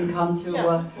that we can come to,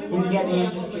 Yeah. you can get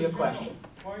answers to your question.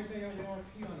 Why is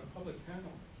AARP on a public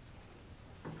panel?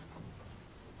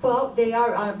 Well, they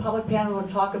are on a public panel to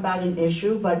talk about an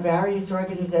issue, but various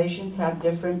organizations have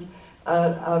different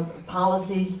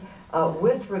policies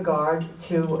with regard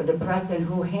to the press and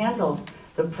who handles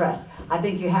the press. I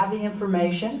think you have the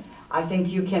information. I think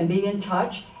you can be in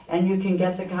touch, and you can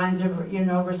get the kinds of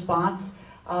response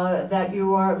that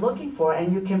you are looking for,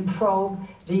 and you can probe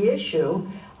the issue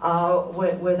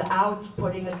without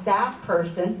putting a staff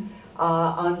person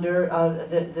under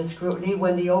the scrutiny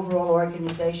when the overall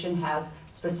organization has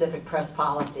specific press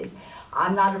policies.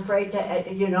 I'm not afraid to,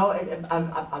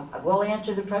 I will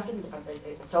answer the press and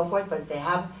so forth, but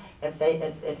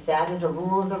if that is a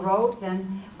rule of the road,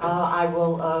 then I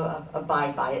will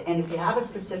abide by it. And if you have a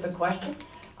specific question,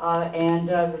 and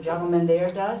the gentleman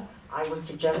there does, I would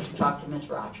suggest you talk to Ms.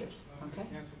 Rogers. Okay?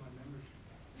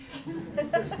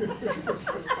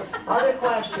 Other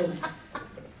questions?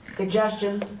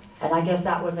 Suggestions? And I guess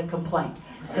that was a complaint.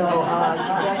 So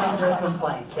suggestions or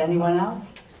complaints? Anyone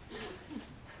else?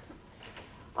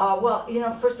 Well,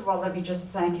 first of all, let me just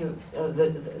thank you,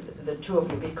 the two of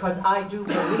you, because I do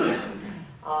believe,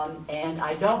 and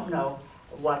I don't know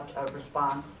what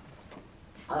response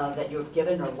that you have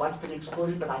given or what's been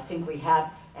excluded, but I think we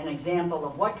have an example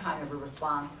of what kind of a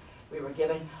response we were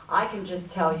given. I can just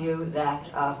tell you that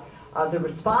the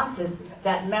responses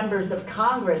that members of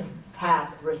Congress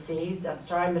have received, I'm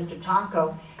sorry Mr.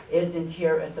 Tonko isn't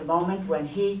here at the moment, when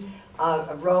he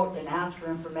wrote and asked for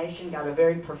information, got a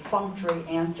very perfunctory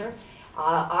answer.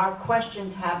 Our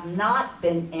questions have not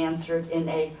been answered in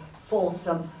a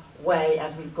fulsome way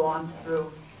as we've gone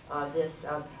through this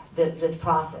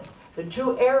process. The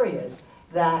two areas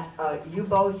that you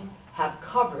both have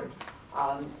covered,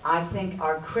 I think,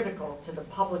 are critical to the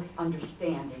public's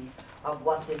understanding of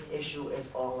what this issue is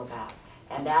all about.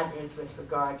 And that is with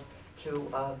regard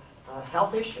to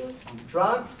health issues and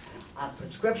drugs,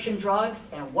 prescription drugs,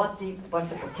 and what the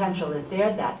potential is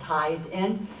there. That ties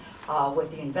in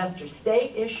with the investor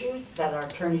state issues that our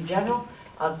Attorney General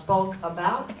spoke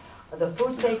about. The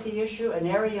food safety issue, an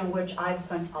area in which I've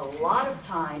spent a lot of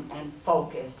time and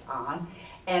focus on,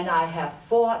 and I have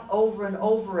fought over and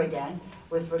over again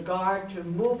with regard to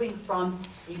moving from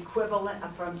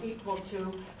equal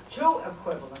to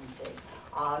equivalency,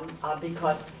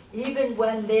 because even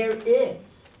when there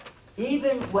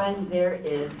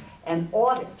is an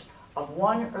audit of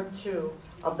one or two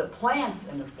of the plants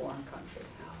in the foreign country,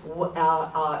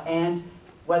 and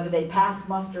whether they pass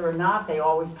muster or not, they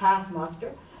always pass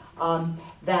muster,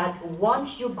 that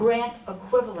once you grant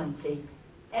equivalency,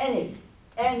 any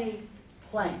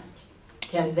plant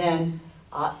can then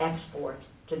export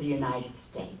to the United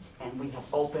States, and we have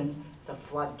opened the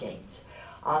floodgates.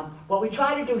 What we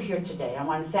try to do here today, I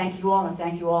want to thank you all, and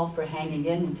thank you all for hanging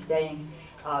in and staying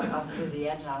up through the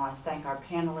end, and I want to thank our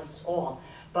panelists all.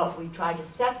 But we try to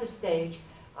set the stage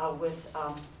with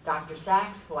Dr.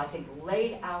 Sachs, who I think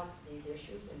laid out these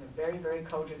issues in a very, very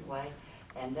cogent way,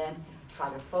 and then try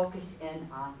to focus in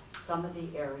on some of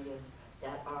the areas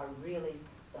that are really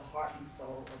the heart and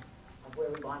soul of where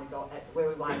we want to go.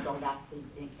 That's the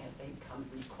income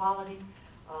inequality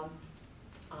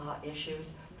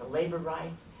issues, the labor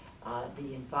rights,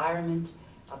 the environment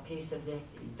piece of this,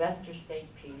 the investor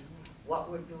state piece, what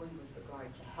we're doing with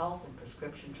regard to health and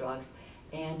prescription drugs,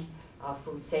 and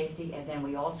food safety. And then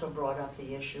we also brought up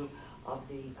the issue of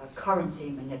the currency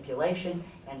manipulation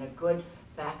and a good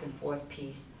back and forth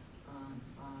piece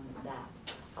on that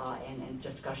and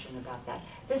discussion about that.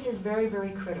 This is very,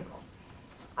 very critical.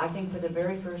 I think for the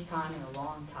very first time in a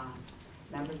long time,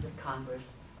 members of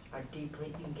Congress are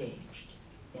deeply engaged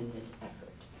in this effort.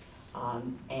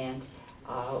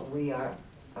 We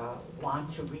want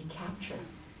to recapture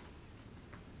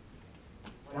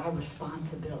what our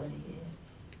responsibility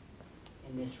is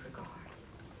in this regard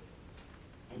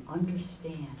and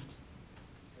understand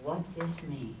what this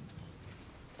means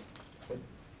to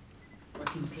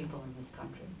working people in this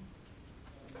country,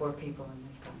 poor people in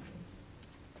this country,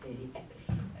 the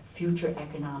future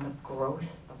economic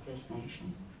growth of this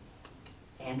nation,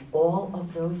 and all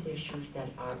of those issues that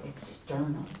are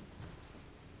external,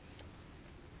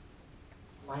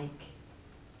 like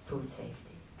food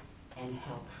safety and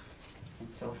health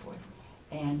and so forth.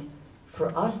 And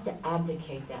for us to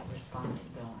abdicate that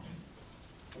responsibility,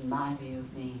 in my view,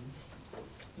 means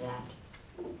that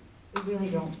we really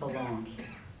don't belong here.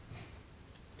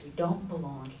 We don't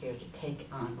belong here to take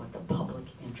on what the public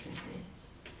interest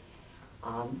is.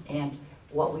 And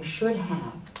what we should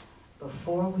have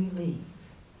before we leave,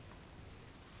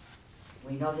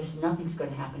 we know nothing's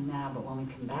going to happen now, but when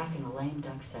we come back in a lame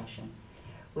duck session,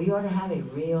 we ought to have a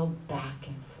real back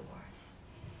and forth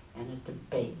and a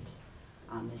debate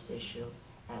on this issue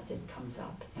as it comes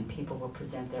up, and people will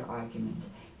present their arguments.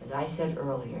 As I said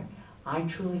earlier, I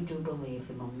truly do believe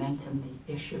the momentum,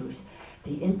 the issues,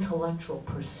 the intellectual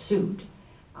pursuit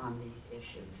on these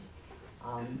issues,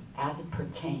 as it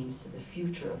pertains to the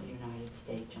future of the United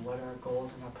States and what our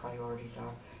goals and our priorities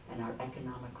are and our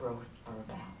economic growth are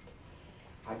about,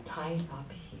 are tied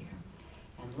up here.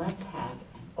 And let's have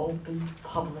an open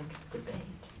public debate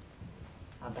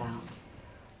about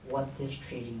what this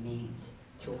treaty means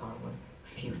to our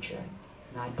future.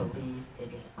 And I believe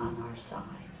it is on our side.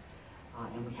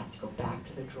 And we have to go back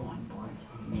to the drawing boards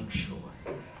and make sure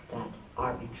that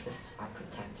our interests are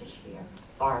protected here,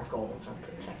 our goals are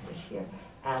protected here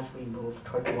as we move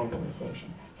toward globalization.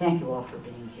 Thank you all for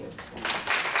being here this morning.